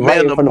probably right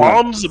in front of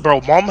moms,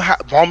 bro.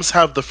 Moms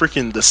have the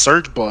freaking the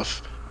search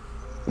buff,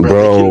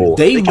 bro.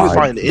 They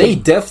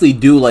definitely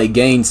do like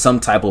gain some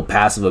type of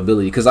passive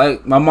ability. Because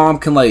my mom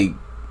can like,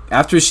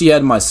 after she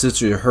had my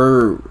sister,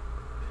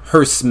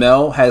 her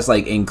smell has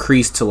like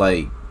increased to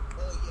like.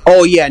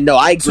 Oh yeah, no,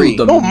 I agree.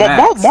 No,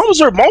 moms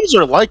are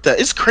like that.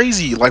 It's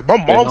crazy. Like my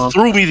mom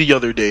threw me the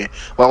other day.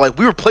 Like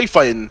we were play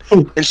fighting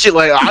and shit.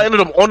 Like I ended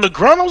up on the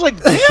ground. I was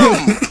like,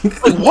 damn,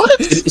 like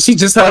what? She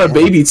just had a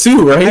baby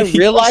too, right? I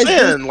realized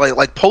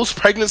like post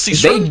pregnancy.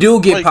 They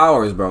do get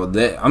powers, bro.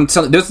 I'm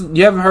telling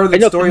you, haven't heard the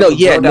story of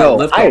the girl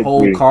that left a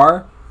whole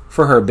car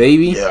for her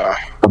baby? Yeah,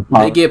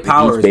 they get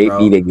powers,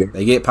 bro.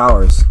 They get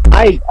powers.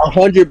 I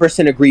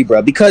 100% agree,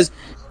 bro. Because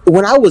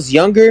when I was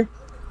younger,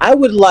 I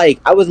would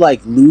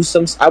lose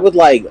some. I'd be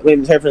like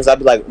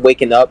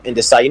waking up and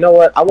decide, you know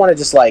what? I want to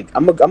just like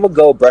I'm gonna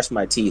go brush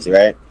my teeth,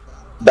 right?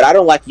 But I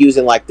don't like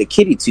using like the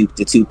kitty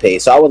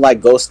toothpaste, so I would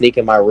like go sneak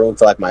in my room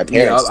for like my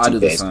parents' I do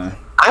the toothpaste.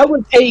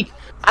 same.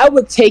 I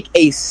would take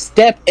a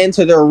step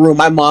into their room.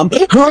 My mom,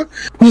 huh?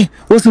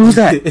 Who's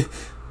that?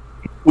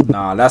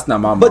 Nah, that's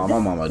not my mom. My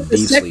mom a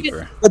deep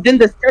sleeper. But then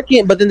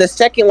the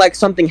second like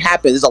something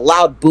happens, there's a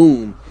loud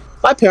boom.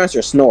 My parents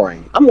are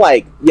snoring. I'm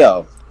like,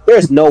 yo.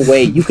 There's no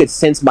way you could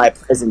sense my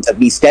presence of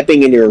me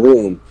stepping in your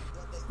room.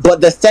 But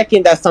the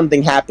second that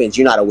something happens,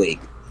 you're not awake.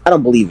 I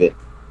don't believe it.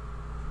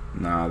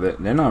 Nah,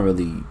 they're not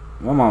really.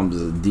 My mom's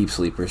a deep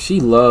sleeper. She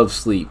loves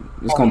sleep.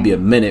 It's gonna be a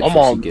minute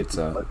before she gets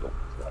up.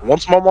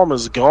 Once my mom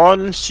is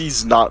gone,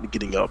 she's not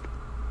getting up.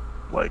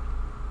 Like,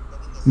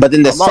 but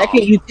then the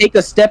second you take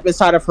a step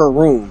inside of her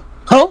room,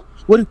 huh?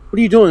 What are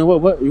you doing?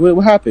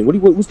 What happened?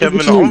 What's Kevin,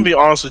 I'm gonna be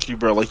honest with you,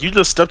 bro. Like, you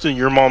just stepped in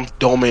your mom's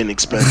domain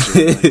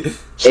expansion.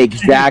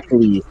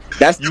 Exactly.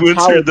 That's you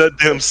entered that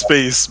damn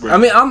space, bro. I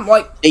mean, I'm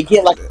like, they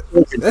get like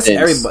that's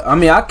everybody. I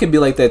mean, I could be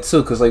like that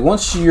too, because like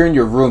once you're in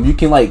your room, you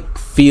can like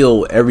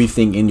feel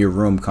everything in your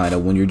room, kind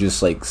of when you're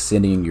just like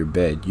sitting in your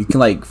bed. You can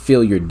like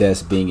feel your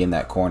desk being in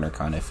that corner,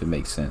 kind of, if it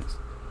makes sense.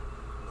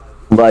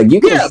 Like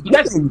you can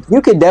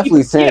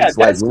definitely sense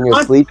like when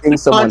you're sleeping,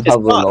 someone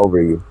hovering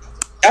over you.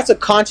 That's a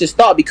conscious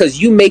thought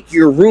because you make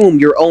your room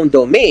your own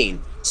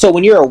domain. So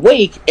when you're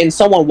awake and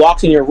someone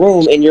walks in your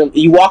room and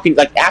you walk in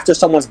like after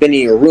someone's been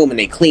in your room and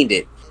they cleaned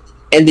it,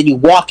 and then you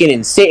walk in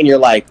and sit and you're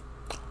like,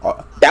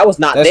 that was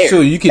not that's there.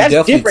 True. You can that's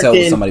definitely tell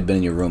when somebody been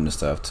in your room and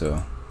stuff too.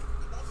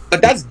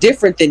 But that's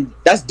different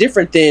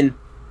than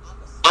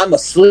I'm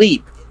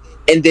asleep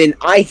and then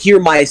I hear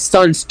my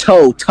son's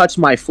toe touch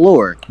my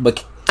floor.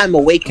 But I'm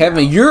awake.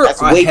 Kevin, now. you're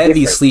that's a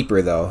heavy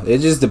sleeper though. It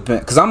just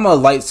depends because I'm a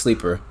light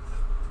sleeper.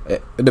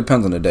 It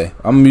depends on the day.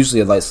 I'm usually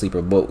a light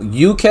sleeper, but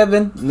you,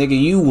 Kevin, nigga,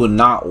 you will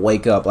not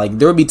wake up. Like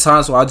there will be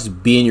times where I'll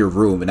just be in your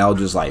room and I'll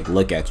just like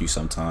look at you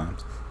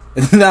sometimes.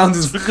 And then I'll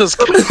just because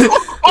I was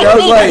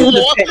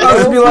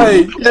be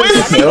like, do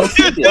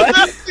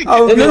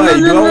I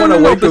want to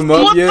wake him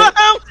up yet?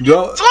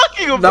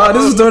 Nah,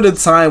 this is during the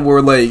time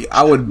where like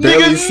I would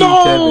barely see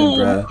Kevin,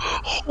 bro.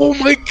 Oh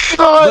my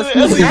god,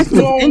 that's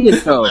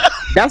dependent though.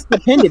 That's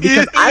dependent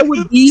because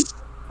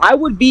I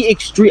would be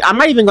extreme. I'm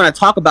not even going to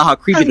talk about how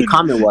creepy the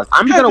comment was.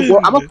 I'm going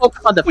to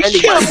focus on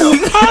defending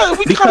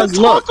myself. Because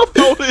look,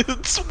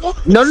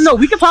 no,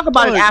 we can talk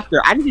about it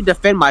after. I need to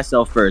defend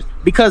myself first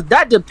because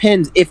that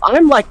depends. If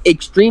I'm like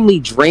extremely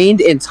drained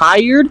and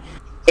tired,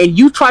 and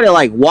you try to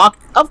like walk,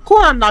 of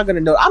course I'm not going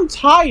to know. I'm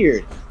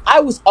tired.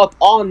 I was up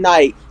all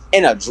night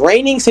in a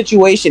draining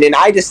situation, and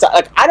I just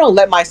like I don't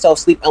let myself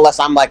sleep unless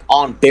I'm like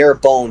on bare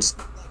bones.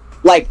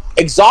 Like,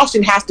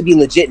 exhaustion has to be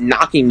legit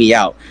knocking me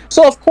out.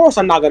 So, of course,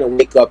 I'm not going to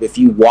wake up if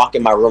you walk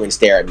in my room and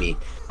stare at me.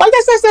 Like,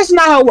 that's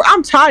not how it works.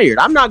 I'm tired.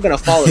 I'm not going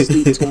to fall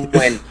asleep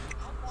when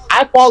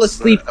I fall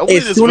asleep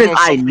as soon as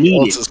I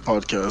need it. This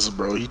podcast,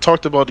 bro. He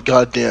talked about the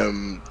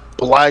goddamn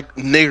black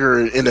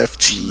nigger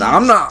NFT.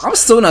 Nah, I'm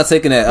still not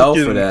taking that L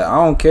for that. I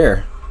don't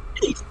care.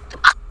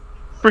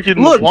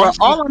 freaking Look, bro, wants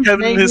all I'm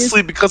Kevin in saying his is-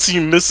 sleep because he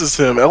misses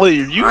him.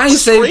 Elliot, you I ain't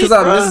saying because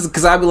I miss miss.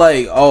 because I'd be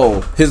like,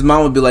 oh, his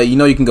mom would be like,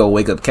 you can go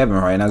wake up Kevin,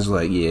 right? And I was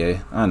like,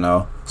 yeah, I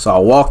know. So I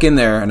walk in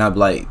there and I'd be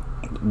like,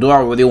 do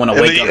I really want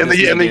to wake up? And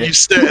this then nigga? you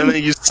stare. And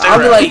then you stare. I'd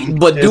be at like, him.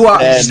 but do Stare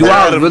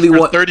I at him really for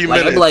want? 30 Like,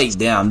 I'd be minutes. like,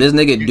 damn, this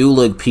nigga do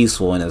look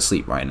peaceful in his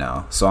sleep right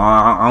now. So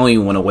I don't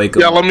even want to wake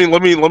up. Yeah, let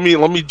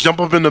me jump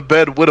up in the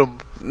bed with him.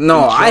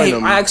 No, and join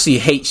him. I actually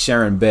hate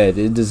sharing bed.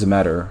 It doesn't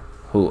matter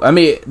who. I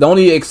mean, the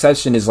only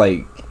exception is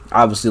like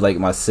obviously like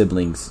my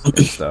siblings and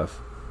stuff.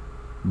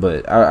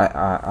 But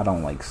I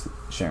don't like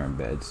sharing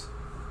beds.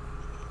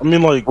 I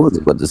mean, like What was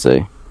I about to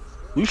say?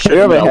 we've You shared.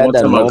 ever One had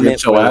that time I moment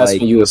ripped your where, ass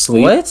like, when you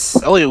asleep. What?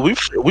 Elliot,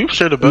 we've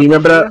shared a bed. You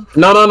remember that?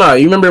 No.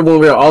 You remember when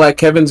we were all at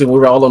Kevin's and we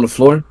were all on the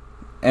floor?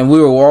 And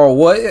we were all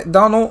what,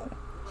 Donald?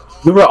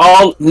 We were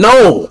all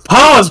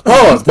pause.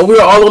 But we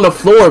were all on the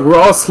floor. We were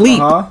all asleep.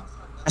 Huh?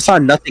 I saw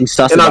nothing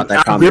sus And about that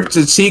I comment. ripped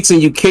your cheeks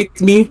and you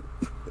kicked me.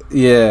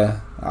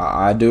 Yeah,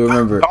 I do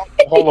remember.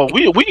 Hold on,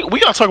 we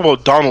gotta talk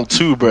about Donald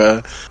too,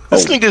 bruh.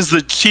 This nigga's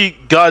the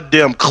cheek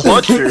goddamn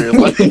clutcher.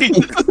 Like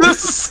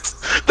this.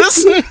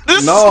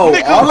 No,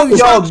 nigga all of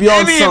looks y'all like be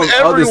on any some and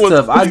other everyone's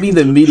stuff. I'd be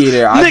the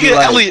mediator. I'd be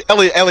Nigga, like,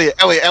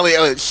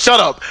 Elliot, shut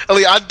up.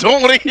 Elliot, I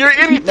don't want to hear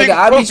anything. nigga,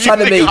 I be from trying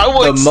you, to make nigga. I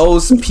will the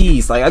most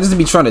peace. Like, I just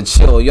be trying to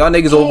chill. Y'all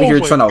niggas over Oh here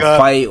my trying to God.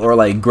 fight or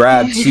like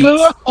grab cheeks.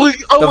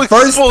 I'll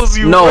expose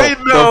you right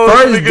now. the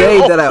first nigga. day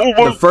that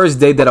Oh, the first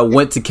day that I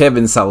went to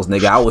Kevin's house,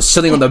 nigga, I was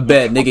chilling on the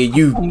bed, nigga.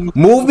 You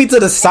moved me to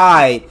the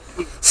side,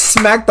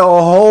 smacked the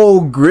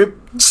whole grip.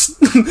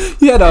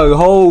 He had a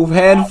whole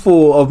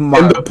handful of my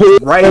In the pool.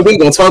 right. We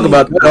gonna talk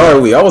about that, are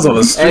we? I was on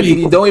the And street.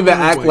 you don't even Oh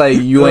act my like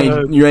you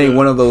God, ain't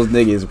one of those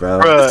niggas, bro.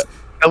 bruh.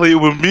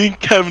 Elliot, when me and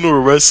Kevin were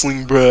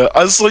wrestling, bruh,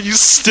 I saw you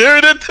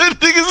staring at that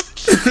nigga's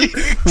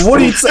cheeks.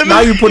 What are you?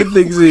 Now you putting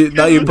things in.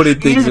 Now you putting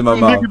things in my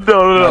mouth. Nigga,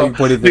 no. Now you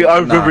putting things. Nigga, I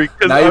remember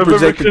Now you're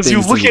projecting because you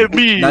things look to at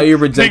me. Now you're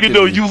projecting. Nigga,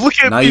 no, me. you look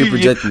at Now me. you're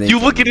projecting. You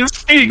look at his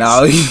cheeks.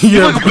 Now You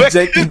you're look back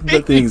projecting at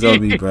the things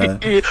on me, bro.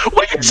 What are you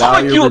Now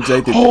talking you're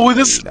projecting Oh, things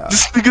this on me now.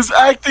 this nigga's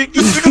acting.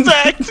 This nigga's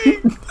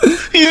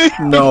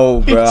acting. No,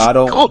 bro. I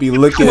don't be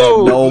looking at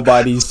Close.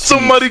 nobody's. cheeks,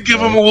 Somebody give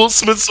bro. him a Will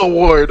Smith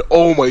award.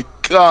 Oh my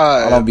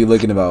god. I don't be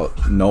looking about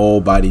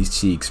nobody's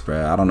cheeks,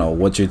 bro. I don't know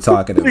what you're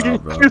talking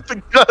about, bro. You're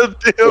the goddamn.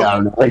 Yeah, I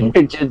know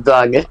what you're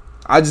talking.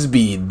 I just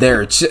be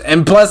there,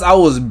 and plus I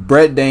was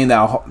Brett Dane.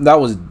 That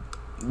was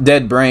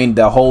dead brain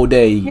the whole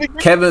day.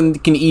 Kevin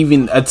can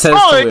even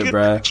attest to it,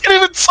 bro. You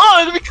can't even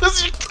talk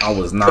because you. I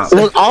was not.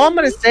 Well, all I'm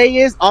gonna say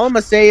is,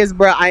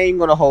 bro, I ain't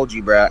gonna hold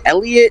you, bro.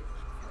 Elliot,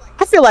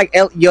 I feel like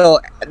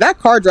that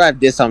car drive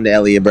did something to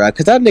Elliot, bro,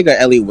 because that nigga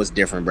Elliot was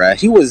different, bro.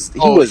 He did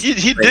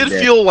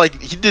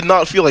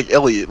not feel like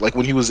Elliot like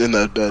when he was in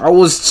that bed. I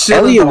was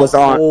chilling. Elliot the was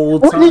on- whole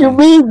What do you time.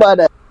 mean by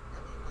that?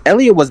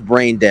 Elliot was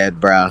brain dead,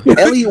 bro.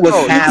 Elliot was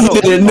No, half.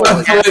 He did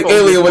not feel like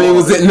alien when he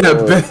was in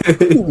that bed.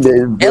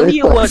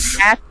 Elliot was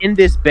half in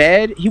this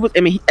bed.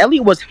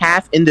 Elliot was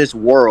half in this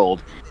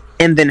world,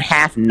 and then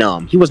half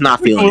numb. He was not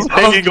He feeling was it.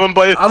 hanging on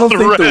by a I don't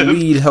think thread. the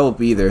weed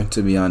helped either,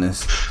 to be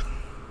honest.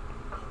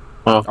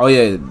 Huh? Oh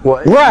yeah,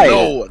 What? Right.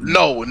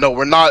 No,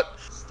 we're not.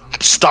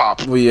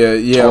 Stop. well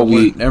yeah.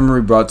 Totally.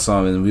 Emery brought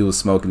some, and we was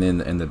smoking in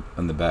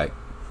the back.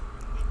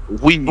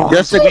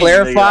 Just to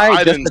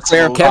clarify, Kevin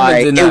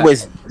did it not.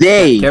 was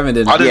they. Kevin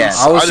didn't. I didn't- Yes.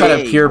 I was I trying to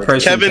didn't- peer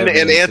pressure Kevin and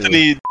into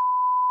Anthony. it.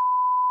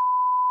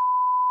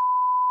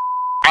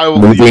 I will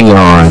Moving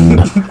on.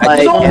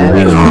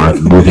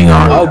 Like, Moving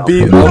on. I'll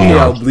beep. Okay,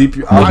 I'll bleep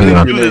you. I'll I bleep didn't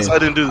your do this. name. I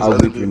didn't do this. I'll I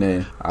bleep didn't your do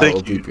name. I'll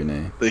Thank you. bleep your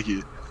name. Thank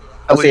you.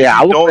 So yeah,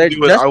 I will. Don't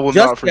do it. I will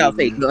not forgive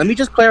you. Let me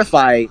just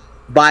clarify.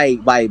 By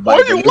Why are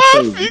you when you're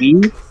saying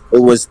laughing? we,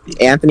 it was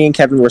Anthony and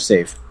Kevin were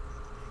safe.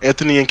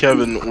 Anthony and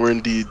Kevin were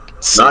indeed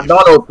Not safe.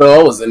 Donald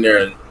though. I was in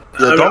there.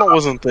 Yeah, Donald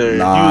wasn't there.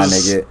 Nah, He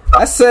was, nigga.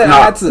 I said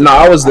I had to.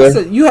 I was there. I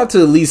said you have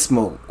to at least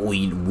smoke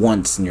weed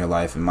once in your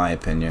life, in my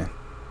opinion.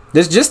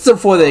 Just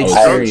for the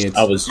experience.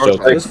 I was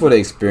joking. Just for the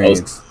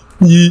experience.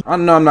 I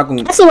know I'm not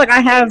gonna.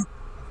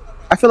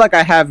 I feel like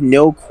I have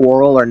no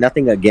quarrel or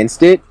nothing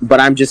against it, but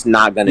I'm just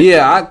not gonna.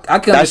 Yeah, I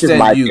can That's just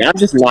my understand you. opinion. I'm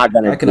just not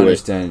gonna. I can do it.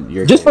 understand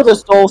your Just for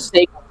case. the sole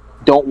sake.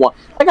 Don't want.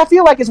 Like I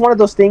feel like it's one of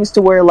those things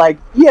to where like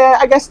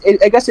I guess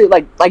it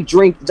like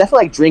drink. I feel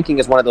like drinking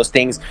is one of those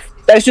things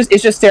that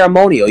it's just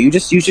ceremonial. You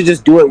should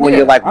just do it when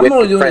you're like I'm with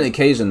only your doing it friends.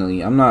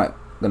 occasionally. I'm not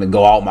gonna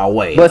go out my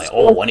way. But Like,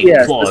 I need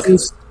to plug.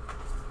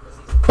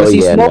 Oh,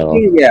 yeah, no.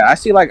 smoking. Yeah, I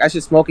see. Like,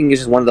 smoking is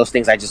just one of those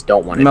things I just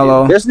don't want to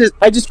Mellow. do. There's this.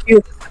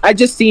 I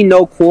just see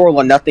no quarrel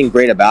or nothing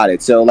great about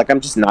it. So, like, I'm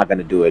just not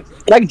gonna do it.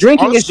 Like,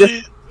 drinking is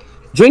honestly,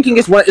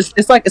 one.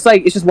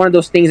 It's just one of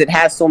those things that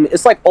has so many.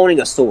 It's like owning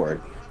a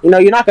sword. You know,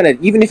 you're not gonna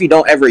even if you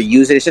don't ever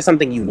use it. It's just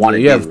something you want to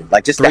Yeah, you do. have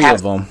Like, just to 3 have.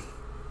 of them.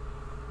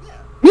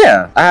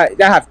 Yeah, I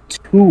have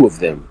 2 of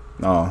them.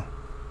 Oh,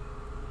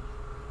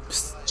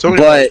 so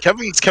but-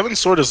 Kevin's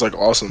sword is like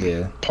awesome.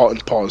 yeah.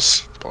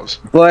 Pause.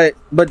 But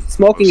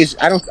smoking is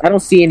I don't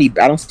see any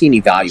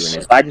value in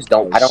it. I just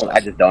don't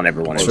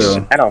ever want to do True.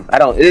 it. I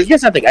don't it's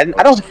just something I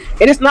don't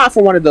and it's not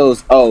for one of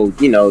those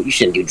you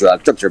shouldn't do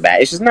drugs are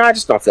bad. It's just I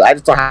just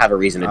don't have a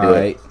reason to do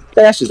Alright.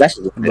 That's just what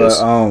it is.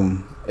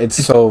 But it's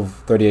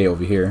 12:38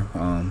 over here.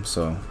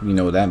 So you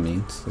know what that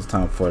means. It's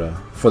time for the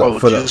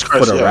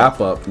wrap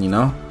up. You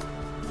know.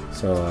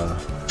 So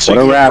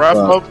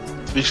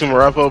Speaking of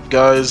wrap up,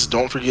 guys,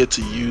 don't forget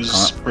to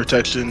use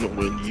protection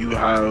when you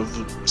have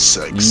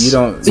sex.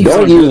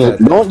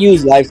 Don't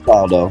use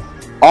lifestyle though.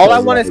 All I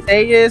want to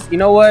say is, you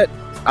know what?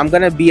 I'm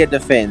gonna be a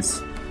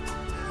defense.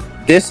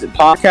 This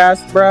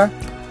podcast, bruh,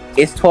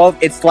 it's 12.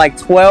 It's like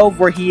 12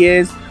 where he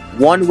is,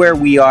 1 where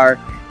we are.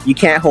 You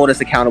can't hold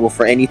us accountable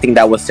for anything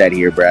that was said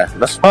here, bruh.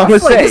 That's what I'm gonna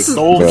say.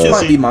 This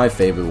might be my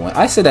favorite one.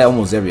 I say that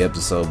almost every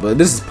episode, but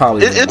this is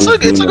probably. It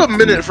took a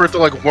minute for it to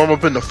like warm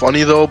up into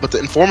funny though, but the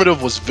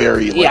informative was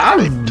very. I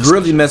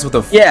really messed with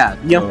the.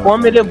 The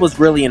informative was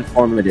really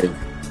informative,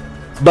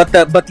 but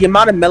the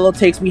amount of mellow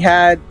takes we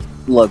had.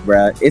 Look,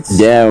 bruh, it's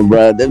damn,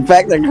 bruh. The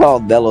fact they're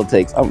called mellow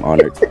takes, I'm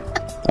honored.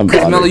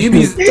 Mellow, you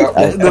be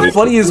the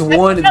funniest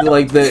one,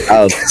 like the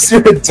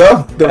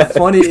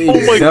funny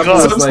example.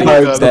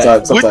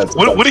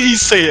 What did he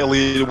say,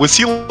 Elliot? Was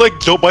he like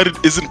Joe Biden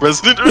isn't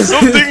president or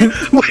something?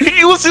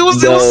 It was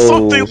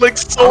something like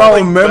so. I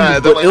don't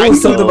remember, but it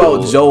was something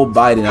about Joe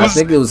Biden. I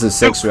think it was his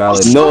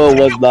sexuality. No, it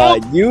was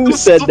not. You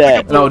said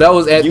that. No, that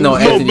was Anthony. Mello.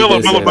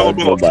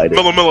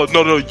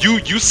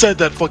 You said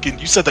that fucking.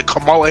 You said that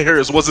Kamala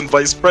Harris wasn't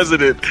vice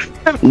president.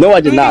 No,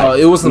 I did not.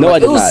 It wasn't. No,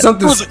 it was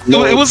something.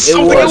 It was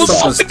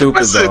something stupid.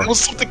 It was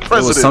something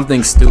president. It was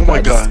something stupid.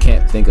 I just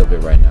can't think of it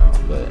right now,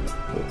 but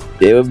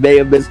it may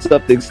have been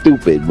something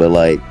stupid, but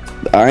like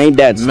I ain't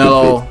that stupid.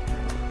 Mellow.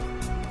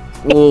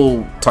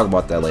 We'll talk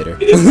about that later.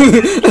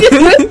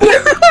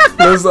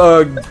 Let's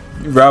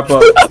wrap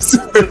up.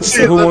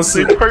 Who wants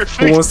to?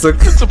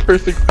 It's a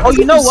perfect. Oh,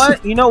 you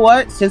know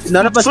what? Since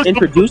none of us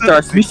introduced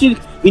ourselves, we should.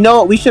 You know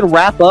what? We should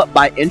wrap up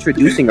by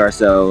introducing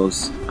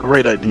ourselves.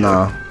 Great idea.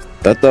 Nah.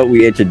 I thought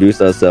we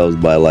introduced ourselves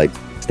by like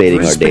stating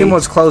our pretty dates.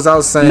 much close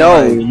out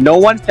saying no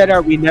one said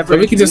we never. But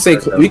we can just say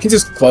we can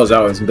just close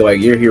out and be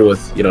like, you're here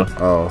with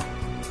blah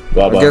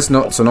blah. I guess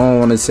no. So no one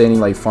want to say any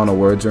like final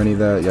words or any of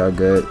that. Y'all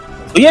good?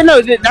 Yeah,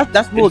 no,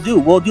 that's what we'll do.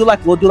 We'll do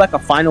like a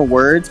final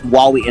words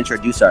while we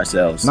introduce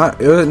ourselves. Not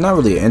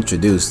really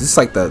introduced. This is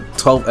like the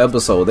 12th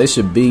episode. They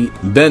should be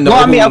been. Well,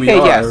 I mean,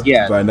 okay,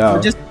 yes, by now.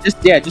 Just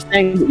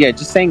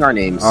saying our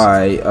names. All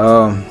right.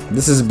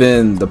 This has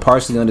been the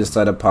Partially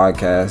Undecided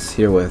podcast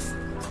here with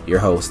your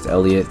host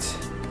Elliot,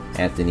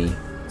 Anthony,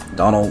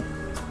 Donald,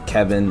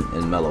 Kevin,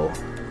 and Mello.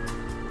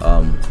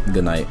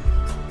 Good night.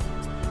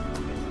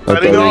 I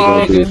thought we were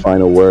going to do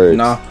final words.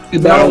 No.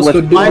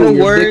 Final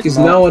words is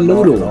now a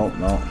noodle.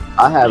 No.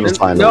 I have a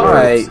final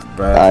words. Right,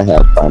 bro. I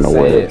have final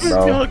words.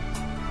 Bro.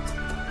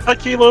 Hi,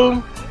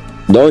 Kilo.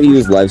 Don't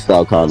use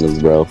lifestyle condoms,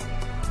 bro.